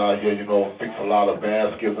children out here, fix a lot of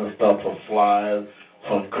baskets and stuff for flyers,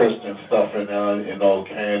 some Christian stuff in there,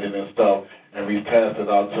 candy and stuff, and we pass it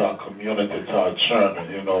out to our community, to our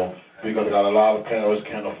children, because a lot of parents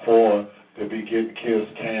can't afford to be getting kids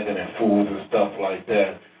candy and food and stuff like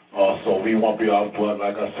that. So we want to be out, but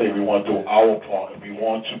like I say, we want to do our part, and we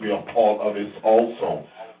want to be a part of it also.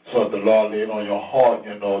 So if the Lord laid on your heart,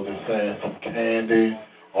 just saying some candy,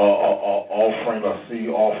 or offering, or seed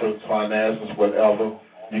offerings, finances, whatever,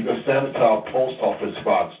 you can send it to our post office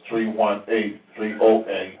box,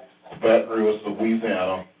 318-308, Baton Rouge,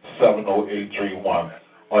 Louisiana, 70831.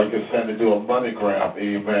 Or you can send it to a MoneyGram,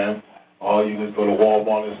 amen. Or you can go to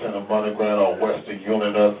Walmart and send a MoneyGram, or Western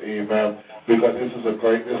Union, amen. Because this is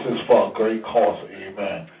for a great cause,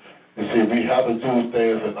 amen. You see, we have to do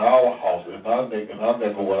things in our house, in our neighborhood.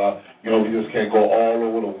 We just can't go all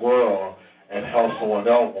over the world and help someone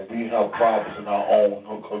else when we have problems in our own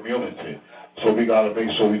community. So we got to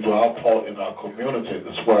make sure we do our part in our community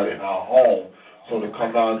as well, in our home. So to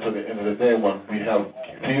come down to the end of the day, when we have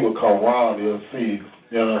people come around, they'll see,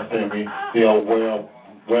 understand me, they'll well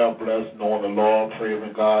blessed, knowing the Lord,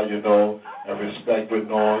 praising God, and respect with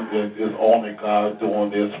knowing it's only God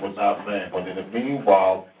doing this, but not man. But in the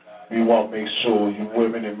meanwhile, we want to make sure you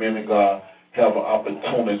women and men of God have an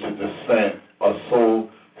opportunity to send a soul,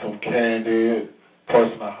 some candy,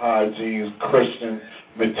 personal hygiene, Christian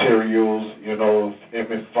materials,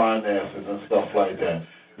 image finances and stuff like that.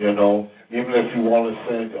 Even if you want to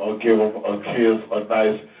send or give them a kids a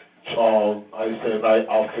nice, nice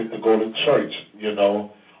outfit to go to church,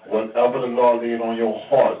 whatever the Lord laid on your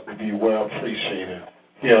heart to be well appreciated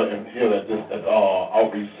here at this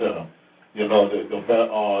outreach center. He says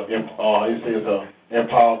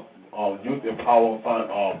Youth Empowerment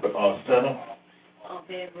Center.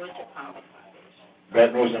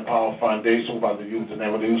 Baton Rouge Empowerment Foundation. About to use the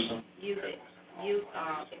name of the Houston. Youth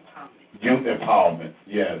Empowerment. Youth Empowerment.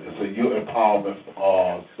 Yeah, it's a Youth Empowerment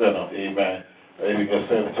Center. Amen. And you can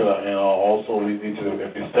send it to, and also we need to,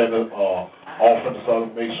 if you send it offering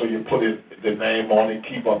something, make sure you put the name on it.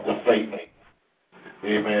 Keep up the faith.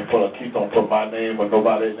 Amen. Don't put my name or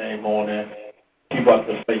nobody's name on it. Keep up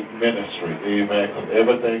the faith ministry. Amen. Because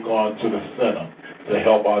everything going to the center to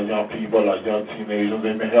help our young people, our young teenagers,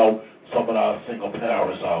 and to help some of our single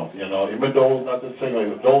parents out. Even those not the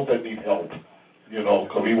single, those that need help.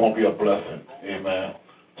 Because we won't be a blessing. Amen.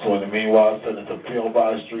 So in the meanwhile, send it to P.O.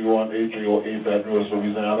 Box 318-308, Baton Rouge,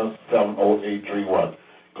 Louisiana, 70831.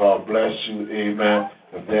 God bless you. Amen.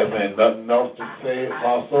 If there's ain't nothing else to say,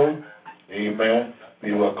 Apostle, amen.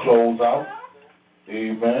 We will close out.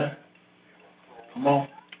 Amen. Come on.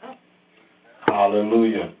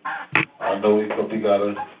 Hallelujah. I know we got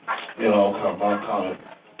to, come on.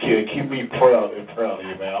 Keep me in prayer,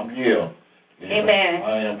 amen. I'm here. Amen.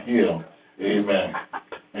 I am here. Amen.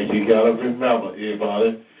 And you got to remember,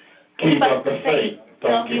 everybody, keep up the faith.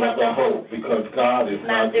 Don't give up the hope, because God is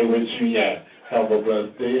not through with you yet. Have a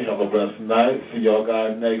blessed day. Have a blessed night. See y'all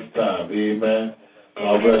guys next time. Amen.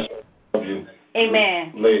 God bless you. Love you.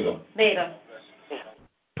 Amen. Later.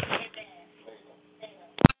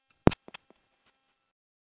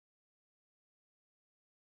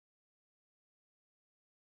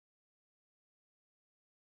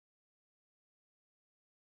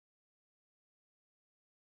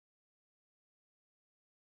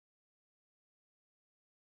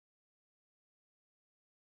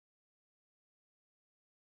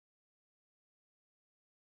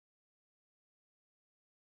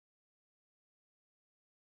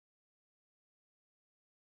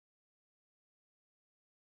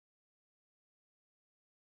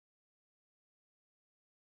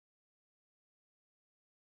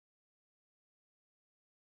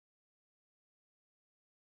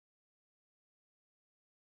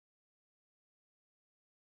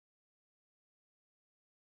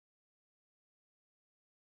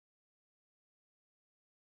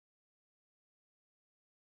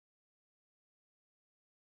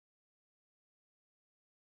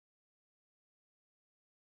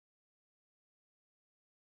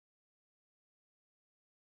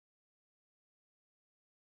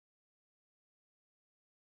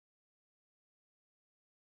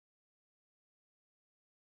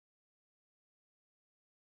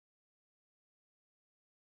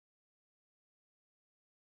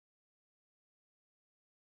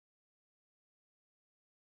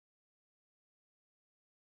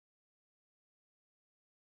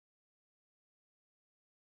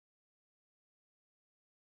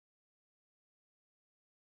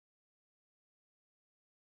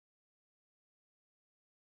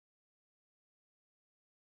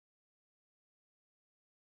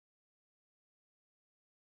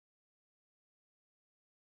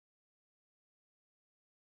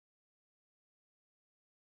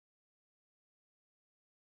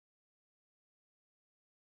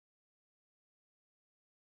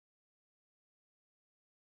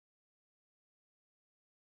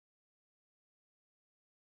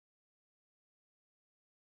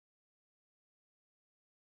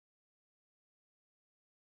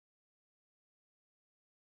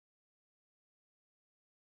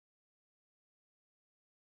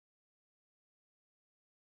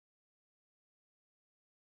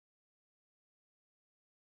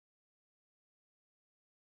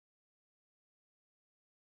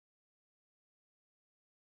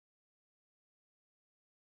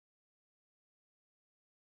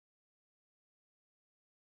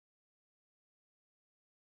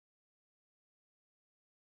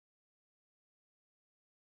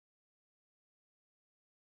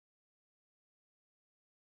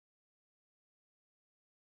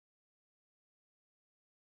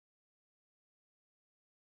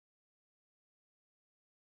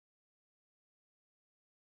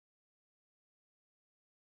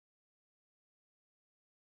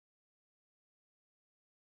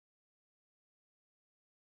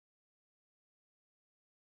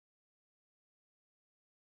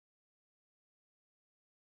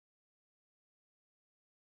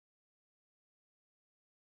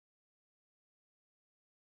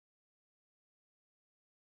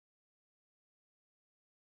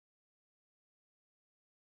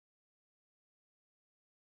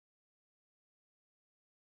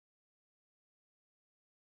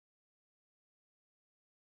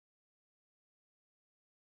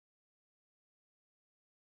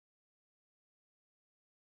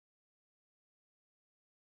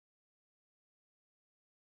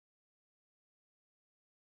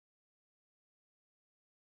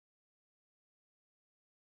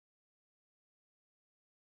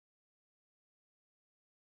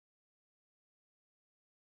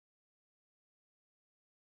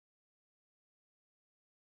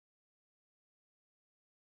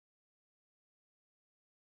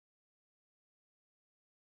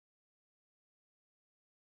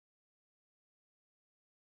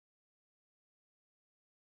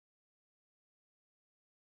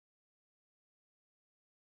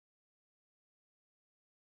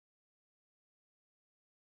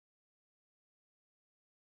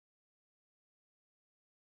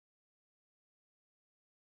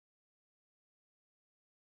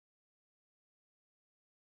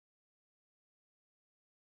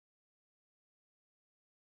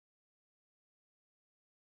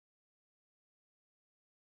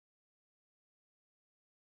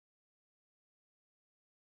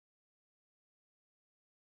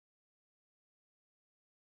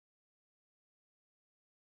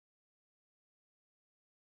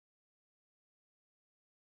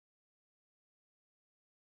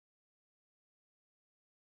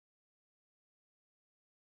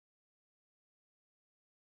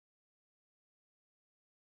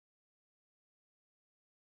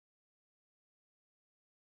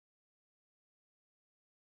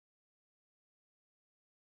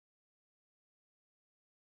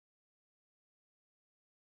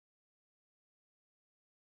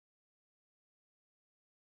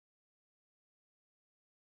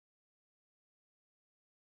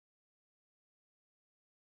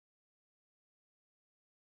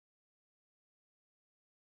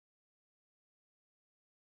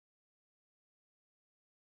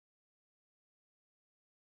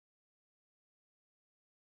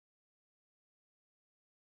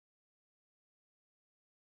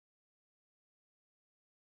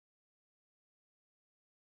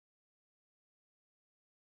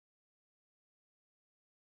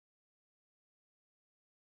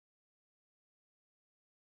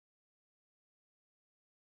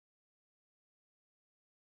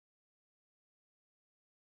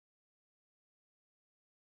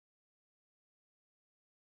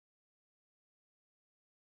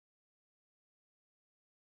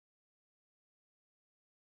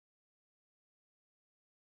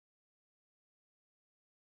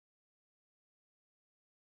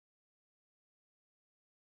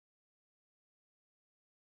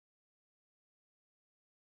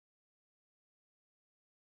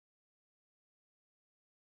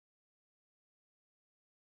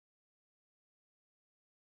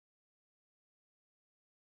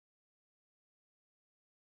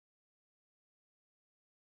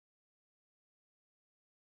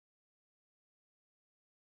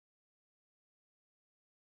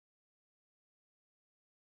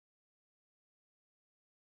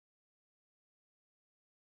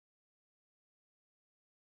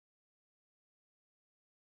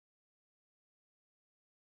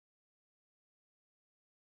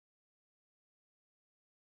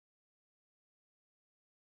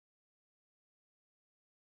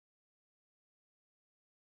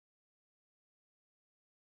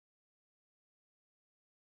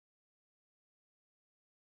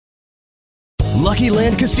 Lucky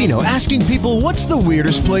Land Casino, asking people, what's the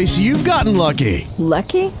weirdest place you've gotten lucky?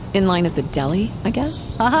 Lucky? In line at the deli, I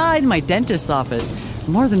guess? Aha, in my dentist's office.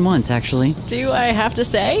 More than once, actually. Do I have to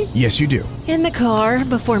say? Yes, you do. In the car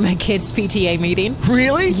before my kids' PTA meeting.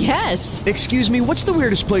 Really? Yes. Excuse me, what's the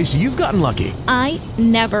weirdest place you've gotten lucky? I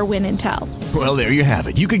never win and tell. Well, there you have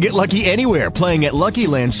it. You can get lucky anywhere, playing at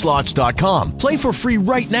LuckyLandSlots.com. Play for free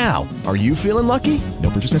right now. Are you feeling lucky? No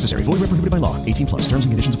purchase necessary. Void where prohibited by law. 18+. Terms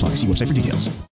and conditions apply. See website for details.